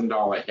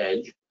 $40,000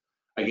 hedge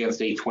against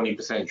a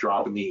 20%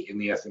 drop in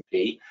the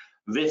S&P.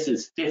 This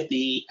is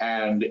 50,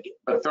 and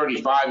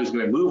 35 is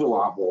going to move a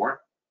lot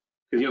more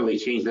because they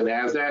changed the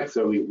Nasdaq,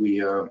 so they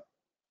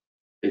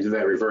did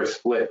that reverse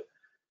split.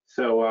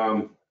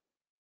 So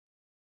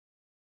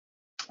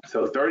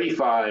so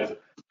 35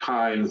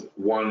 times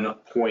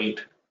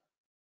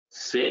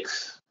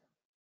 1.6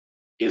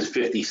 is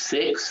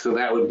 56, so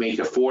that would make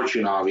a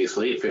fortune,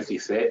 obviously, at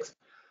 56.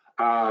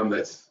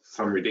 That's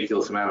some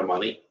ridiculous amount of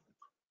money.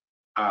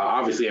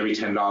 Obviously, every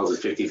 $10 is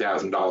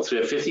 $50,000. So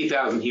we have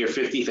 50,000 here,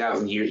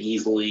 50,000 here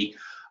easily.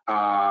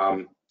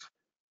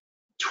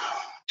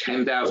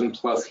 10,000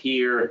 plus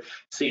here,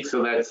 6,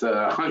 so that's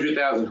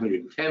 100,000,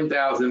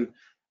 110,000.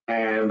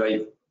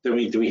 And do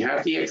we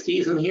have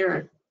DXDs in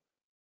here?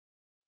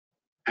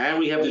 And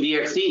we have the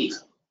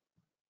DXDs.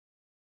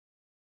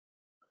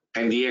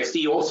 And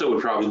DXD also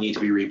would probably need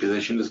to be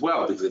repositioned as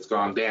well because it's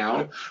gone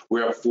down.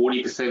 We're up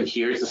 40%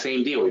 here. It's the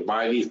same deal. We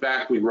buy these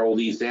back, we roll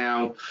these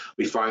down,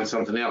 we find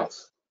something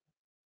else.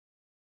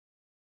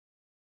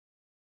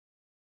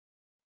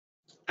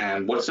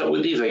 And what's up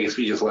with these? I guess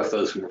we just left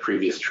those from a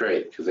previous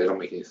trade because they don't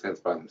make any sense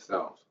by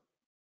themselves.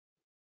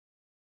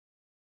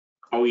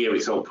 Oh yeah, we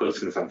sold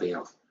puts and something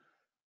else.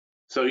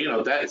 So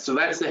that's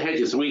the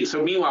hedges.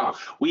 So meanwhile,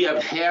 we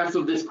have half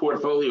of this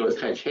portfolio is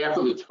hedged. Half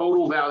of the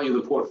total value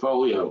of the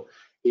portfolio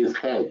is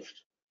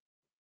hedged.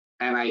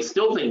 And I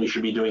still think we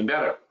should be doing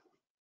better.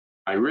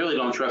 I really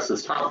don't trust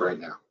this top right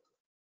now.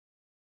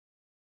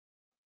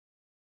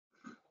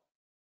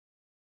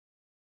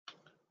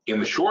 In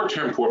the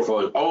short-term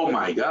portfolio, oh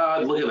my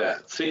God, look at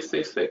that,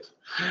 666.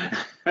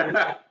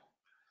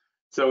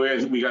 So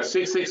we got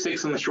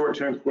 666 in the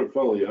short-term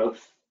portfolio.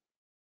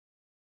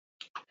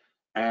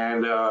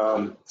 And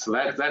so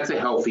that's a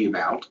healthy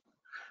amount.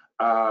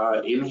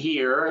 In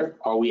here,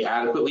 are we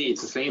adequately?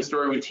 It's the same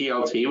story with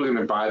TLT. We're going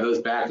to buy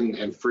those back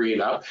and free it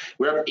up.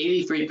 We're up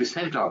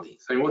 83% on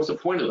these. I mean, what's the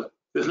point of them?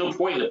 There's no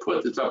point in a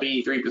put that's up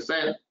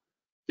 83%.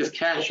 Just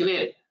cash it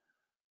in.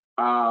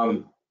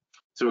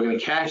 So we're going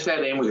to cash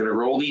that in. We're going to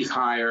roll these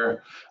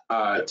higher.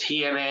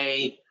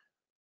 TNA,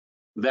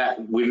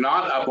 that we're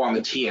not up on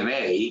the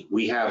TNA.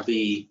 We have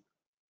the,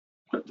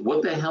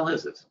 what the hell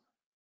is this?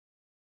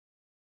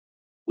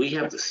 We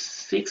have the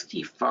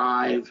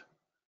 65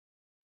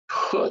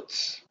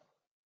 puts.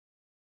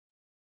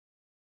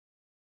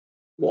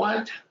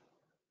 What?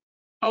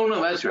 Oh,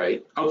 no, that's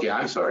right. Okay,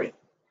 I'm sorry.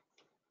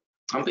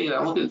 I'm looking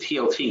at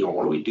TLT going,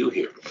 what do we do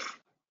here?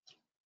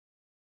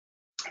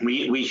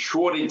 We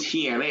shorted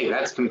TNA,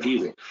 that's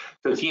confusing.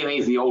 So TNA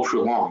is the ultra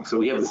long. So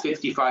we have the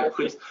 65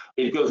 puts,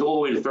 it goes all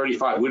the way to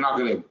 35. We're not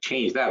going to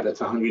change that. That's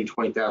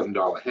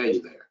 $120,000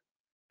 hedge there.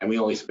 And we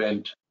only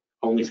spent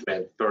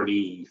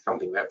 30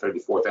 something, that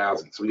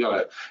 34,000. So we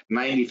got a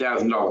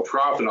 $90,000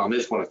 profit on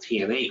this one if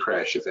TNA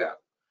crashes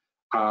out.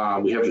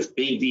 We have this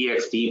big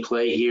DXD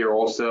play here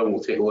also. We'll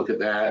take a look at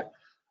that.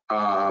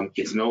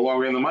 It's no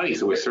longer in the money,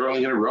 so we're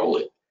certainly going to roll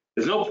it.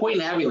 There's no point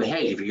in having the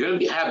hedge. If you're going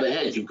to have the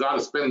hedge, you've got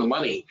to spend the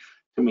money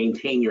to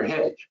maintain your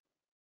hedge.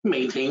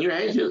 Maintain your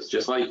hedges,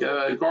 just like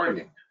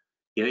gardening.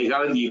 You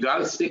got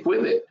to stick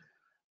with it.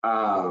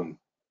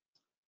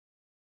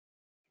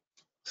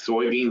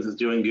 Soybeans is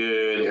doing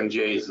good.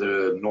 MJ's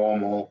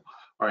normal.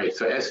 All right,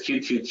 so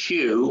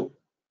SQQQ.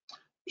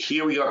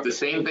 Here we got the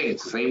same thing.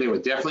 It's the same thing. We're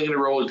definitely going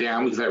to roll it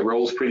down because that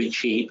roll's pretty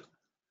cheap.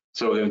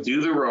 So we're going to do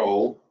the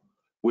roll.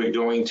 We're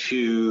going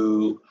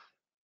to.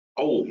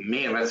 Oh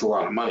man, that's a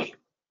lot of money.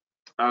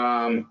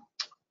 But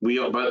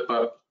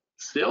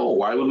still,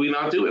 why would we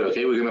not do it?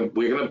 Okay,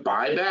 we're gonna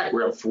buy back.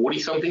 We're up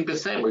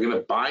 40-something%. We're gonna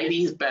buy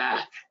these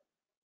back.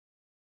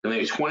 And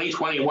they're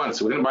 2021,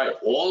 so we're gonna buy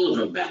all of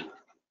them back.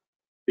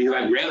 Because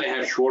I'd rather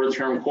have shorter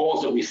term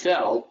calls that we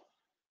sell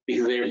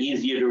because they're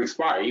easier to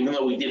expire. Even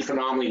though we did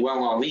phenomenally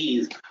well on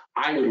these,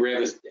 I would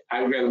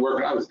rather work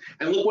on others.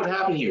 And look what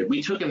happened here.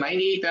 We took a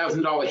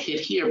 $98,000 hit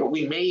here, but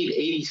we made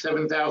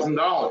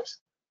 $87,000.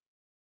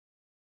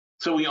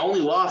 So we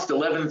only lost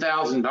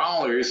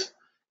 $11,000,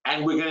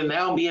 and we're going to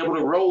now be able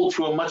to roll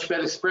to a much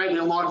better spread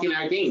and lock in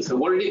our gains. So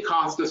what did it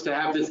cost us to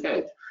have this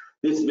hedge?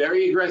 This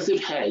very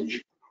aggressive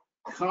hedge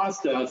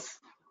cost us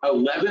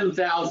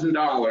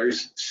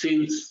 $11,000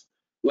 since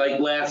like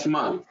last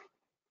month,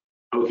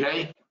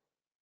 okay?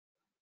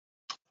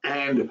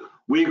 And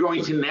we're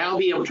going to now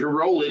be able to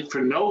roll it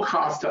for no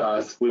cost to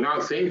us. We're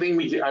not same thing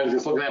I was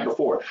just looking at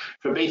before.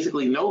 For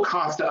basically no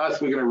cost to us,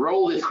 we're going to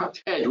roll this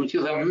hedge, which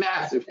is a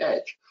massive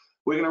hedge.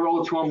 We're going to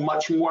roll it to a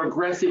much more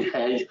aggressive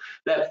hedge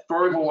that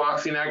further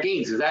locks in our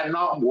gains. Is that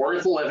not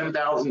worth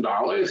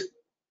 $11,000? Of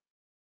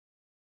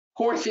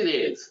course it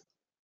is.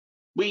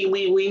 We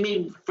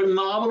made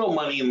phenomenal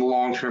money in the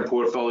long-term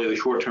portfolio, the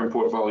short-term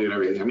portfolio, and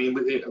everything. I mean,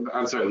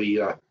 I'm sorry,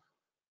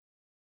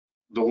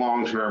 the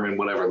long-term and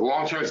whatever. The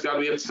long-term's got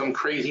to be up to some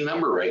crazy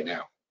number right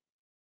now.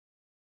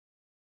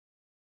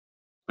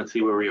 Let's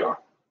see where we are.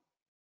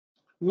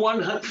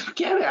 100.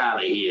 Get out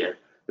of here.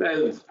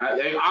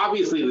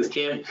 Obviously, this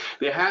can't.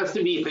 There has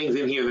to be things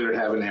in here that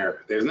have an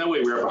error. There's no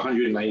way we're up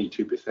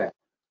 192%.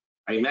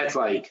 I mean, that's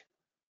like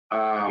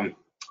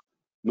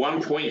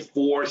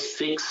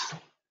 1.46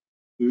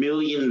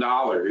 million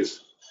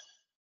dollars,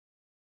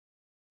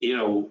 you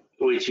know,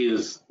 which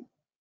is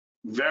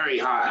very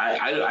high.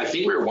 I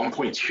think we're at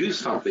 1.2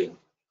 something.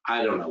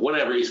 I don't know,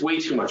 whatever. It's way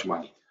too much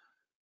money.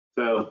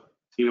 So,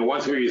 you know,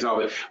 once we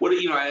resolve it, what,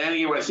 you know,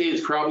 and when I say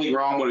it's probably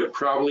wrong, what it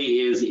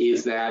probably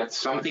is that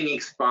something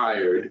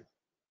expired,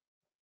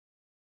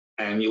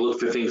 and you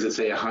look for things that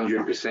say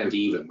 100%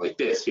 even, like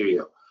this. Here you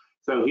go.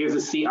 So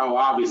here's the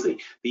obviously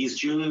these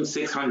June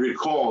 600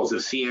 calls of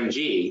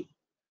CMG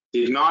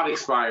did not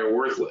expire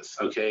worthless.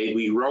 Okay,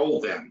 we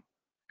rolled them,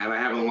 and I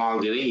haven't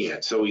logged it in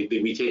yet. So we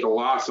take a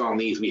loss on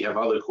these. We have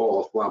other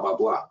calls, blah blah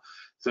blah.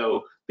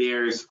 So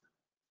there's,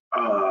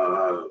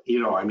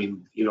 you know, I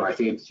mean, you know, I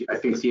think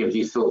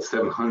CMG is still at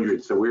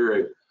 700. So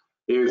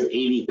there's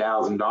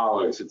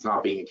 $80,000. It's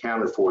not being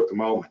accounted for at the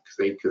moment because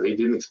they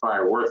didn't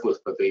expire worthless,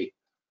 but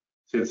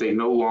since they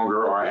no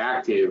longer are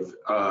active,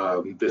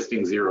 this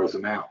thing zeroes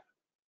them out.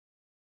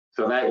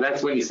 So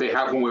that's when you say,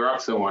 how come we're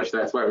up so much?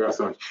 That's why we're up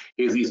so much.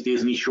 Here's these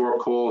Disney short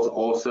calls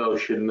also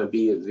shouldn't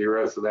be at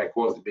zero, so that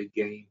caused a big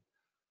gain.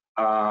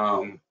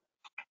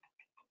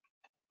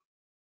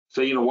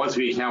 So, you know, once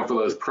we account for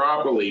those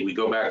properly, we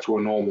go back to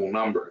a normal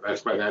number.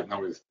 That's why that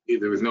number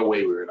there was no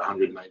way we were at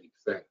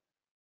 190%.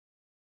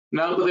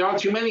 No, but there aren't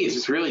too many. It's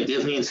just really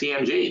Disney and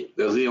CMG.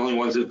 Those are the only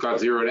ones that got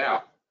zeroed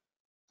out.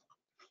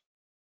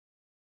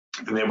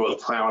 And they're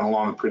both plowing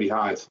along pretty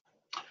highs.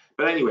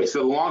 But anyway, so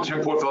the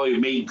long-term portfolio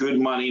made good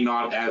money,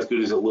 not as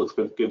good as it looks,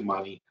 but good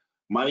money.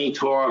 Money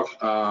Talk,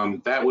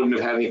 that wouldn't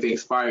have had anything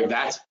expired.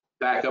 That's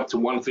back up to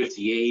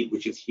 158,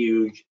 which is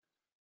huge.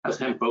 How's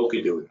Hemp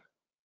Boca doing?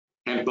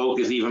 Hemp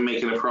Boca is even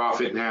making a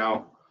profit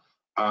now.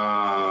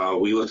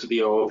 We looked at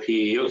the OOP.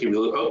 Okay, we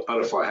look. Oh,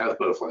 Butterfly. How's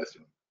Butterfly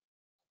doing?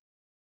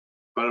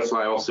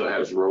 Butterfly also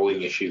has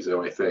rolling issues,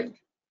 though, I think.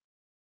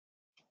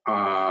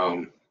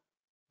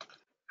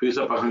 Who's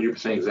up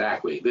 100%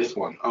 exactly? This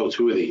one. Oh,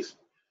 two of these.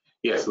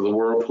 Yeah, so the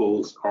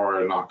whirlpools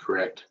are not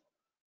correct.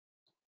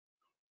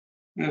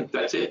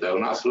 That's it, though.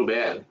 Not so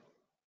bad.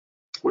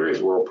 Where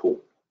is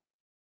Whirlpool?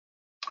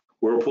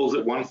 Whirlpool's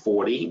at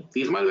 140.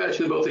 These might have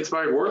actually both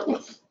expired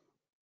worthless.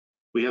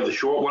 We have the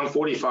short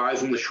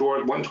 145s and the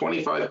short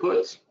 125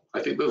 puts.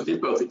 I think those did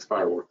both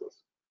expire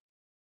worthless.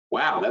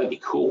 Wow, that'd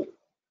be cool.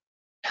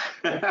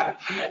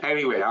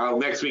 Anyway,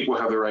 next week we'll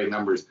have the right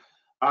numbers.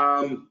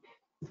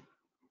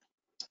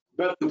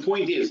 But the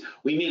point is,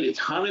 we made a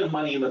ton of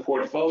money in the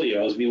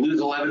portfolios. We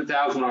lose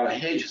 11,000 on a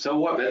hedge. So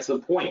what? That's the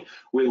point.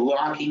 We're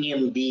locking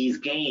in these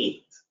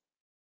gains.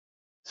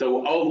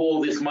 So of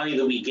all this money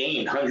that we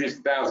gained, hundreds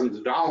of thousands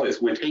of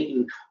dollars, we're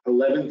taking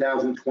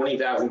 11,000,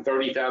 20,000,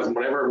 30,000,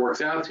 whatever it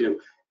works out to,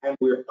 and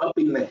we're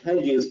upping the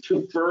hedges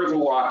to further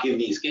lock in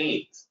these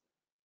gains.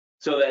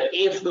 So that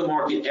if the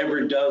market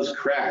ever does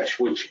crash,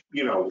 which,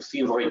 you know,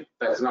 seems like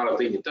that's not a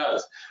thing it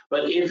does,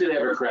 but if it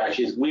ever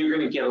crashes, we're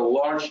going to get a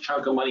large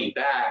chunk of money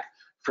back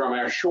from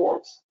our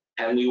shorts,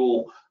 and we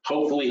will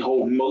hopefully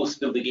hold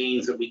most of the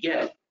gains that we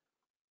get.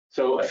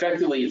 So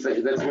effectively, it's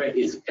like, that's why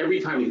it's every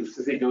time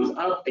it goes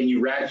up and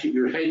you ratchet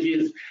your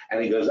hedges,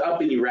 and it goes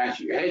up and you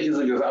ratchet your hedges,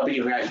 and it goes up and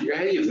you ratchet your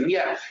hedges. And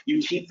yeah, you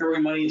keep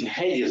throwing money into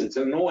hedges. It's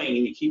annoying,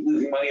 and you keep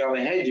losing money on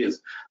the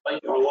hedges, but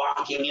you're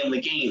locking in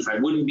the gains. I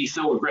wouldn't be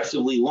so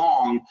aggressively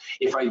long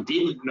if I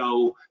didn't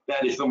know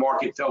that if the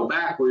market fell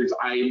backwards,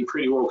 I am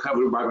pretty well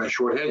covered by my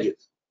short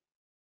hedges.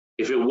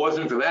 If it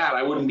wasn't for that,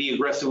 I wouldn't be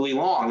aggressively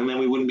long, and then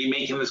we wouldn't be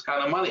making this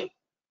kind of money.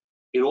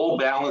 It all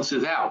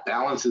balances out.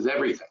 Balance is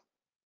everything.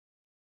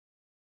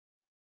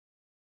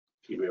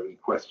 Do you have any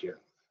questions?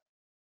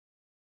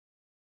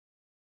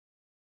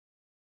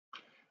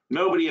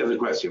 Nobody has a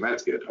question.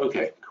 That's good.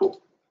 Okay, cool.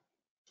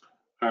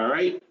 All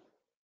right.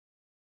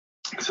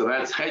 So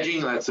that's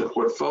hedging. That's a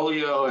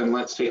portfolio. And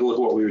let's take a look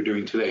at what we were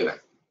doing today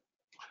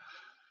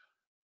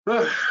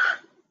then.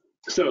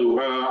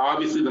 So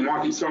obviously the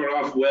market started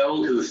off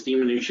well because of Steve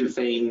Mnuchin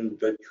saying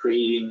that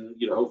trading,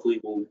 hopefully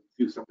we'll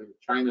do something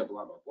with China,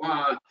 blah, blah,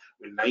 blah.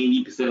 We're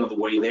 90% of the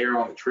way there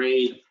on the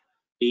trade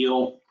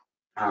deal.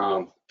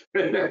 So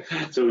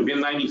we've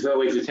been 90% of the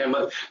way for 10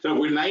 months. So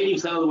we're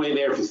 90% of the way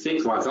there for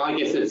 6 months. And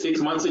like I said, 6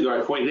 months ago,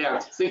 I pointed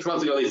out, 6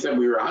 months ago, they said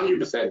we were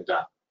 100%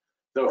 done.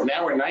 So if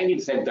now we're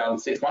 90% done,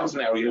 6 months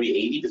from now, we're going to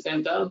be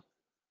 80% done?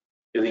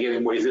 Is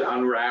it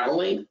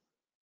unraveling?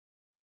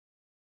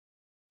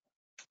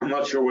 I'm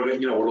not sure what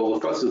all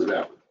the fuss is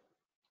about.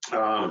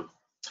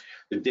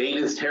 The data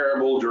is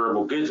terrible.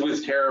 Durable goods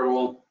was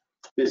terrible.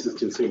 This is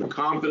consumer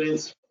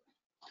confidence.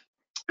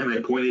 And I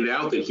pointed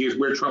out that here's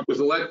where Trump was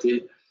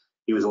elected.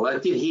 He was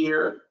elected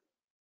here.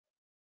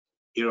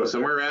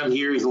 Somewhere around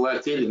here he's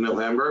elected in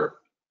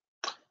November.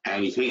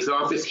 And he takes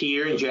office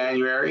here in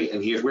January.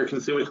 And here's where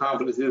consumer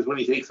confidence is when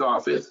he takes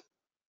office.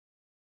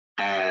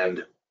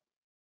 And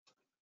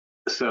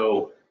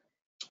so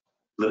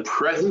the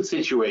present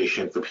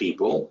situation for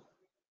people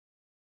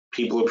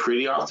are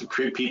pretty off.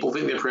 People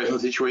think their present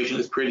situation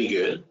is pretty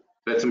good.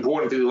 That's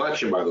important for the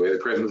election, by the way, the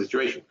present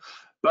situation.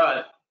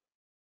 But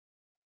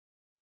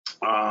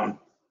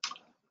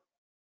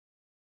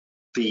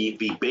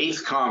the base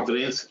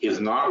confidence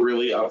is not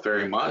really up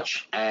very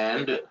much,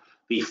 and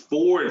the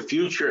forward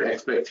future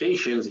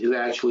expectations is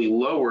actually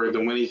lower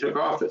than when he took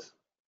office.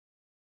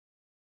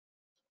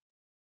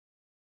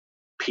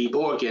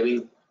 People are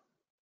getting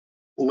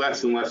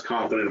less and less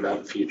confident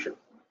about the future.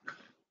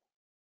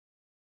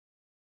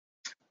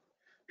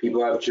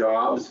 People have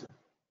jobs.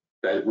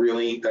 That's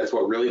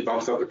what really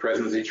bumps up the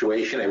present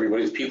situation.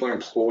 People are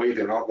employed,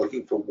 they're not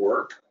looking for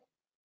work.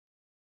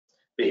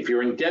 If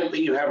you're in debt but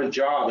you have a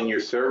job and you're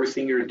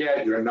servicing your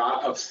debt, you're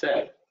not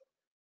upset.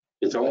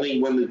 It's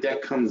only when the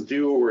debt comes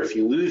due, or if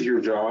you lose your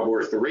job, or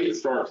if the rates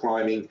start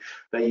climbing,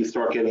 that you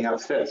start getting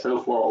upset.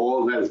 So far,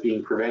 all of that is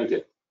being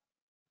prevented.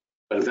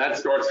 But if that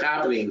starts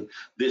happening,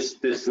 this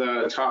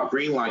top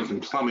green line can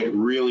plummet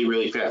really,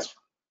 really fast.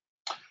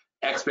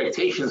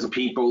 Expectations of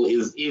people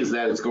is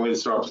that it's going to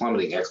start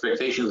plummeting.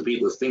 Expectations of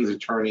people is things are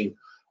turning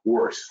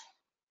worse.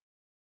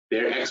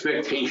 Their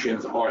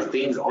expectations are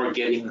things are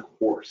getting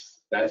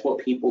worse. That's what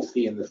people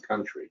see in this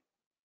country.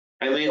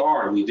 And they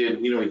are. We did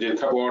a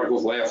couple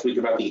articles last week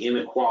about the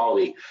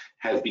inequality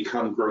has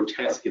become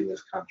grotesque in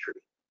this country.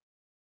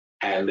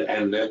 And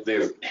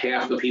there's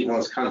half the people in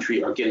this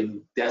country are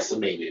getting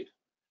decimated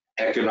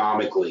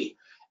economically.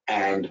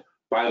 And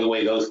by the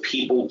way, those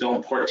people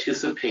don't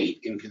participate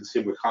in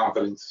consumer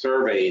confidence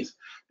surveys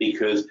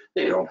because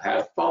they don't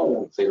have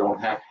phones, they don't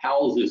have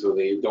houses, or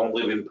they don't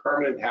live in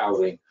permanent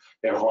housing.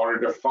 They're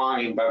harder to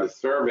find by the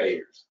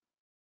surveyors.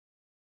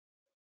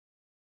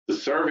 The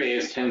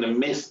surveyors tend to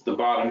miss the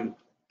bottom,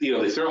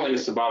 they certainly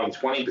miss the bottom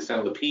 20%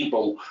 of the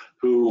people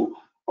who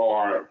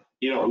are,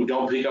 who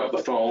don't pick up the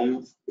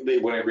phone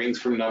when it rings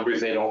from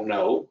numbers they don't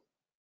know.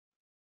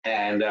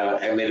 And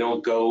they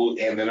don't go,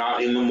 and they're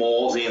not in the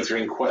malls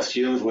answering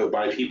questions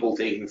by people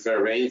taking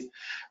surveys.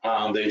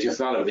 They're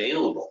just not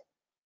available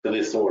for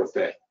this sort of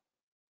thing.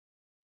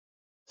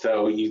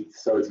 So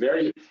it's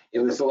very,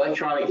 in this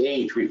electronic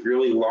age, we've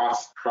really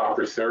lost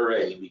proper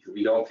surveying because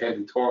we don't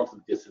tend to talk to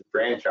the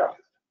disenfranchised.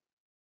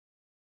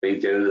 They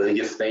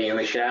just stay in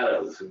the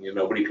shadows, and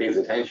nobody pays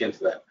attention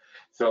to them.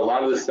 So a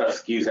lot of this stuff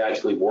skews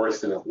actually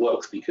worse than it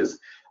looks, because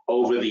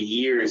over the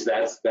years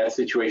that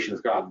situation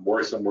has gotten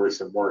worse and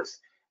worse and worse.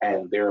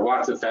 And there are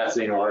lots of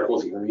fascinating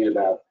articles you can read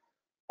about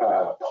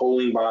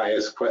polling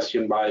bias,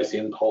 question bias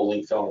in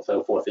polling, so on and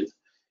so forth.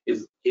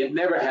 It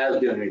never has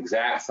been an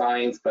exact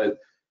science, but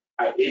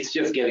it's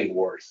just getting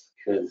worse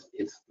because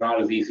it's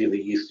not as easy as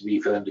it used to be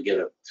for them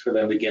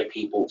to get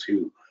people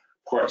to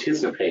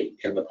participate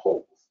in the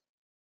polls.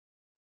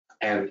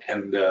 And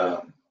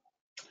the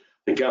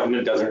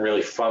government doesn't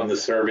really fund the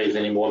surveys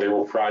anymore. They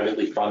were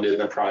privately funded,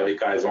 and the private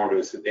guys aren't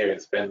going to sit there and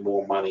spend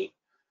more money.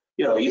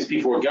 It used to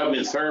be for a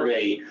government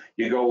survey,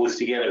 your goal was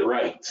to get it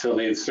right. So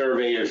the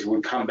surveyors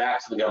would come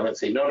back to the government and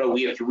say, no,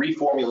 we have to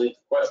reformulate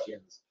the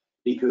questions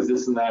because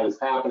this and that is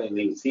happening.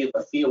 They would see it in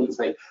the field and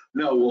say,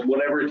 no,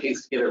 whatever it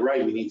takes to get it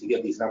right, we need to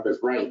get these numbers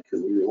right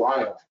because we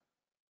rely on it.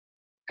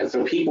 And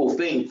so people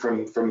think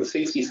from the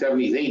 60s,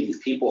 70s, 80s,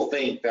 people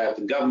think that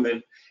the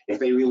government, if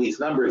they release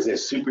numbers, they're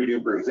super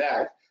duper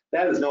exact.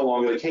 That is no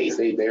longer the case.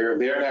 They're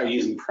now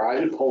using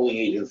private polling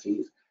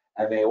agencies,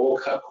 and they all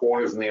cut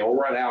corners and they all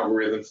run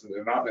algorithms, and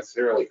they're not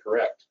necessarily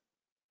correct.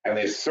 And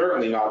they're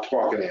certainly not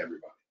talking to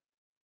everybody.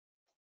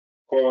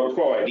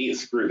 Core ID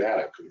screw that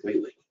up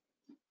completely.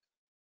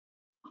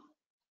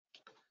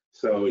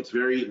 So it's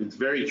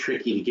very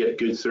tricky to get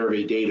good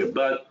survey data,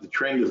 but the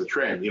trend is a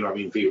trend.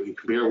 If you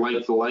compare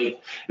like to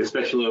like,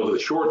 especially over the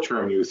short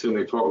term, you assume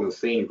they're talking to the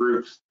same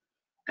groups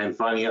and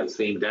finding out the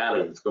same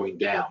data, and it's going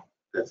down.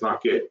 That's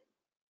not good.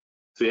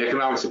 So the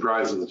economic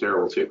surprises are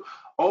terrible too.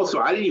 Also,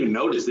 I didn't even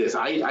notice this.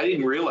 I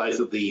didn't realize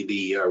that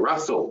the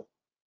Russell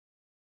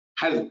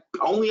had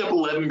only up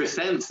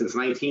 11%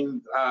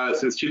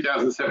 since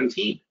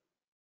 2017.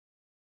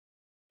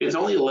 It's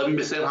only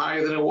 11%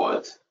 higher than it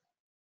was.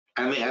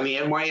 And the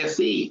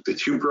NYSE, the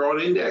two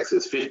broad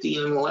indexes,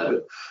 15 and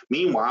 11.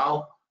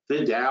 Meanwhile,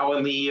 the Dow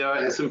and the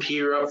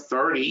S&P are up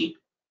 30,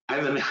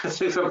 and the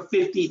Nasdaq's up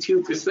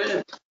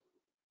 52%.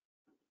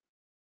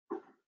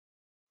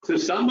 So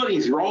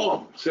somebody's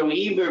wrong. So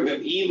either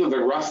the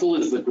Russell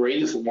is the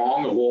greatest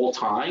long of all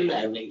time,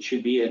 and it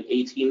should be at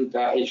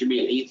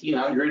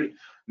 1800,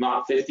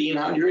 not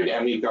 1500,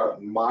 and we've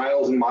got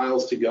miles and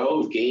miles to go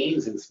of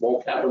gains in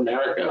small cap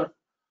America,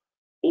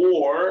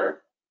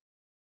 or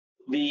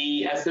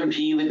the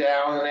S&P, the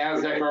Dow, and the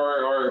Nasdaq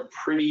are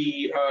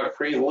pretty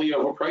crazily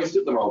overpriced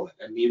at the moment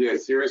and need a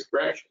serious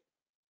correction.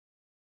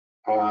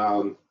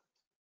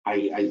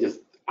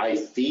 I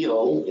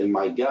feel in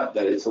my gut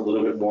that it's a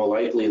little bit more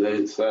likely that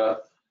it's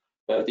that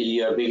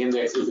the big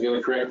index is going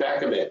to correct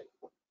back a bit.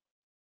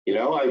 You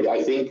know,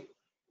 I think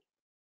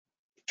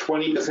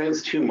 20%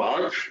 is too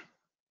much.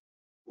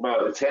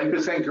 About a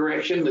 10%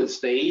 correction that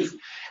stays,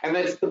 and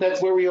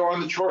that's where we are on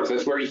the charts.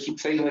 That's where you keep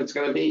saying it's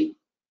going to be.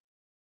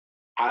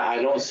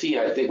 I don't see.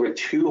 I think we're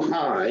too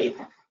high.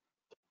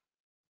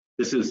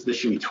 This should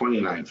be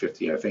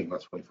 29.50. I think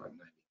not 25.90.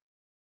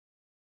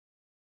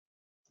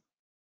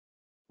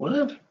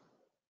 What?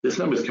 This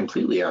number is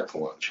completely out to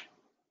lunch.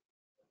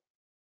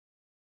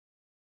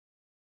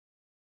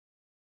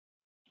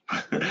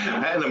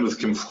 That number is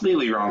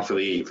completely wrong for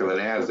the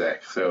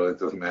Nasdaq, so it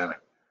doesn't matter.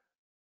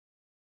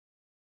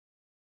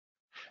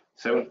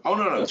 So, oh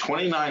no,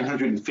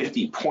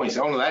 2,950 points.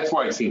 Oh no, that's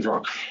why it seems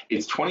wrong.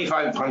 It's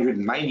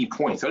 2,590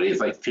 points. So it is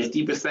like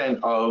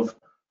 50% of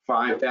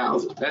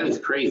 5,000. That is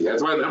crazy.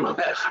 That's why I thought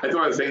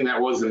I was saying that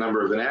was the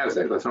number of the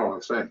Nasdaq. That's not what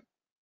I'm saying.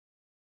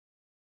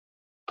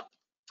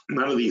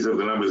 None of these are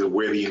the numbers of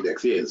where the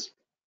index is.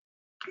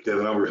 They're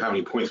the number of how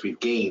many points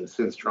we've gained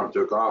since Trump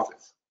took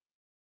office.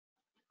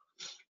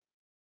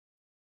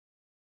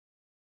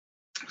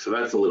 So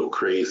that's a little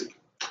crazy.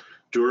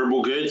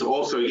 Durable goods,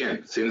 also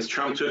again, since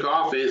Trump took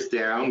office,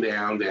 down,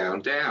 down,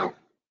 down, down.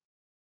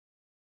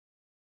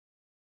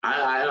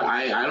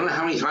 I don't know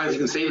how many times you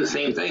can say the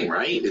same thing,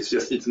 right? It's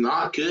just, it's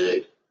not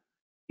good.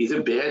 These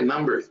are bad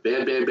numbers,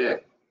 bad, bad,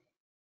 bad.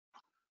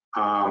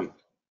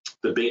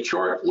 The big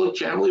chart, look,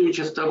 generally we're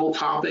just double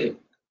topping.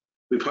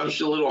 We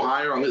punched a little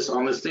higher on this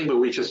thing, but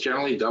we're just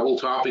generally double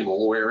topping all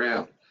the way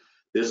around.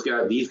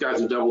 These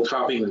guys are double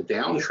topping the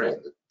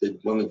downtrend.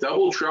 When the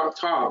double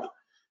top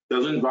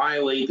doesn't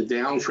violate the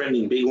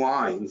downtrending big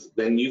lines,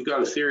 then you've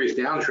got a serious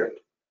downtrend.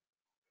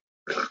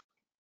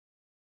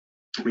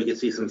 We can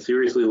see some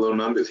seriously low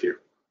numbers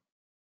here.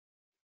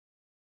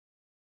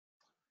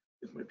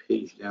 Here's my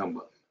page down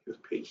button. Here's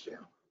page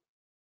down.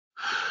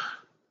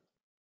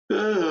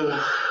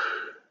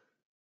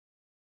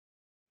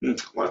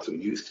 Lots of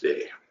news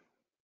today.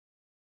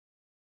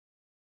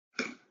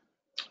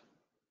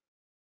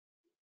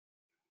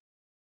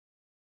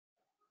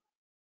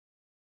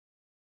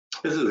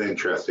 This is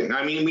interesting.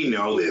 I mean, we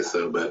know this,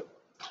 though, but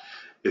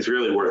it's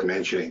really worth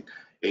mentioning.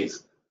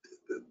 It's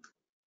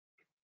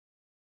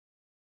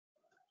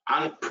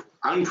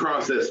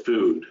unprocessed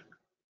food,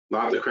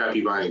 not the crap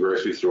you buy in a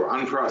grocery store.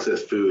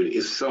 Unprocessed food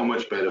is so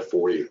much better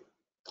for you.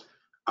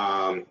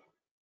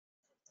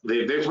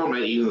 They're talking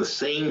about eating the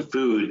same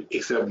food,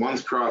 except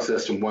one's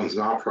processed and one's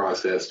not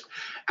processed,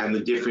 and the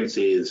difference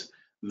is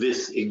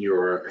this in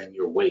your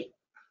weight.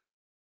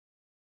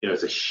 You know,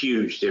 it's a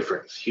huge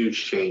difference,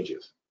 huge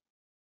changes.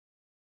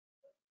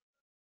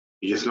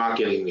 You're just not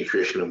getting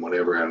nutrition and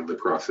whatever out of the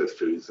processed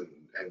foods, and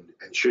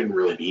shouldn't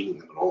really be eating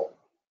them at all.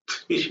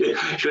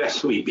 should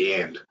actually be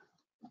banned.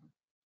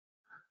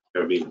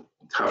 That would be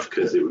tough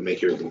because it would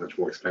make everything much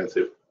more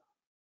expensive.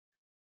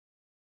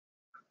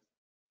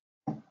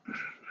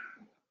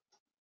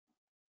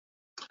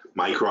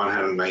 Micron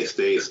had a nice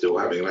day, still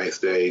having a nice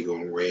day,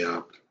 going way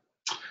up.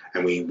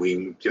 And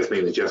we just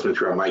made an adjustment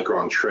to our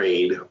Micron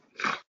trade.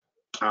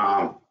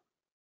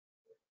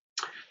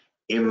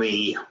 In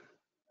the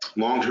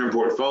long-term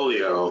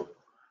portfolio,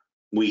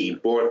 we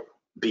bought,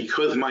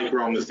 because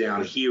Micron was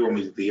down here when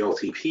we did the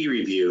LTP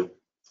review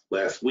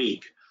last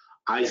week,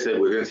 I said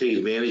we're going to take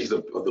advantage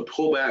of the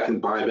pullback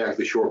and buy back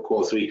the short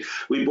calls. So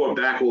we bought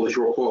back all the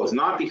short calls,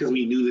 not because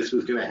we knew this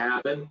was going to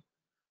happen,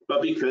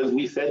 but because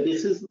we said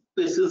this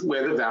is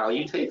where the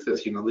value takes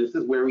us. You know, this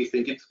is where we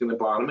think it's going to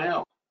bottom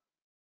out.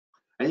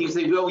 And you can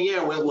say, well,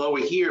 yeah, it went lower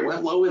here, it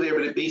went lower there,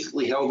 but it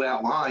basically held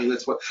that line.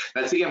 That's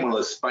again one of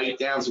those spike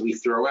downs that we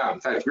throw out.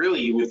 In fact,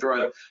 really, you would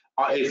throw out,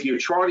 if you're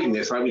charting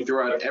this, I would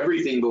throw out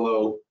everything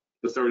below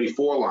the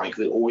 34 line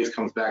because it always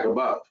comes back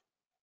above.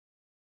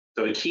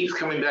 So it keeps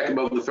coming back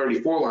above the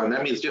 34 line.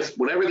 That means just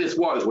whatever this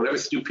was, whatever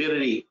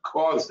stupidity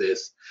caused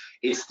this,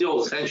 it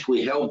still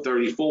essentially held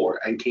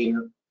 34 and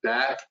came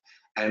back.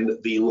 And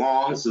the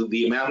longs,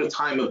 the amount of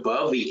time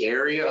above, the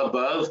area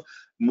above,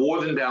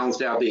 more than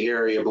balanced out the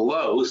area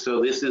below.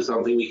 So this is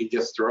something we could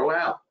just throw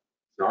out.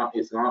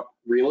 It's not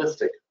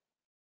realistic.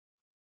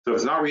 So if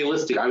it's not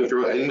realistic, I would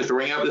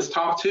throwing out this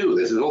top two.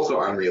 This is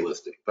also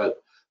unrealistic,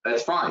 but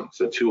that's fine.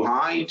 So too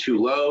high, too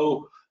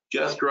low,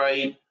 just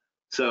right.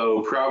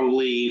 So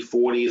probably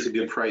 40 is a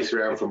good price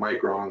around for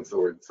Microns,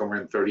 or somewhere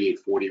in 38,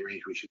 40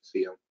 range we should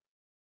see them.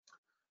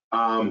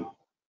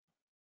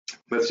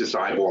 That's just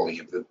eyeballing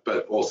it,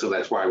 but also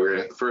that's why we're in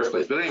it in the first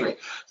place. But anyway,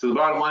 so the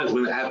bottom line is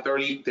when at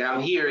 30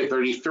 down here at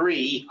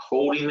 33,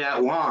 holding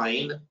that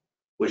line,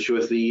 which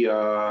was the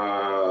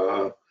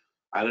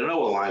I don't know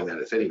what line that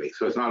is anyway.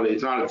 So it's not a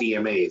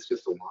DMA, it's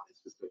just a line,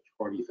 it's just a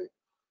charty thing.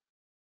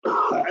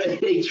 I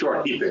hate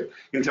charty thing.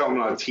 You can tell I'm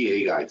not a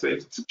TA guy.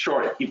 It's a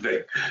charty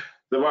thing.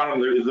 The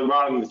bottom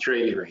of the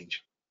trading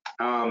range.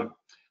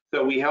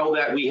 So we held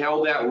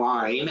that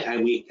line,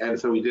 and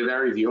so we did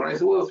our review, and I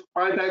said, well, let's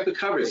buy back the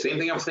covers. Same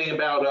thing I'm saying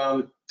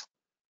about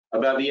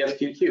the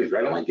SQQs,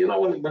 right? I'm like,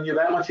 when you're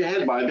that much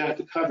ahead, buy back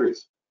the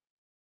covers.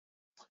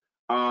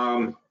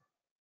 In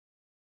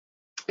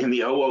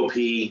the OOP,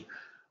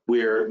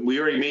 we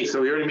already made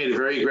a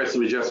very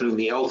aggressive adjustment in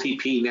the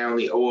LTP. Now in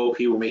the OOP,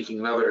 we're making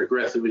another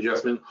aggressive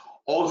adjustment.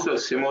 Also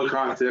similar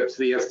concept to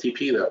the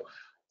STP though,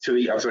 to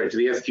the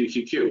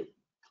SQQQ,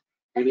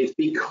 and it's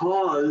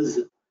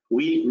because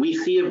we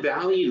see a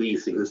value in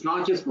these things. It's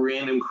not just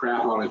random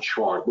crap on a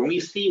chart. When we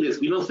see this,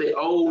 we don't say,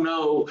 oh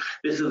no,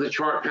 this is a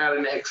chart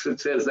pattern X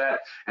that says that,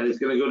 and it's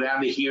going to go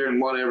down to here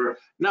and whatever.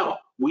 No,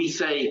 we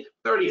say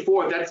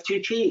 34, that's too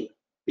cheap.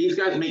 These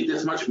guys make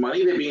this much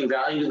money, they're being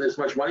valued in this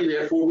much money,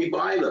 therefore we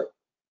buy them.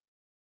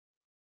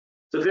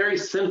 It's a very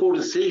simple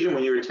decision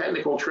when you're a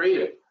technical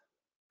trader.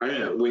 I don't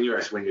know, when you're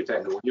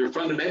technical, when you're a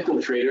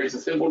fundamental trader, it's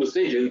a simple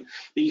decision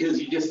because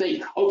you just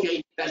say,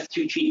 okay, that's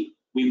too cheap,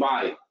 we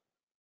buy it.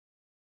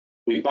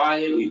 We buy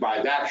it, we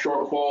buy back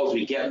short calls,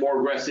 we get more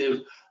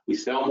aggressive, we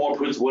sell more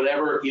puts,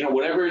 whatever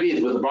it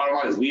is. But the bottom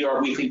line is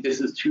we think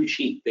this is too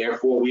cheap.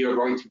 Therefore, we are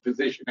going to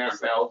position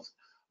ourselves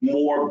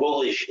more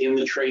bullish in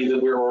the trade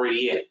that we're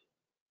already in.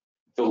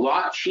 It's a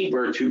lot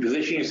cheaper to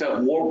position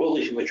yourself more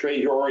bullish in the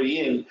trade you're already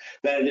in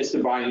than it is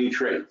to buy new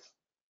trades.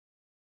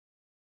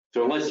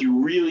 So unless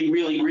you really,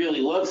 really,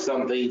 really love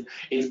something,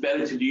 it's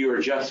better to do your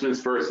adjustments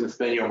first and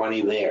spend your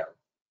money there.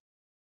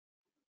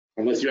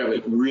 Unless you have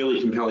a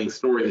really compelling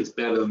story that's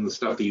better than the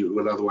stuff that you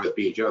would otherwise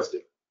be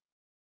adjusting.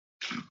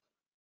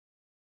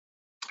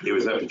 There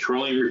was that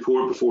petroleum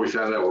report before we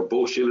found out what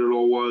bullshit it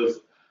all was.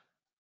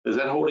 Is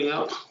that holding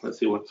up? Let's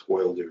see what's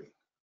oil doing.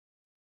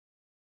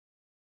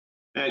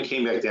 And it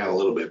came back down a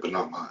little bit, but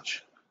not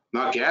much.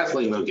 Not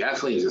gasoline though.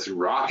 Gasoline is just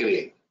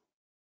rocketing.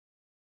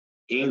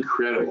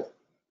 Incredible.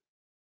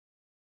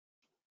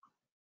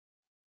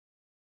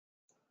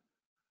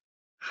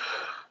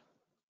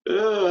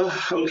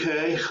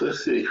 Okay,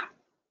 let's see.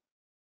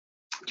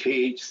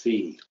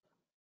 KHC.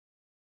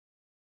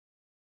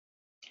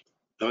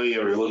 Oh yeah,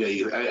 we're looking at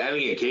you. I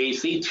think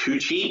KHC too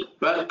cheap,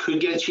 but could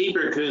get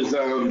cheaper because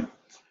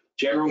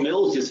General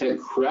Mills just had a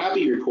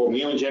crappy report.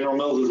 We own General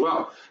Mills as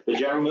well, but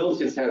General Mills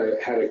just had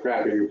a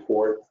crappy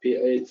report.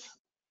 It's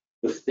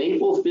the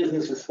staples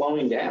business is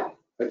slowing down.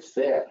 That's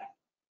sad.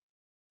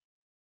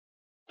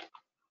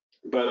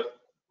 But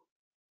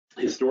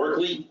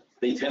historically,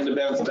 they tend to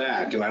bounce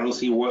back, and I don't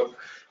see what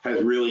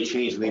has really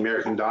changed in the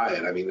American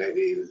diet. I mean,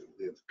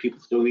 people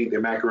still eat their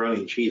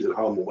macaroni and cheese at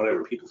home or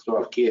whatever. People still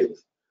have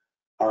kids.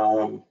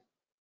 So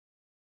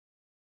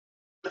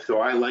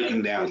I like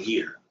them down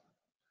here.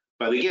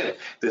 But again,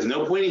 there's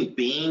no point in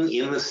being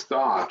in the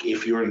stock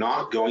if you're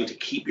not going to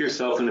keep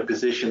yourself in a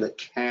position that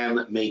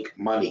can make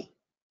money.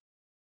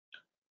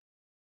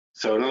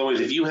 So in other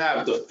words, if you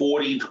have the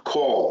 40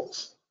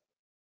 calls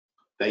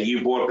that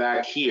you bought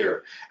back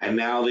here, and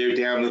now they're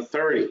down to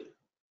 30,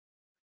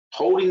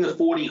 holding the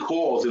 40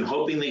 calls and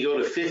hoping they go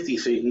to 50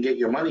 so you can get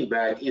your money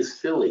back is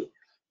silly.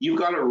 You've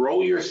got to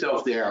roll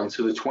yourself down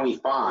to the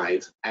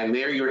 25s, and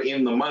there you're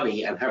in the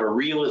money and have a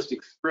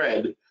realistic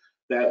spread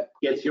that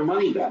gets your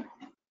money back.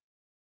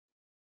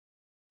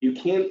 You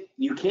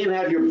can't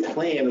have your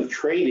plan of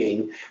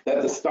trading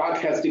that the stock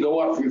has to go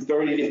up from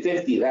 30 to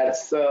 50.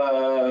 That's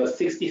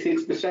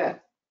 66%.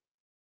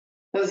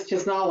 That's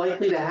just not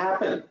likely to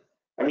happen.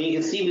 I mean, you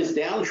can see this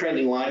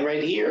downtrending line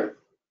right here.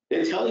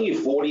 They're telling you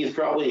 40 is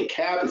probably a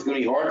cap. It's going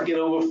to be hard to get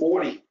over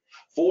 40.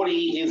 40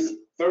 is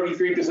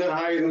 33%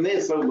 higher than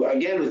this. So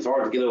again, it's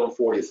hard to get over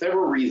 40.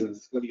 Several reasons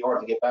it's going to be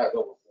hard to get back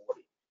over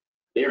 40.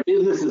 Their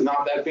business is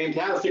not that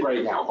fantastic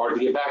right now. Hard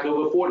to get back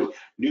over 40.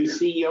 New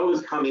CEO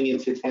is coming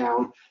into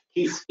town.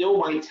 He still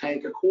might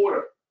tank a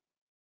quarter.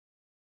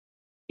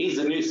 He's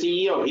a new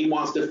CEO. He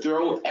wants to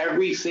throw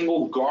every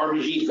single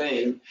garbagey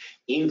thing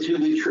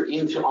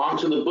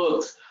onto the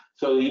books,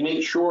 so he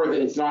makes sure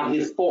that it's not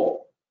his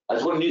fault.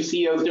 That's what new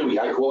CEOs do.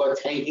 I call that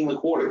tanking the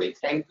quarter. They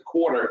tank the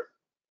quarter,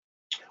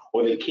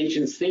 or they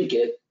kitchen sink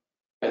it.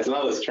 That's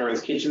another term,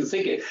 is kitchen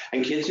sink it.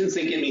 And kitchen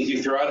sink it means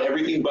you throw out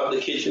everything but the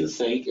kitchen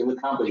sink in the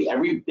company.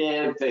 Every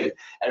bad thing,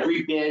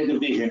 every bad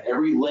division,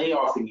 every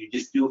layoff thing. You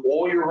just do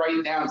all your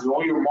write-downs and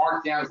all your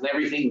markdowns and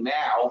everything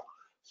now,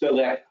 so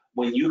that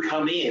when you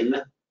come in,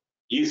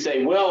 you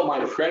say, well,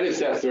 my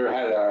predecessor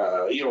had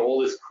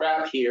all this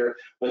crap here,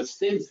 but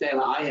since then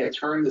I have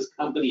turned this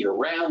company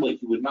around like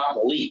you would not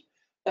believe.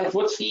 That's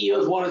what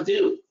CEOs want to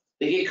do.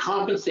 They get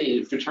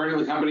compensated for turning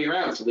the company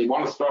around, so they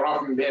want to start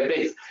off from a bad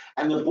base.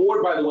 And the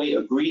board, by the way,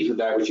 agrees with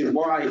that, which is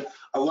why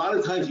a lot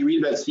of times you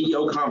read about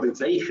CEO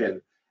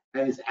compensation,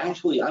 and it's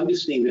actually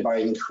understated by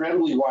an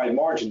incredibly wide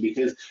margin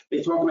because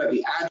they talk about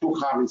the actual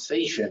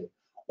compensation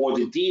or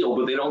the deal,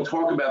 but they don't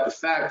talk about the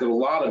fact that a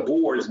lot of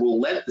boards will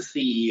let the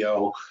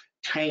CEO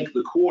tank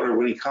the quarter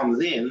when he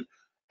comes in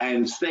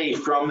and say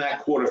from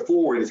that quarter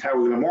forward is how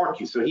we're going to mark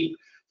you.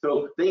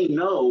 So they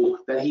know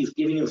that he's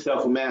giving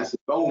himself a massive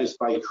bonus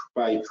by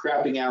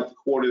crapping out the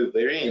quarter that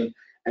they're in,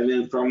 and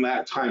then from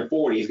that time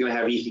forward, he's going to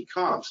have easy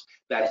comps.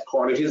 That's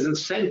part of his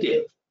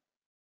incentive.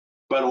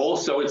 But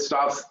also, it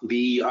stops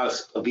the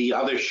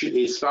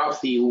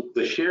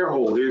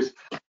shareholders,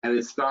 and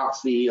it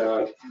stops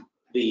the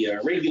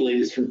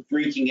regulators from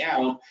freaking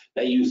out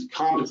that you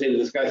compensated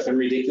this guy some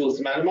ridiculous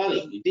amount of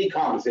money. You did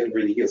compensate a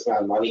ridiculous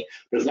amount of money,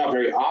 but it's not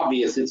very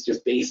obvious. It's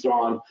just based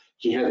on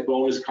he has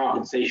bonus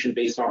compensation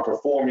based on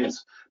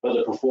performance, but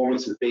the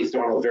performance is based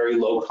on a very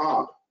low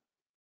comp.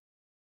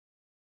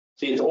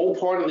 See, it's all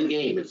part of the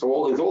game. It's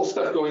all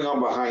stuff going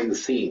on behind the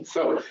scenes.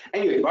 So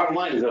anyway, the bottom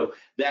line is though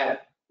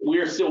that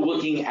we're still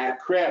looking at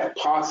Kraft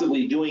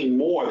possibly doing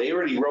more. They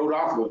already wrote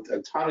off a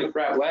ton of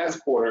crap last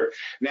quarter.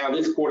 Now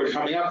this quarter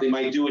coming up, they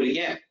might do it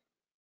again.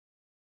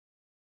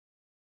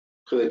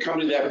 So the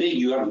company that big,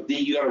 you got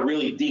to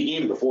really dig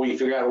in before you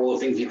figure out all the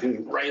things you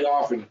can write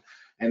off and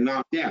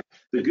knock down.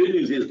 The good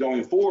news is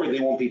going forward, they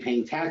won't be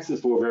paying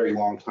taxes for a very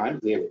long time.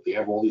 They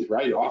have all these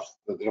write-offs,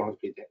 but they don't have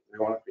to pay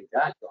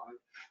tax on it.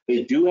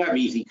 They do have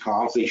easy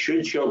comps. They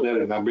should show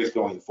better numbers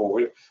going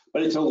forward,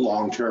 but it's a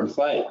long-term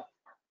play.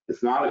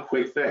 It's not a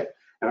quick thing.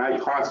 And I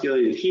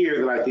postulated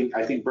here that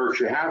I think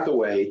Berkshire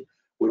Hathaway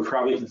would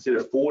probably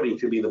consider 40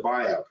 to be the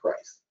buyout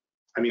price.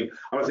 I mean,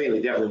 I'm not saying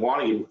they definitely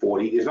want to give him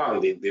 40. It's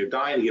not like they're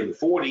dying to give him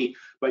 40,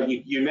 but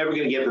you're never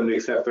going to get them to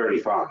accept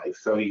 35.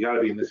 So you got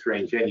to be in this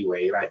range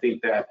anyway. And I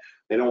think that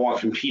they don't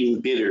want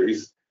competing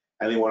bidders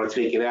and they want to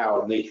take it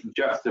out and they can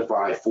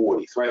justify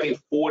 40. So I think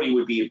 40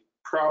 would be a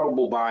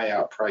probable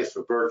buyout price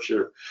for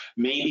Berkshire,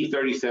 maybe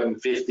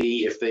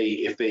 37.50 if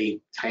they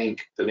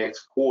tank the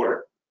next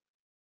quarter.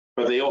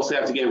 But they also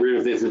have to get rid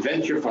of this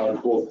venture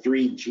fund called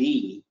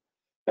 3G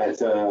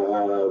that's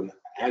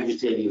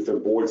agitating for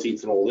board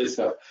seats and all this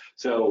stuff.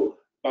 So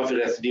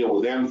Buffett has to deal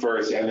with them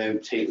first and then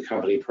take the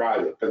company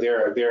private. But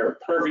they're a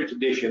perfect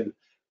addition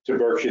to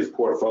Berkshire's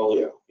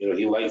portfolio. You know,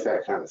 he likes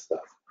that kind of stuff.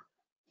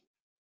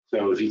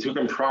 So if he took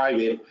them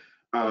private,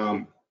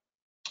 and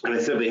I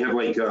said they have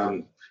like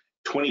 $20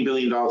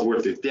 billion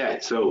worth of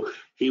debt. So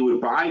he would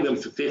buy them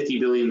for $50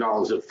 billion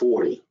at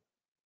 40.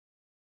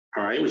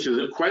 All right, which is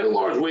quite a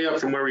large way up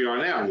from where we are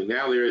now. I mean,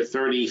 now they're at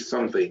 30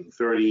 something,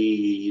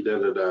 30,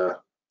 They're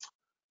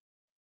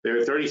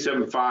at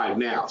 37.5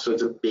 now. So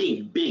it's a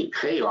big, big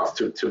payoff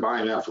to buy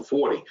them out for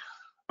 40.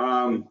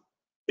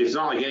 It's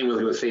not like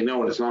anyone's going to say no,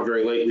 and it's not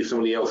very likely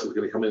somebody else is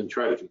going to come in and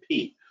try to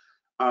compete.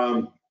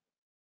 But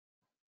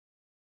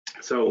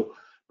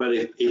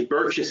if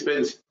Berkshire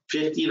spends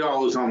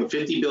 $50 on the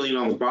 $50 billion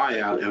on the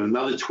buyout and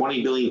another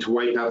 $20 billion to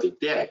wipe out the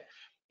debt,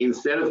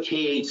 instead of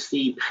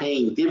KHC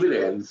paying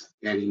dividends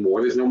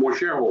anymore, there's no more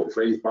shareholders,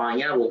 right? He's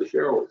buying out all the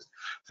shareholders.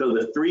 So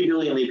the $3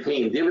 billion they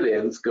pay in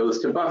dividends goes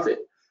to Buffett.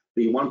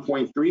 The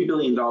 $1.3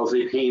 billion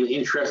they pay in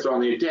interest on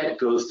their debt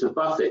goes to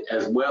Buffett,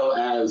 as well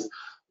as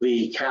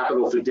the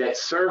capital for debt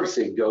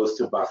servicing goes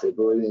to Buffett.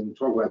 But we didn't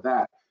talk about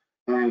that.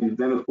 And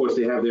then, of course,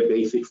 they have their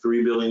basic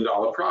 $3 billion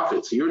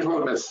profit. So you're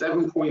talking about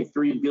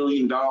 $7.3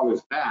 billion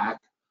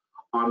back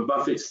on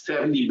Buffett's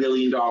 $70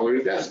 billion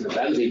investment.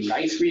 That is a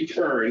nice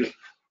return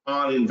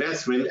on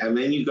investment. And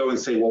then you go and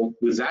say, well,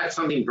 was that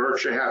something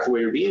Berkshire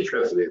Hathaway would be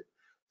interested in?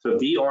 So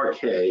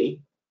BRKA,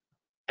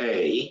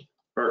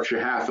 Berkshire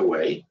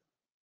Hathaway,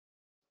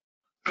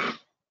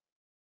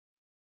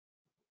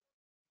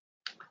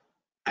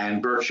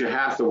 and Berkshire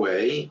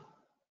Hathaway,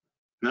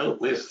 no,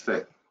 where's the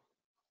thing?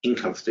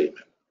 Income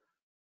statement.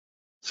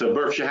 So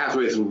Berkshire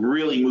Hathaway has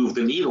really moved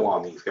the needle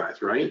on these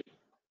guys, right?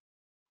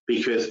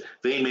 Because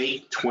they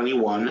make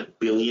 $21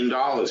 billion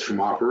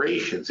from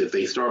operations. If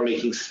they start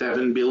making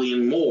 $7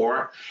 billion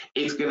more,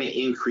 it's going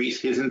to increase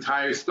his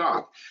entire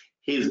stock.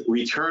 His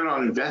return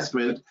on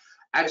investment,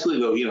 actually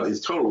though, you know,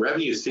 his total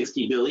revenue is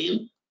 $60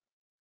 billion,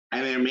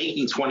 and they're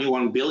making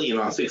 $21 billion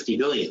on $60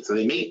 billion. So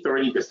they make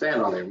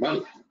 30% on their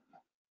money,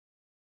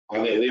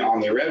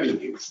 on their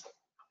revenues.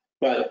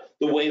 But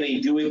the way they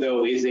do it,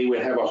 though, is they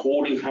would have a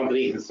holding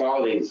company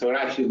consolidated. So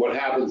actually what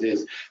happens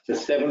is the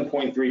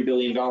 $7.3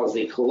 billion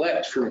they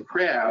collect from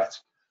Kraft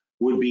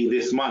would be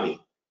this money.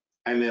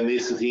 And then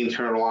this is the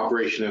internal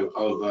operation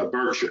of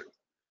Berkshire.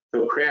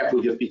 So Kraft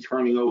would just be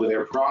turning over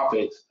their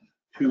profits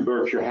to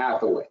Berkshire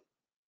Hathaway.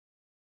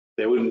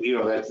 They wouldn't, you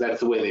know, that's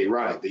the way they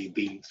run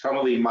it. Some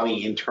of the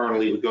money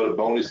internally would go to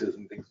bonuses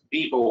and things to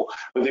people,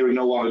 but there would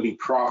no longer be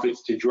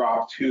profits to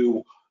drop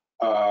to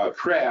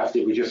Kraft.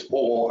 It would just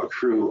all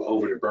accrue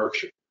over to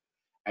Berkshire.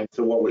 And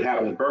so what would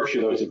happen in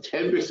Berkshire, there was a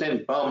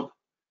 10% bump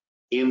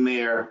in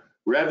their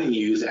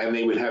revenues, and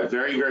they would have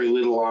very, very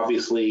little,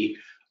 obviously,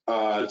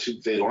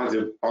 they don't have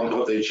to bump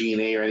up their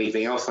G&A or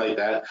anything else like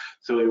that.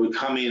 So it would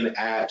come in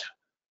at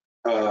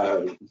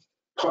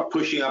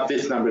pushing up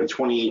this number to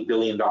 $28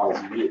 billion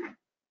a year.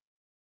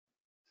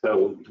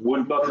 So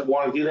would Buffett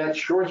want to do that?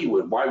 Sure he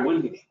would. Why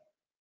wouldn't he?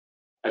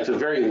 That's a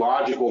very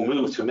logical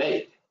move to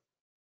make.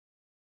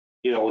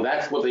 You know,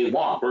 that's what they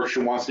want.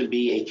 Berkshire wants to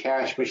be a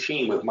cash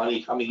machine with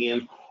money coming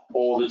in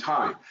all the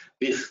time.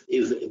 This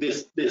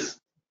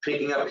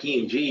picking up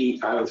P&G,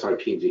 I'm sorry,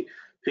 P&G,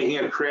 picking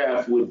up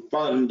Kraft would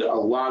fund a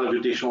lot of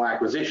additional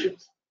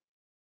acquisitions.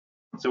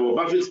 So what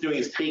Buffett's doing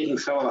is taking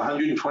some of the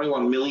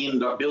 $121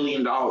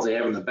 billion they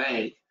have in the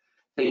bank,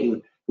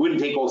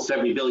 wouldn't take all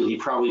 70 billion.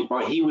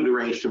 He would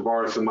arrange to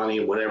borrow some money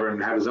or whatever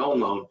and have his own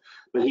loan,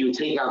 but he would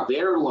take out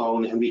their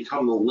loan and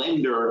become the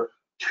lender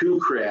to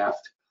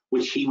Kraft,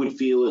 which he would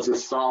feel is a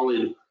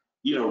solid,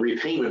 you know,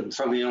 repayment,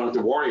 something they don't have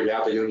to worry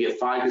about. They're going to get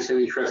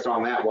 5% interest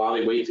on that while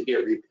they wait to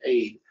get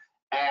repaid,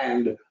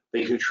 and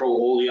they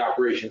control all the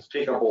operations,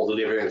 pick up all the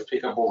dividends,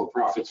 pick up all the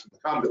profits from the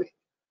company.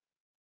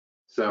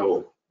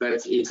 So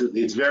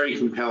it's very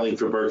compelling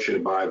for Berkshire to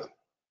buy them.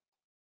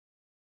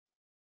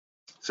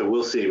 So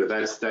we'll see, but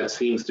that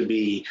seems to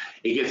be,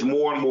 it gets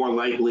more and more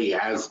likely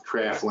as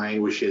Kraft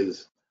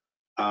languishes.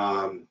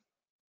 KFT.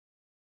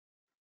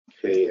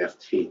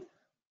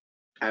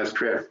 As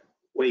Kraft,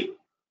 wait,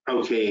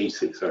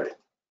 KHC, sorry.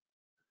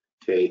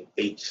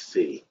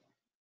 KHC.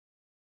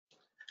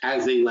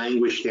 As they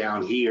languish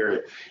down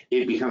here,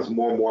 it becomes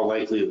more and more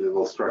likely that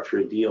they'll structure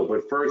a deal.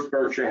 But first,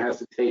 Berkshire has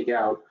to take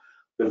out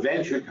the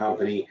venture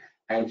company,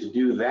 and to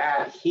do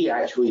that, he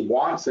actually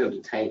wants them to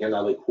tank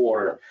another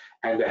quarter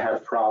and to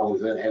have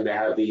problems and to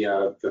have the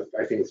I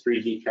think it's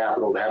 3G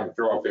Capital to have them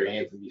throw up their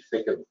hands and be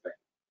sick of the thing.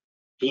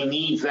 He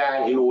needs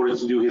that in order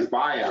to do his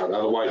buyout.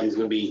 Otherwise, he's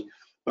going to be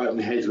butting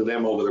heads with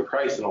them over the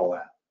price and all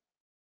that.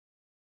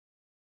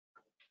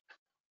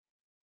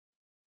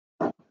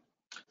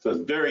 So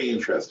it's very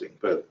interesting,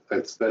 but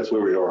that's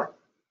where we are.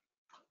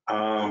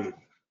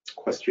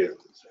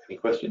 Questions? Any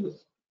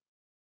questions?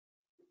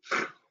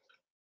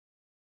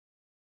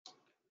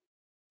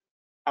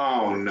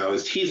 Oh no,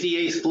 is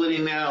TZA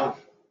splitting now?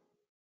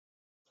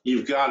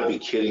 You've got to be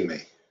kidding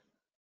me.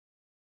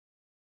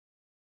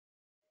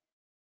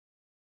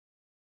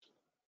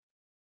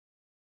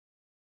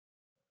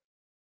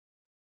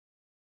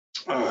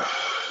 All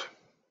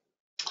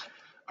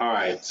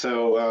right,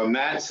 so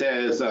Matt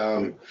says,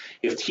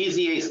 if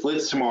TZA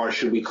splits tomorrow,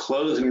 should we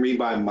close and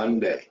rebuy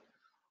Monday?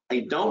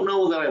 I don't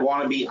know that I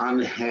want to be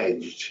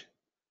unhedged.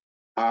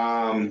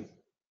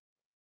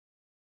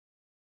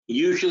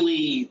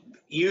 Usually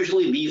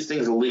these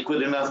things are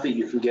liquid enough that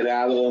you can get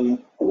out of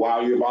them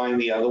while you're buying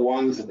the other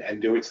ones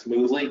and do it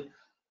smoothly.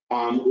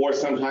 Or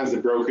sometimes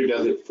the broker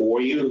does it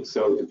for you,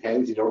 so it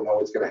depends. You don't know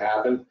what's going to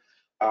happen.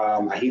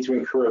 I hate to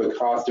incur the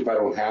cost if I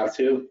don't have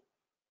to.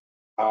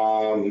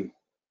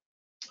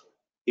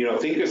 You know,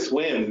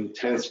 Thinkorswim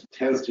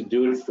tends to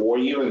do it for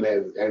you, and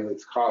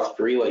it's cost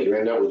free. Like you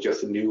end up with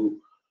just the new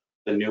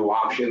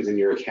options in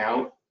your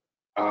account.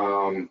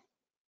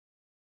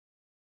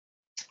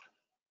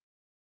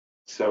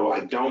 So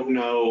I don't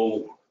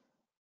know.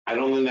 I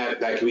don't think that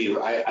could be.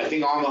 I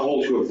think on the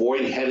whole, to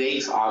avoid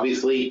headaches,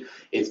 obviously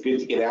it's good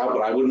to get out,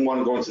 but I wouldn't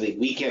want to go into the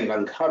weekend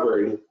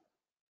uncovered.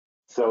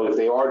 So if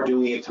they are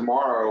doing it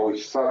tomorrow,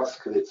 which sucks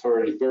because it's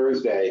already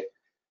Thursday,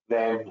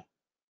 then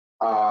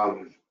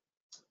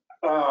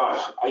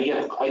I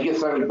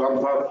guess I would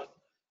bump up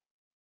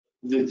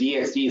the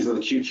DXDs or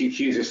the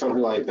QQQs or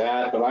something like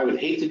that. But I would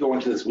hate to go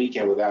into this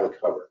weekend without a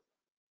cover.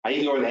 I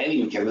hate to go into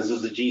any weekend. This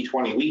is the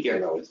G20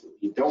 weekend, though.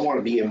 You don't want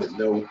to be in with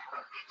no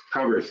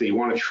cover, so you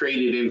want to trade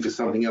it in for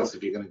something else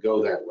if you're going to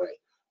go that way.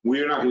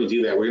 We're not going to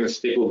do that. We're going to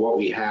stick with what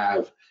we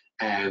have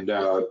and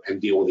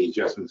deal with the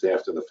adjustments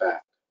after the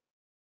fact.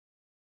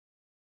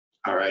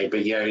 All right,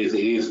 but yeah, it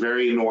is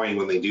very annoying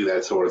when they do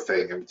that sort of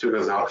thing. And it took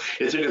us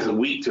a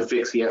week to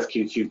fix the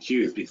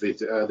SQQQs because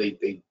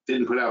they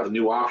didn't put out the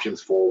new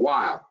options for a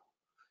while.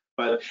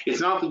 But it's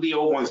not that the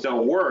old ones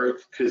don't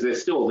work, because they're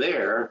still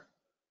there,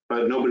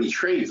 but nobody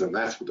trades them.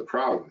 That's what the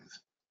problem is.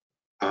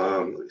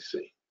 Let me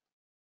see.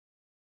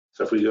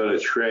 So if we go to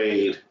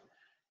trade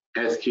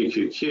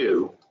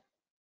SQQQ,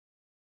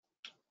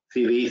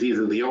 see these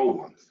are the old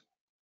ones.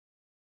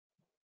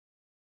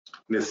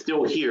 And they're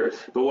still here,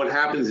 but what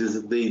happens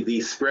is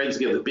these spreads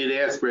the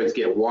bid-ask spreads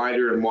get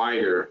wider and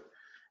wider,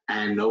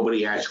 and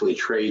nobody actually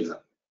trades them.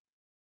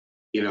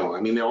 You know, I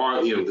mean, there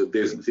are, you know,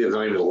 there's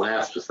not even a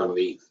last for some of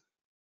these.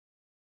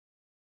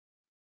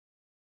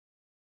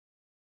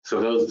 So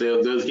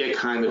those get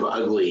kind of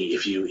ugly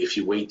if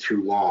you wait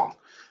too long.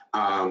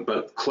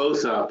 But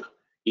close up,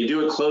 you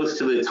do it close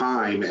to the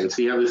time and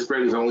see how this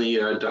spread is only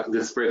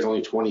this spread's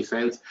only 20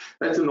 cents.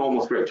 That's a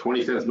normal spread.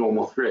 20 cents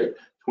normal spread.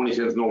 20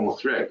 cents normal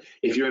spread.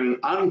 If you're in an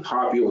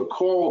unpopular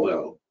call,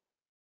 though,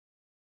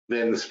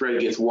 then the spread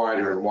gets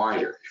wider and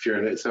wider. If you're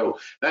in it, so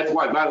that's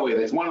why. By the way,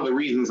 that's one of the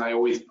reasons I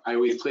always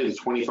play the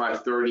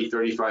 25-30,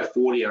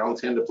 35-40. I don't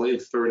tend to play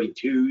the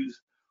 32s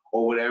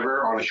or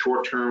whatever on a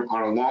short term.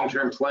 On a long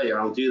term play, I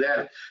don't do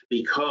that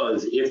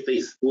because if they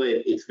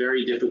split, it's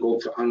very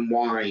difficult to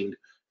unwind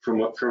from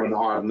an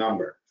odd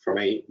number, from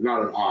a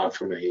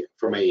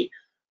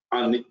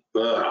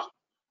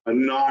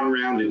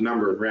non-rounded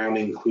number.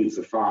 Rounding includes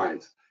the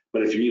fives.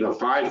 But if you're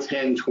 5,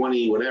 10,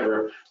 20,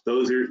 whatever,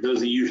 those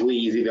are usually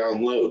easy to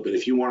unload. But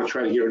if you want to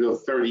try to get rid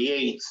of the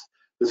 38s,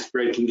 the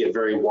spread can get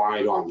very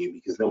wide on you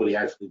because nobody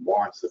actually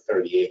wants the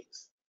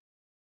 38s.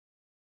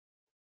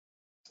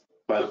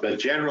 But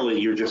generally,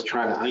 you're just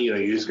trying to,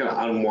 you're just going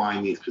to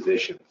unwind these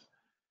positions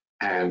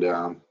and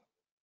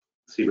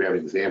see if we have an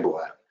example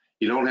of that.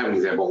 You don't have an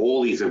example.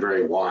 All these are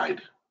very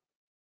wide.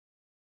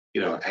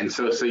 And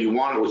so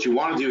what you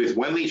want to do is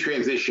when they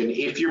transition,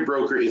 if your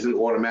broker isn't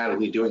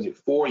automatically doing it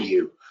for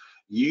you,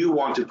 you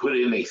want to put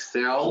in a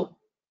cell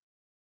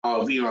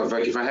of,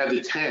 like if I had the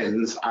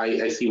 10s,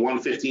 I see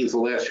 115 is the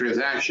last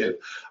transaction.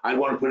 I'd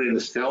want to put in a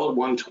cell of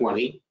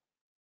 120.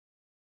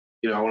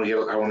 I want to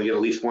get at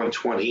least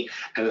 120,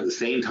 and at the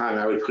same time,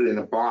 I would put in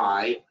a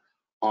buy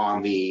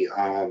on the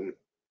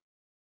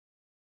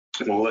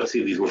well, let's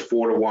see, these were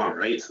 4 to 1,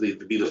 right? So these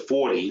would be the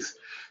 40s.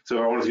 So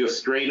if I want to go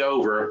straight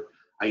over,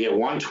 I get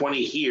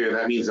 120 here.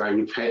 That means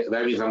I'm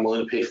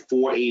willing to pay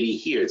 480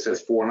 here. It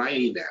says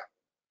 490 now.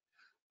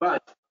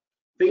 But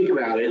think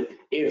about it.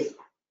 If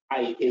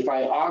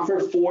I offer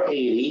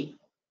 480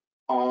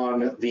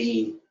 on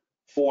the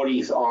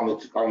 40s on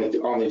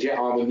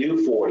the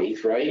new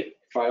 40s, right?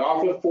 If I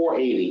offer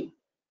 480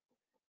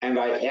 and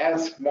I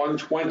ask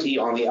 120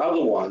 on the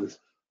other ones,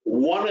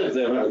 one of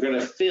them are going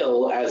to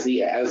fill as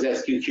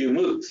SQQ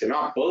moves. They're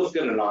not both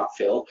going to not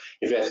fill.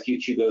 If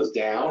SQQ goes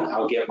down,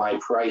 I'll get my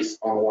price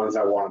on the ones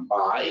I want to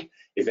buy.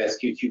 If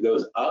SQQ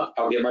goes up,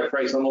 I'll get my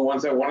price on the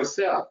ones I want to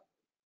sell.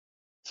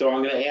 So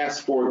I'm going to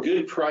ask for a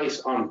good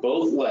price on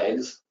both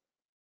legs.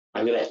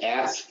 I'm going to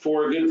ask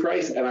for a good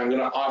price, and I'm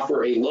going to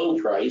offer a low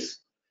price.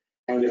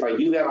 And if I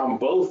do that on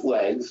both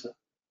legs,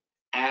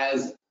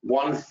 as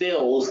one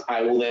fills,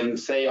 I will then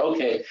say,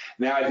 okay,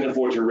 now I can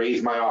afford to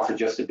raise my offer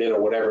just a bit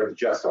or whatever and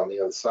adjust on the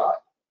other side.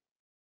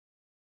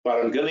 But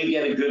I'm going to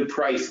get a good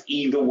price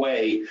either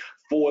way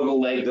for the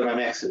leg that I'm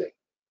exiting.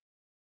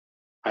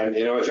 I'm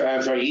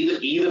sorry,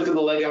 either for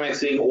the leg I'm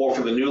exiting or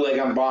for the new leg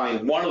I'm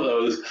buying, one of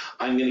those,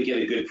 I'm going to get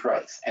a good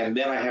price. And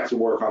then I have to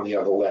work on the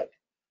other leg.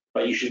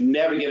 But you should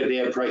never get a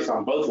bad price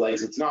on both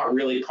legs. It's not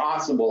really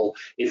possible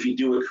if you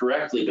do it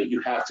correctly, but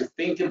you have to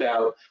think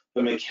about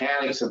the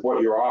mechanics of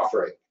what you're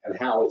offering and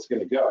how it's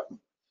going to go.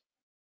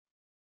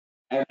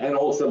 And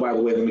also, by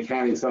the way, the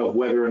mechanics of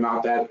whether or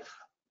not that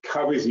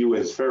covers you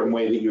in a certain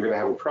way that you're going to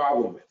have a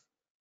problem with.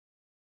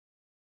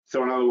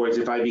 So in other words,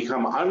 if I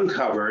become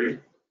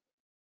uncovered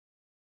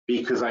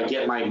because I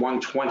get my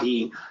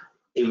 120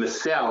 in the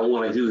sell,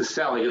 when I do the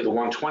sell, I get the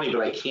 120,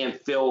 but I can't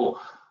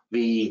fill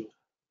the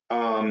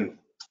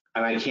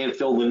and I can't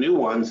fill the new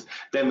ones,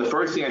 then the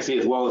first thing I say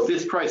is, well, if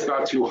this price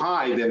got too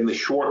high, then the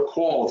short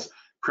calls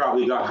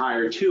probably got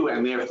higher too,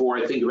 and therefore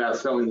I think about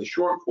selling the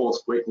short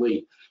calls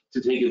quickly to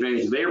take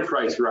advantage of their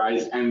price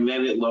rise, and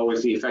then it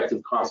lowers the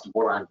effective cost of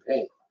what I'm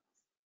paying.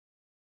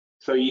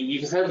 So you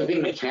just have to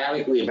think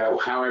mechanically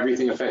about how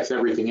everything affects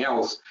everything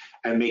else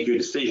and make your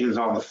decisions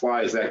on the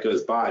fly as that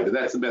goes by, but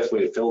that's the best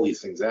way to fill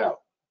these things out.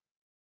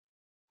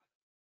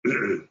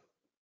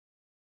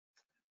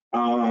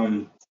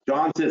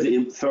 John says,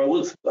 so it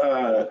looks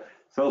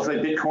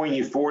like Bitcoin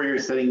euphoria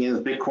is setting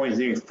in. Bitcoin's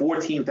nearing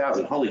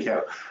 14,000. Holy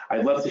cow!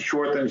 I'd love to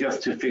short them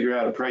just to figure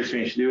out a price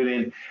range to do it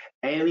in.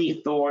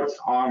 Any thoughts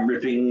on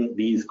ripping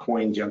these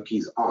coin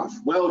junkies off?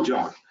 Well,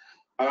 John,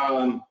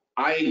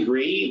 I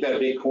agree that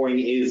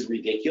Bitcoin is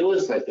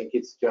ridiculous. I think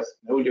it's just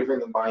no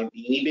different than buying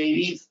Beanie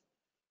Babies.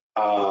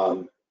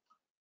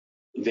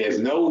 There's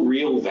no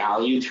real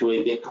value to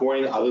a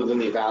Bitcoin other than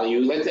the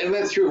value, and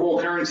that's true of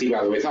all currency,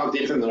 by the way. It's not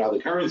different than other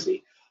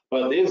currency.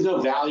 But there's no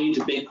value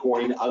to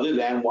Bitcoin other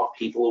than what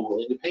people are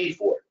willing to pay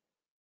for it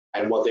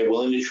and what they're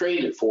willing to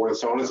trade it for and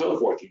so on and so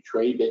forth. You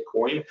trade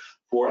Bitcoin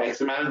for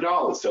X amount of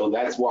dollars. So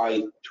that's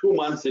why 2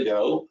 months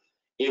ago,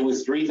 it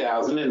was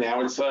 3,000 and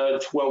now it's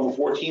 12 or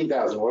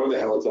 14,000, whatever the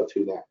hell it's up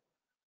to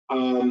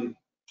now.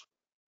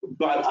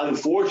 But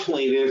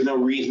unfortunately, there's no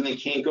reason it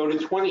can't go to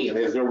 20 and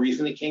there's no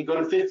reason it can't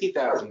go to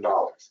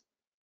 $50,000.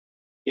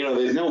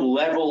 There's no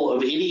level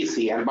of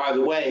idiocy. And by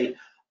the way,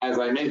 as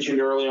I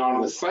mentioned early on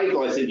in the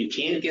cycle, I said you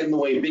can't get in the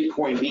way of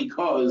Bitcoin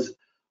because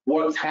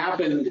what's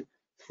happened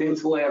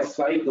since the last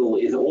cycle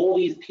is all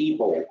these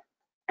people,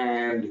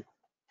 and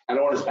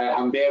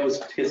I'm bad with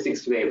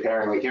statistics today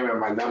apparently, I can't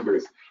remember my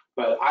numbers,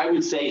 but I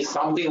would say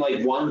something like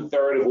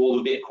 1/3 of all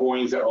the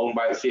Bitcoins are owned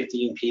by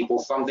 15 people,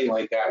 something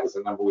like that was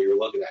the number we were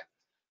looking at.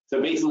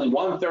 So basically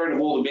 1/3 of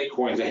all the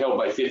Bitcoins are held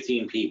by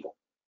 15 people.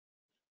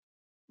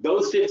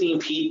 Those 15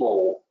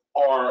 people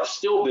are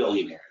still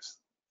billionaires.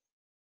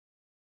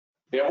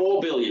 They're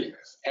all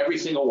billionaires, every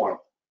single one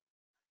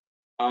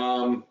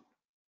of them.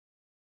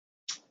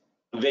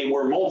 They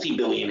were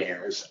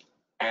multi-billionaires,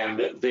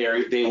 and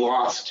they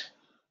lost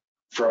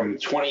from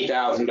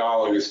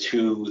 $20,000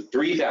 to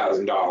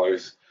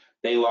 $3,000.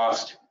 They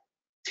lost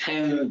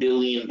 $10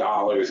 billion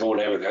or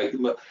whatever.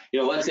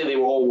 Let's say they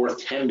were all worth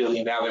 $10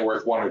 billion. Now they're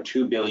worth $1 or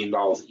 $2 billion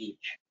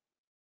each,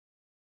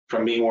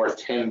 from being worth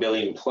 $10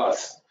 billion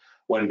plus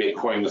when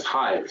Bitcoin was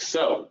higher.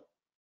 So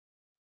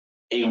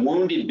a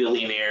wounded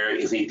billionaire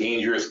is a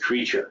dangerous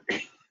creature.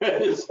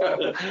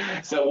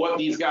 So what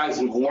these guys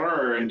have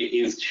learned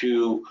is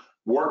to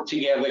work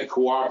together,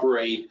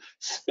 cooperate,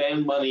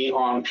 spend money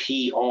on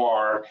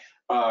PR,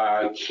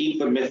 keep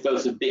the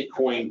mythos of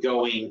Bitcoin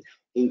going,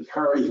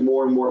 encourage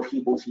more and more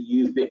people to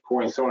use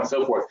Bitcoin, so on and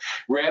so forth.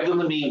 Rather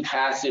than being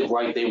passive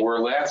like they were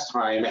last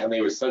time and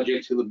they were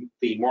subject to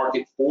the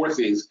market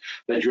forces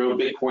that drove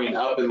Bitcoin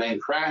up and then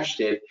crashed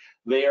it,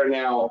 they are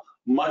now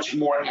much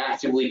more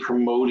actively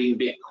promoting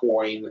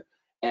Bitcoin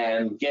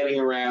and getting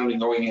around and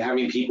going and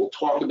having people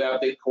talk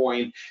about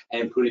Bitcoin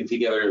and putting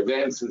together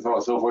events and so on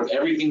and so forth.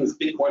 Everything's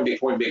Bitcoin,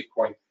 Bitcoin,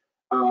 Bitcoin.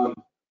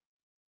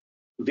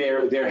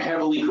 They're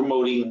heavily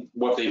promoting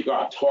what they've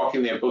got,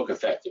 talking their book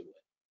effectively.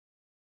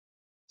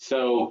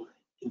 So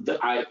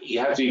you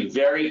have to be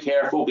very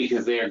careful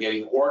because they are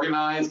getting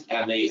organized,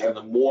 and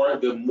the more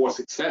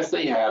success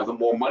they have, the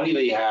more money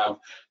they have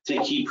to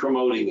keep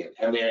promoting it.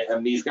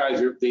 And these guys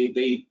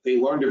they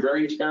learned a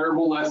very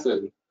terrible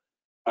lesson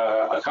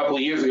a couple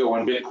of years ago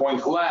when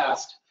Bitcoin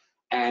collapsed,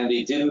 and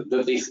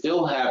they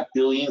still have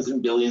billions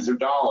and billions of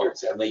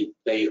dollars, and they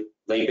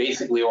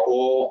basically are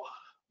all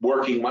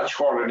working much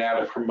harder now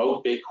to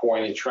promote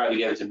Bitcoin and try to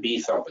get it to be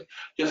something.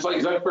 Just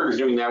like Zuckerberg is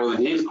doing now with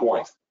his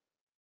coins.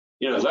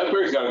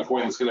 Zuckerberg's got a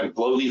coin that's going to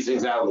blow these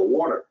things out of the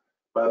water,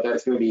 but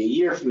that's going to be a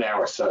year from now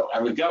or so.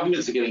 And the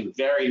governments are getting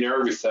very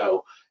nervous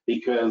though,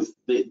 because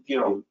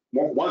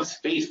once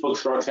Facebook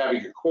starts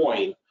having a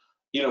coin,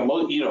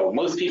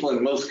 most people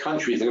in most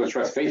countries are going to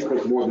trust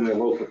Facebook more than their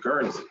local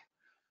currency.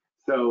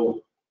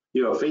 So,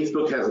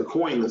 Facebook has a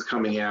coin that's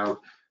coming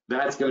out.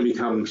 That's going to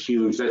become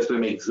huge. That's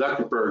going to make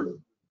Zuckerberg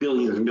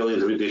billions and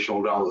billions of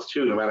additional dollars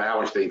too, no matter how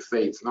much they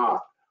say it's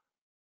not.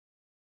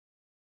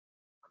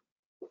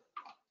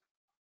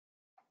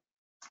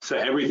 So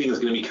everything is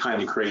going to be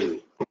kind of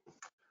crazy.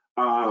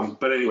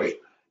 But anyway,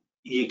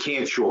 you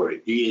can't short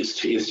it.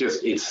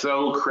 It's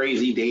so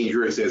crazy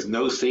dangerous. There's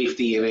no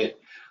safety in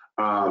it.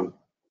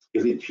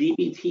 Is it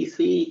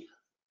GBTC?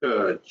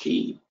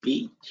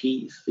 GBTC?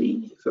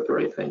 Is that the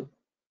right thing?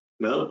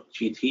 No,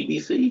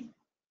 GTBC?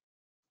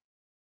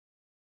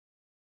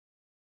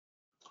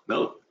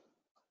 No.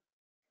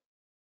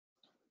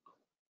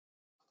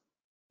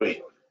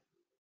 Wait.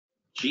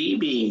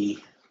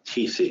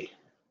 GBTC.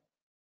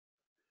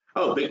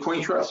 Oh,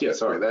 Bitcoin Trust. Yeah,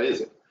 sorry, that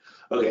is it.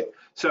 Okay,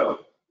 so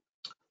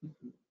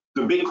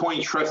the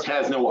Bitcoin Trust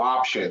has no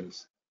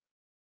options.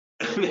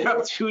 They're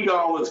up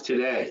 $2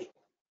 today.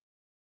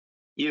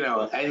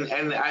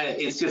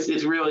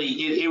 It's really,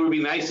 it would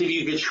be nice if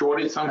you could short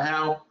it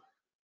somehow,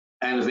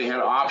 and if they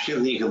had options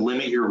and you could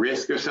limit your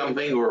risk or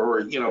something,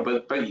 but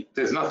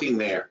there's nothing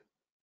there.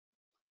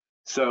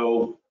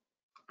 So,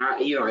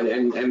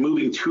 and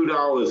moving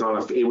 $2 on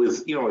it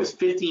was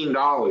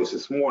 $15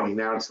 this morning.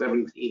 Now it's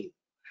 17.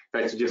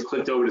 In fact, it just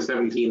clicked over to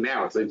 17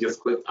 now. So it just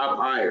clicked up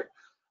higher.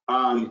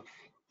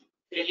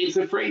 It's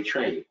a freight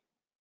train.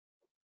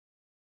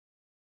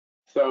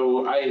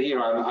 So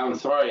I'm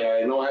sorry.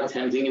 I know how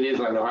tempting it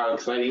is. I know how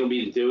exciting it'll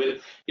be to do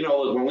it.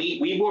 Look, when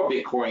we bought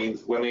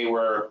Bitcoins when they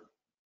were,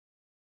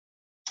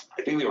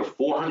 I think they were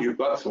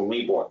 $400 when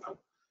we bought them,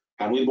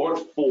 and we bought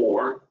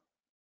 4,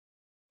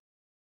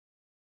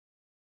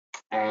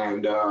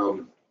 and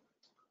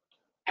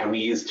we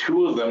used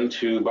 2 of them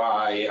to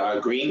buy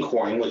green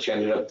coin, which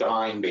ended up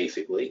dying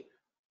basically.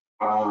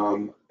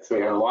 So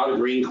we had a lot of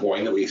green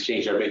coin that we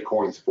exchanged our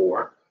Bitcoins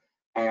for.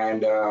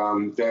 And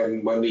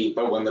then when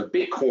the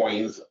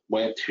Bitcoins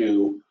went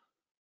to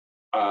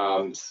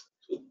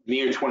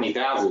near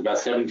 20,000, about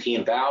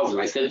 17,000,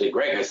 I said to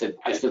Greg, I said,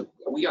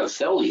 we got to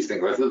sell these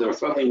things. I said they were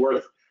suddenly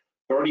worth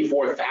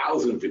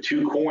 34,000 for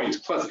 2 coins.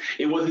 Plus,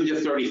 it wasn't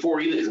just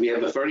 34 either, because we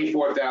had the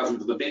 34,000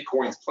 for the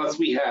Bitcoins. Plus,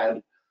 we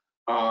had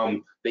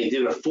they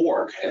did a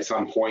fork at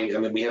some point,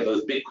 and then we had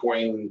those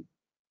Bitcoin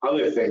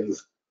other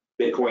things,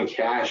 Bitcoin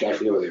Cash, I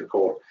forget what they're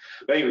called.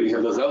 But anyway, we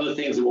had those other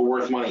things that were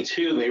worth money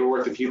too. They were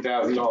worth a few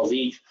 $1,000s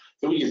each.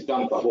 So we just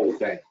dumped the whole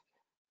thing.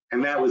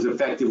 And that was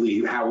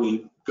effectively how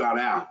we got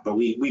out. But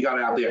we got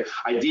out there.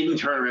 I didn't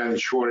turn around and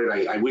short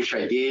it. I wish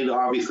I did,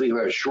 obviously.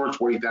 Like a short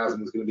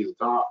 20,000 is going to be the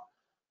top.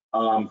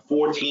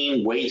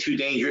 14, way too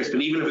dangerous.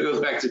 But even if it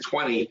goes back to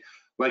 20,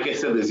 like I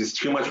said, there's just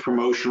too much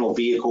promotional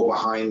vehicle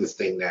behind this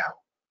thing now.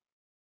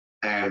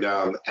 And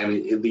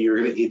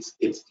you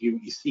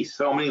see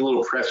so many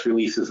little press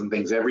releases and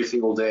things every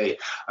single day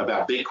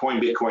about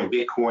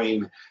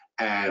Bitcoin,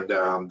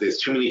 and there's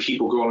too many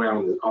people going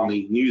around on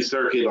the news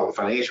circuit, on the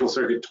financial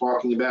circuit,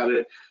 talking about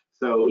it.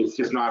 So it's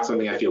just not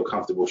something I feel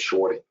comfortable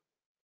shorting.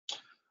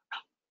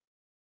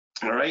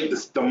 All right,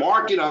 the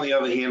market, on the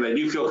other hand, I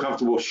do feel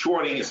comfortable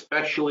shorting,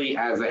 especially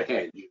as a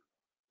hedge,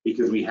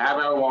 because we have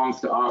our longs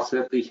to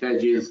offset these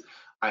hedges.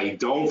 I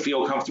don't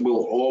feel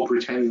comfortable at all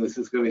pretending this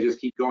is going to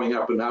just keep going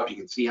up and up. You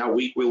can see how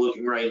weak we're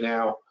looking right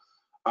now.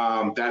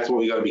 That's what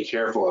we got to be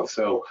careful of.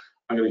 So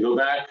I'm going to go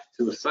back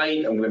to the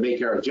site. I'm going to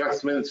make our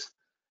adjustments,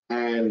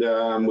 and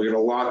we're going to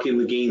lock in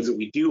the gains that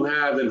we do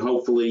have, and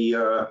hopefully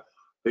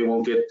we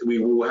will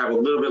have a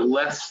little bit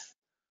less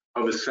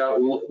of a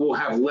we'll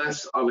have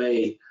less of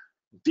a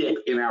dip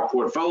in our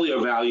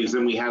portfolio values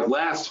than we had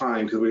last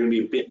time, because we're going to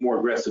be a bit more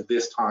aggressive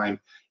this time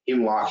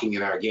in locking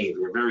in our gains.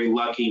 We're very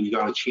lucky we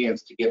got a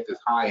chance to get this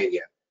high again.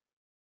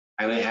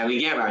 And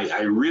again,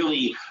 I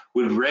really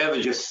would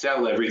rather just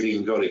sell everything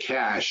and go to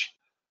cash.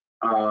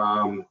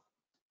 I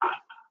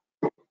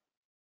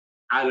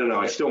don't know.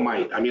 I still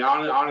might. I mean,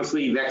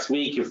 honestly, next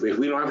week, if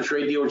we don't have a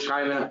trade deal with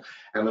China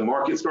and the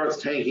market starts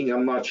tanking,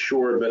 I'm not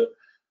sure. But,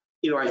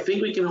 I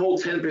think we can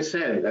hold 10%.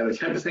 And a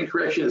 10%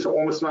 correction is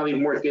almost not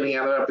even worth getting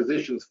out of our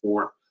positions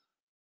for.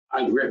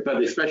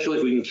 But especially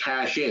if we can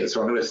cash in.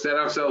 So I'm going to set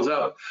ourselves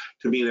up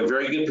to be in a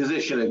very good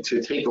position and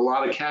to take a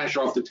lot of cash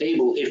off the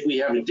table if we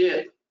have a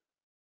dip.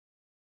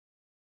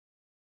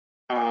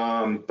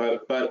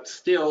 But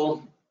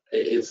still,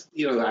 it's,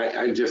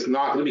 I'm just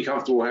not going to be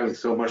comfortable having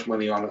so much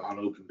money on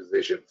open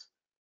positions.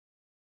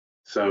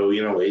 So,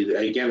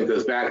 again, it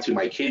goes back to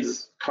my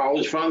kids'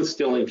 college funds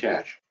still in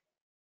cash.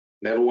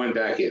 Never went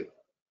back in.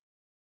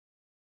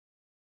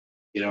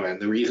 And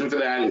the reason for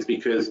that is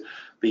because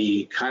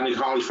the kind of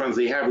college funds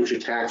they have, which are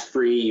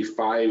tax-free,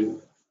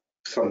 5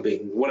 something,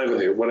 whatever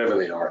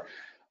they are,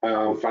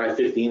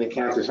 515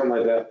 accounts or something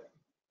like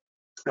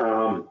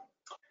that.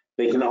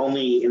 They can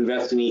only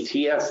invest in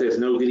ETFs. There's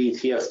no good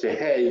ETFs to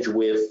hedge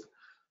with.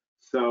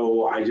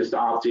 So I just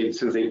opted,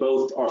 since they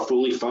both are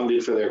fully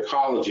funded for their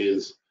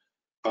colleges,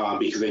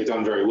 because they've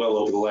done very well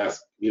over the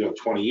last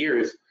 20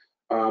 years,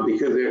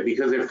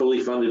 because they're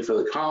fully funded for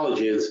the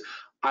colleges,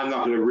 I'm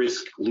not going to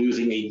risk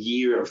losing a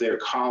year of their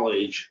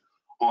college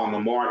on the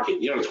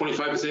market.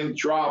 25%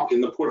 drop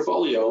in the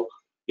portfolio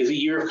is a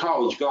year of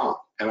college gone.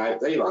 And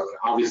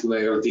obviously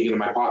I got to dig into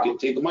my pocket and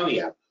take the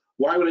money out.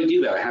 Why would I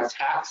do that? I have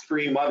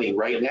tax-free money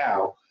right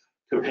now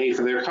to pay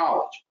for their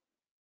college.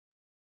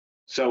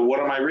 So what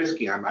am I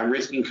risking? I'm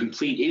risking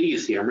complete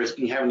idiocy. I'm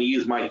risking having to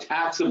use my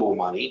taxable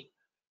money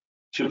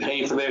to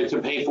pay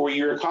for a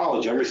year of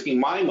college. I'm risking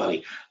my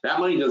money. That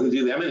money doesn't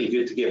do them any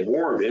good to get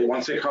more of it.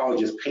 Once their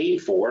college is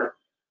paid for,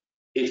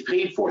 it's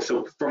paid for.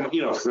 So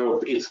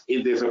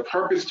there's a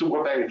purpose to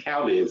what that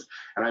account is,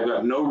 and I've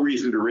got no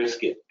reason to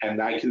risk it. And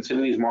I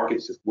consider these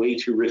markets just way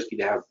too risky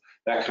to have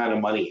that kind of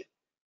money in.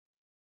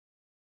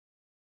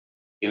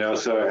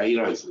 So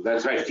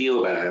that's how I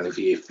feel about it.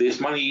 If this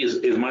money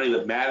is money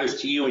that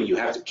matters to you and you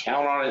have to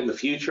count on it in the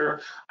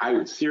future, I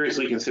would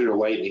seriously consider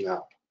lightening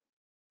up,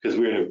 because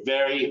we're at a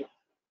very,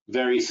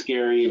 very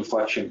scary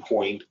inflection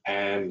point.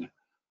 And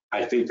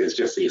I think there's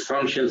just the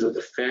assumptions that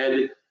the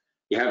Fed,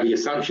 you have the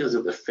assumptions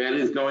that the Fed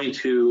is going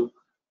to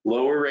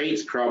lower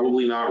rates,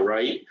 probably not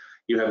right.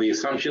 You have the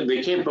assumption,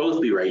 they can't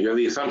both be right. You have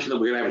the assumption that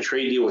we're going to have a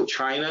trade deal with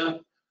China.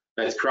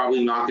 That's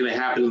probably not going to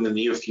happen in the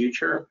near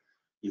future.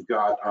 You've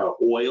got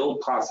oil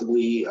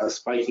possibly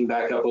spiking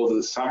back up over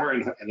the summer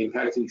and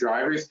impacting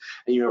drivers,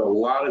 and you have a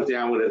lot of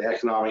downward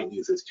economic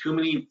news. There's too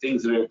many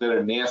things that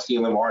are nasty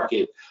in the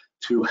market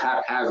to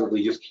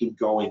haphazardly just keep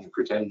going and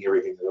pretending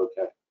everything is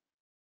okay.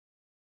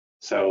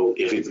 So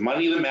if it's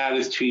money that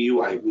matters to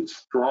you, I would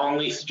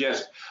strongly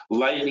suggest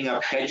lightening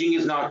up. Hedging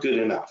is not good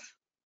enough.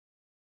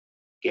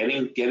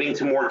 Getting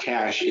to more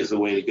cash is the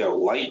way to go.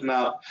 Lighten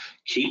up,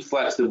 keep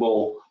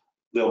flexible.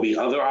 There'll be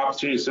other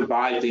opportunities to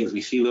buy things.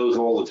 We see those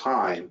all the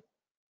time,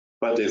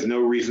 but there's no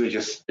reason to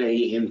just stay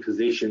in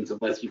positions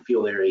unless you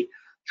feel they're a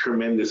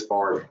tremendous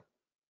bargain.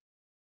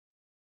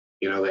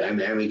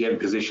 And again,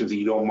 positions that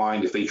you don't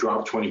mind if they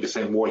drop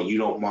 20% more, you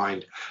don't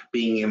mind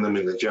being in them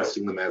and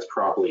adjusting them as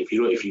properly.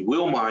 If you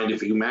will mind,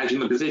 if you imagine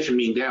the position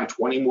being down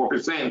 20% more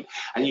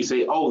and you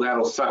say, oh,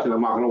 that'll suck and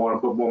I'm not going to want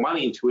to put more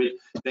money into it,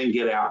 then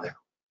get out now.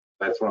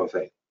 That's what I'm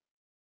saying.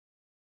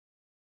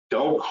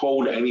 Don't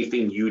hold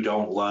anything you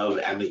don't love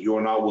and that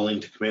you're not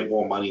willing to commit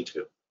more money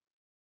to,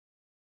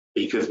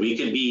 because we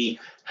could be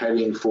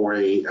heading for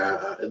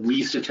at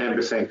least a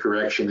 10%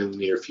 correction in the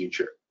near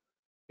future.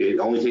 It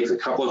only takes a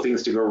couple of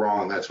things to go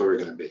wrong, and that's where we're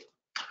going to be.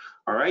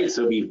 All right,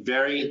 so be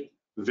very,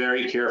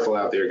 very careful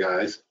out there,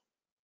 guys.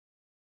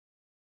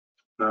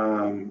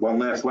 One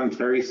last one.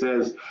 Terry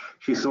says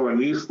she saw a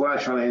news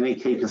flash on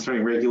NAK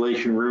concerning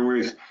regulation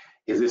rumors.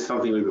 Is this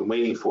something we've been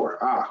waiting for?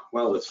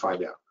 Well, let's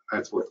find out.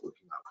 That's worth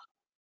looking up.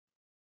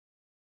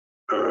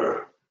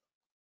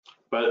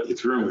 But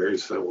it's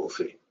rumors, so we'll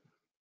see.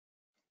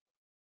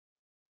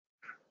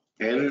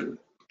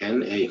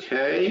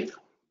 NAK,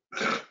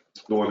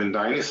 Northern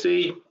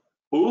Dynasty.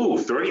 Ooh,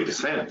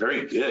 30%,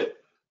 very good.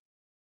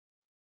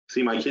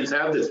 See, my kids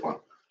have this one.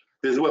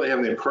 This is what they have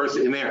in their purse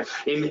in there.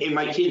 In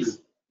my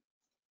kids'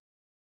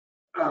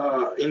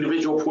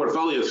 individual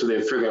portfolios for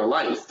their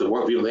life. The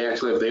one they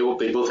actually have,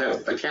 they both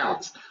have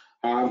accounts.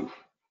 I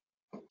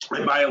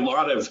buy a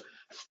lot of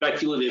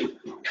speculative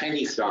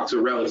penny stocks,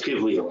 or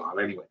relatively a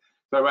lot anyway.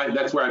 So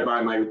that's where I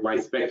buy my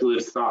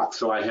speculative stocks.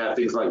 So I have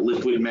things like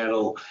Liquid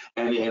Metal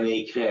and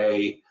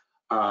NAK,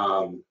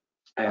 I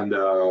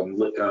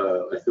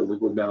said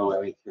Liquid Metal,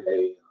 NAK.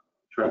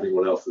 Trying to think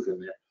what else is in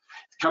there.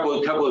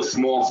 A couple of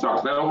small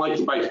stocks. I don't like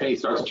to buy penny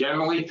stocks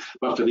generally,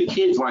 but for the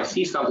kids, when I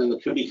see something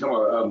that could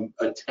become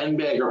a 10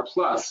 bagger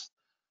plus,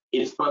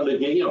 it's fun to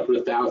get, put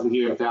 1,000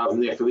 here,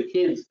 1,000 there for the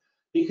kids,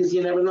 because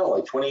you never know.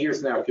 Like 20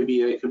 years from now, it could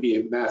be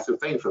a massive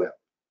thing for them.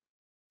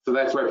 So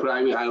that's why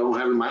I don't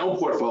have it in my own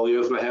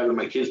portfolios, but I have it in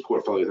my kids'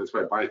 portfolios. That's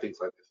why I buy things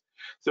like this.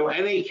 So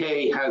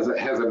NAK has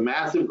a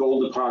massive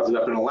gold deposit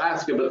up in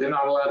Alaska, but they're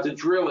not allowed to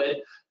drill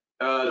it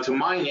to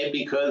mine it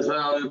because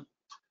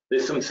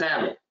there's some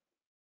salmon,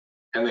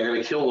 and they're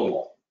going to kill them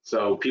all.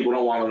 So people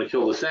don't want them to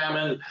kill the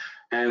salmon,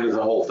 and there's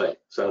a whole thing.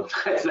 So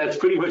that's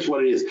pretty much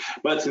what it is.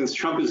 But since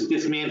Trump is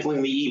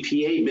dismantling the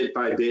EPA bit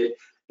by bit,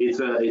 it's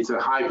a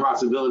high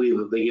possibility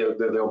that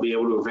they'll be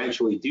able to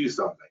eventually do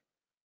something.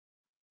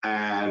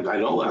 And I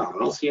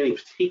don't see any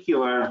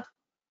particular.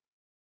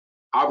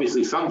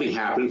 Obviously, something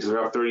happened because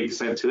they're up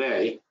 30%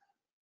 today.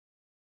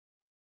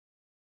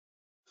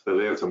 So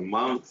there's a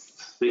month,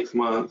 6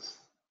 months.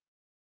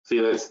 See,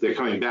 they're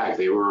coming back.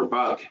 They were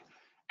 $1,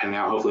 and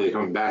now hopefully they're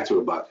coming back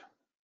to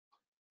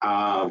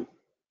 $1.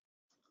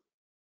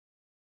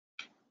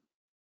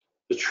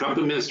 The Trump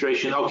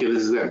administration. Okay,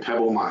 this is at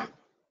Pebble Mine.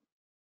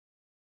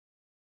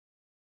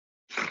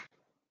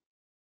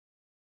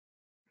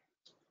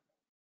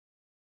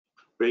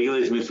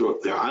 Regulations,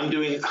 they're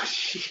undoing.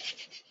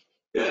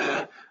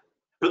 Yeah.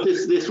 But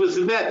this was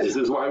the bet. This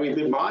is why we've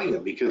been buying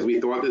them, because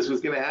we thought this was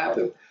going to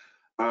happen.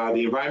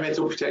 The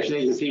Environmental Protection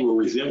Agency will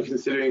resume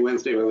considering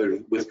Wednesday whether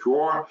to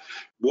withdraw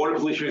water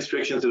pollution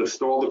restrictions that have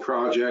stalled the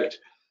project.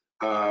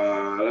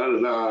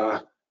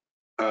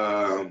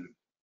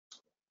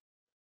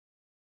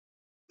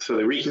 So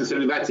they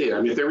reconsider. That's it.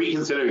 I mean, if they're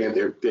reconsidering it,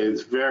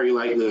 it's very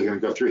likely they're going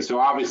to go through. So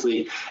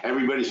obviously,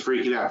 everybody's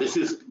freaking out. This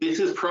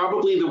is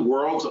probably the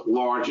world's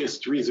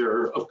largest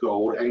reserve of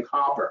gold and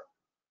copper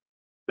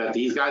that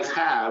these guys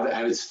have,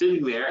 and it's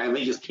sitting there, and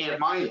they just can't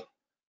mine it.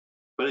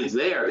 But it's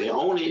there. They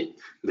own it.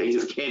 They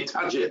just can't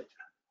touch it.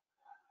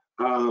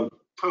 The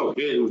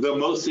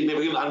most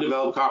significant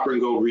undeveloped copper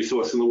and gold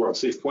resource in the world,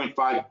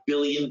 6.5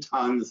 billion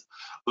tons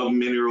of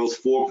minerals,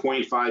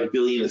 4.5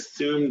 billion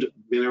assumed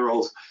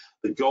minerals.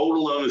 The gold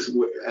alone is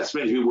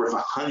estimated to be worth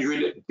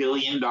 $100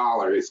 billion,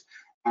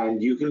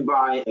 and you can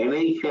buy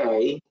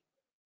NAK,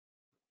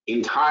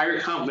 entire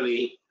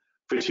company,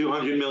 for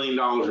 $200 million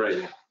right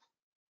now.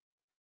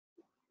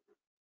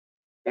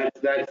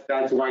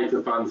 That's why it's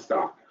a fun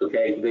stock.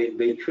 Okay,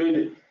 they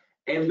could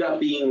end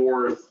up being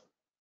worth,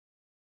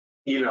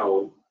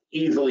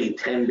 easily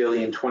 $10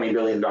 billion, $20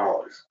 billion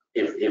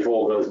if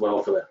all goes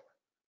well for them.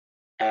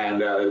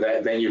 And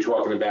then you're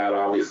talking about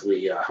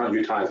obviously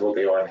 100 times what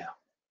they are now.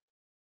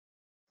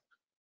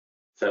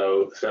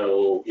 So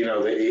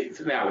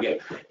now again,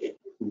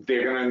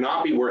 they're going to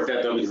not be worth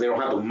that though, because they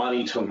don't have the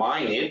money to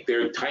mine it.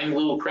 They're a tiny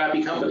little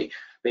crappy company.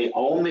 They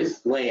own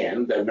this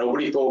land that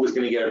nobody thought was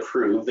going to get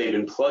approved. They've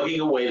been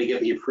plugging away to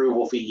get the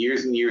approval for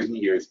years and years and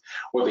years.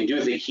 What they do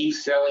is they keep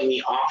selling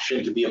the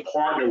option to be a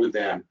partner with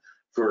them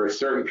for a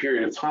certain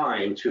period of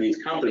time to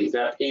these companies.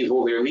 That pays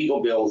all their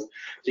legal bills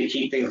to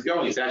keep things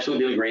going. It's actually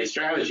been a great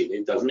strategy.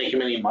 It doesn't make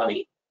them any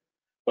money,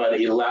 but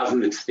it allows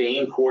them to stay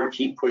in court,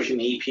 keep pushing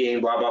the EPA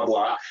and blah, blah,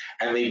 blah.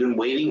 And they've been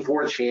waiting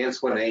for a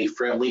chance when a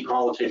friendly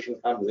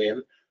politician comes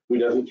in who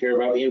doesn't care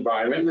about the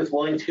environment and is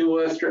willing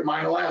to strip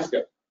mine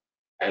Alaska.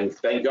 And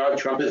thank God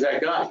Trump is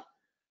that guy.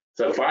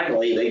 So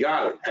finally, they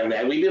got it.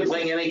 And we've been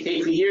playing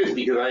NAK for years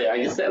because I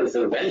just said it.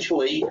 So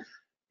eventually,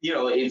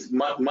 it's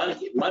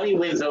money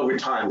wins over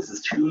time. This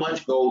is too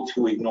much gold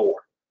to ignore.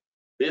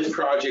 This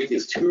project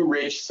is too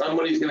rich.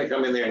 Somebody's going to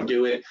come in there and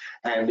do it.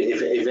 And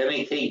if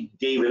NAK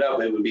gave it up,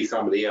 it would be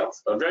somebody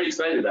else. I'm very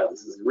excited about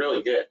this. This is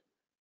really good.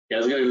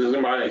 It's going to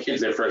buy my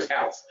kids their first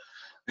house.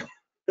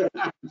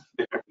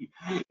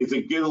 It's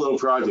a good little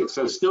project.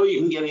 So still you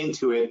can get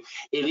into it.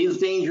 It is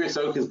dangerous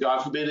though, because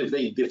God forbid if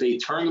they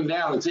turn them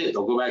down, that's it.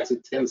 They'll go back to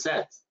 10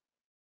 cents.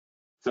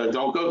 So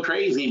don't go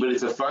crazy, but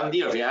it's a fun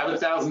deal. If you have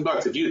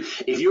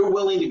 $1,000, if you're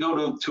willing to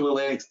go to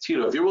Atlantic,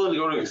 if you're willing to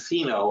go to a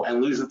casino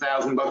and lose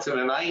 $1,000 in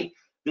a night,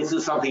 this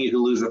is something you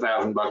can lose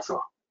 $1,000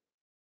 on,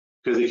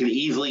 because it could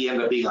easily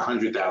end up being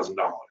 $100,000.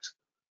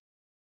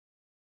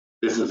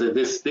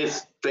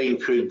 This thing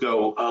could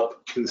go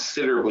up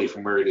considerably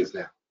from where it is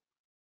now.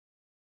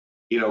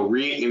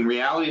 In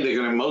reality, they're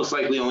going to most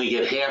likely only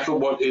get half of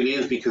what it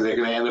is, because they're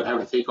going to end up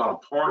having to take on a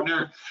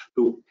partner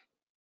who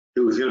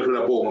is going to put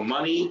up all the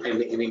money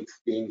in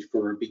exchange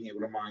for being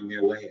able to mine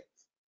their lands.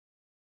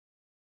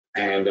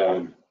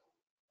 And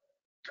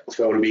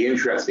so it'll be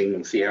interesting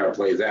to see how it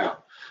plays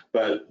out.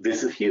 But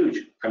this is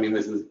huge. I mean,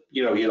 this is,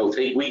 it'll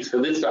take weeks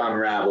for this to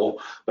unravel,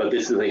 but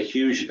this is a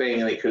huge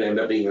thing, and it could end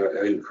up being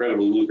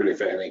incredibly lucrative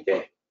for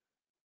NAK.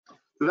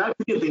 So that's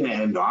a good thing to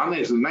end on.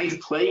 It's a nice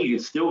play. You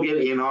can still get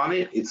in on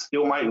it. It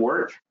still might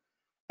work.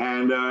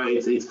 And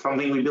it's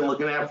something we've been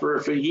looking at for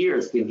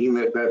years, thinking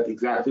that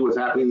exactly what's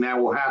happening now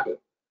will happen.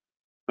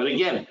 But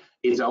again,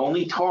 it's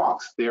only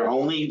talks. The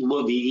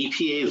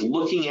EPA is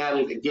looking at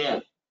it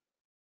again.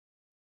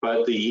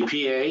 But the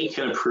EPA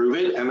can approve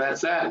it, and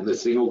that's that. And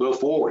this thing will go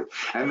forward.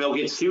 And they'll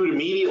get sued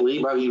immediately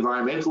by the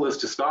environmentalists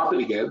to stop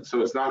it again.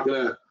 So it's not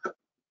going to.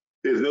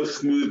 There's no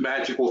smooth,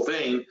 magical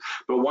thing,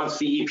 but once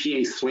the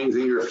EPA swings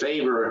in your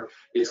favor,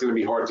 it's going to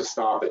be hard to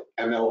stop it.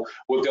 And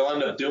what they'll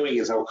end up doing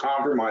is they'll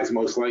compromise,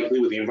 most likely,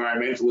 with the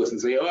environmentalists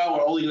and say, oh, well,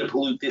 we're only going to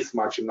pollute this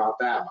much and not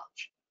that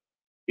much.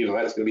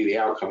 That's going to be the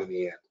outcome in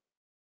the end.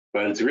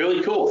 But it's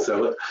really cool.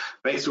 So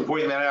thanks for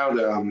pointing that out,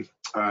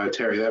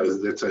 Terry,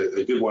 that's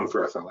a good one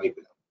for us. I like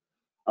that.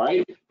 All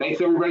right.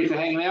 Thanks everybody for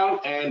hanging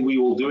out, and we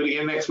will do it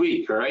again next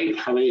week. All right.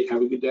 Have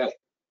a good day.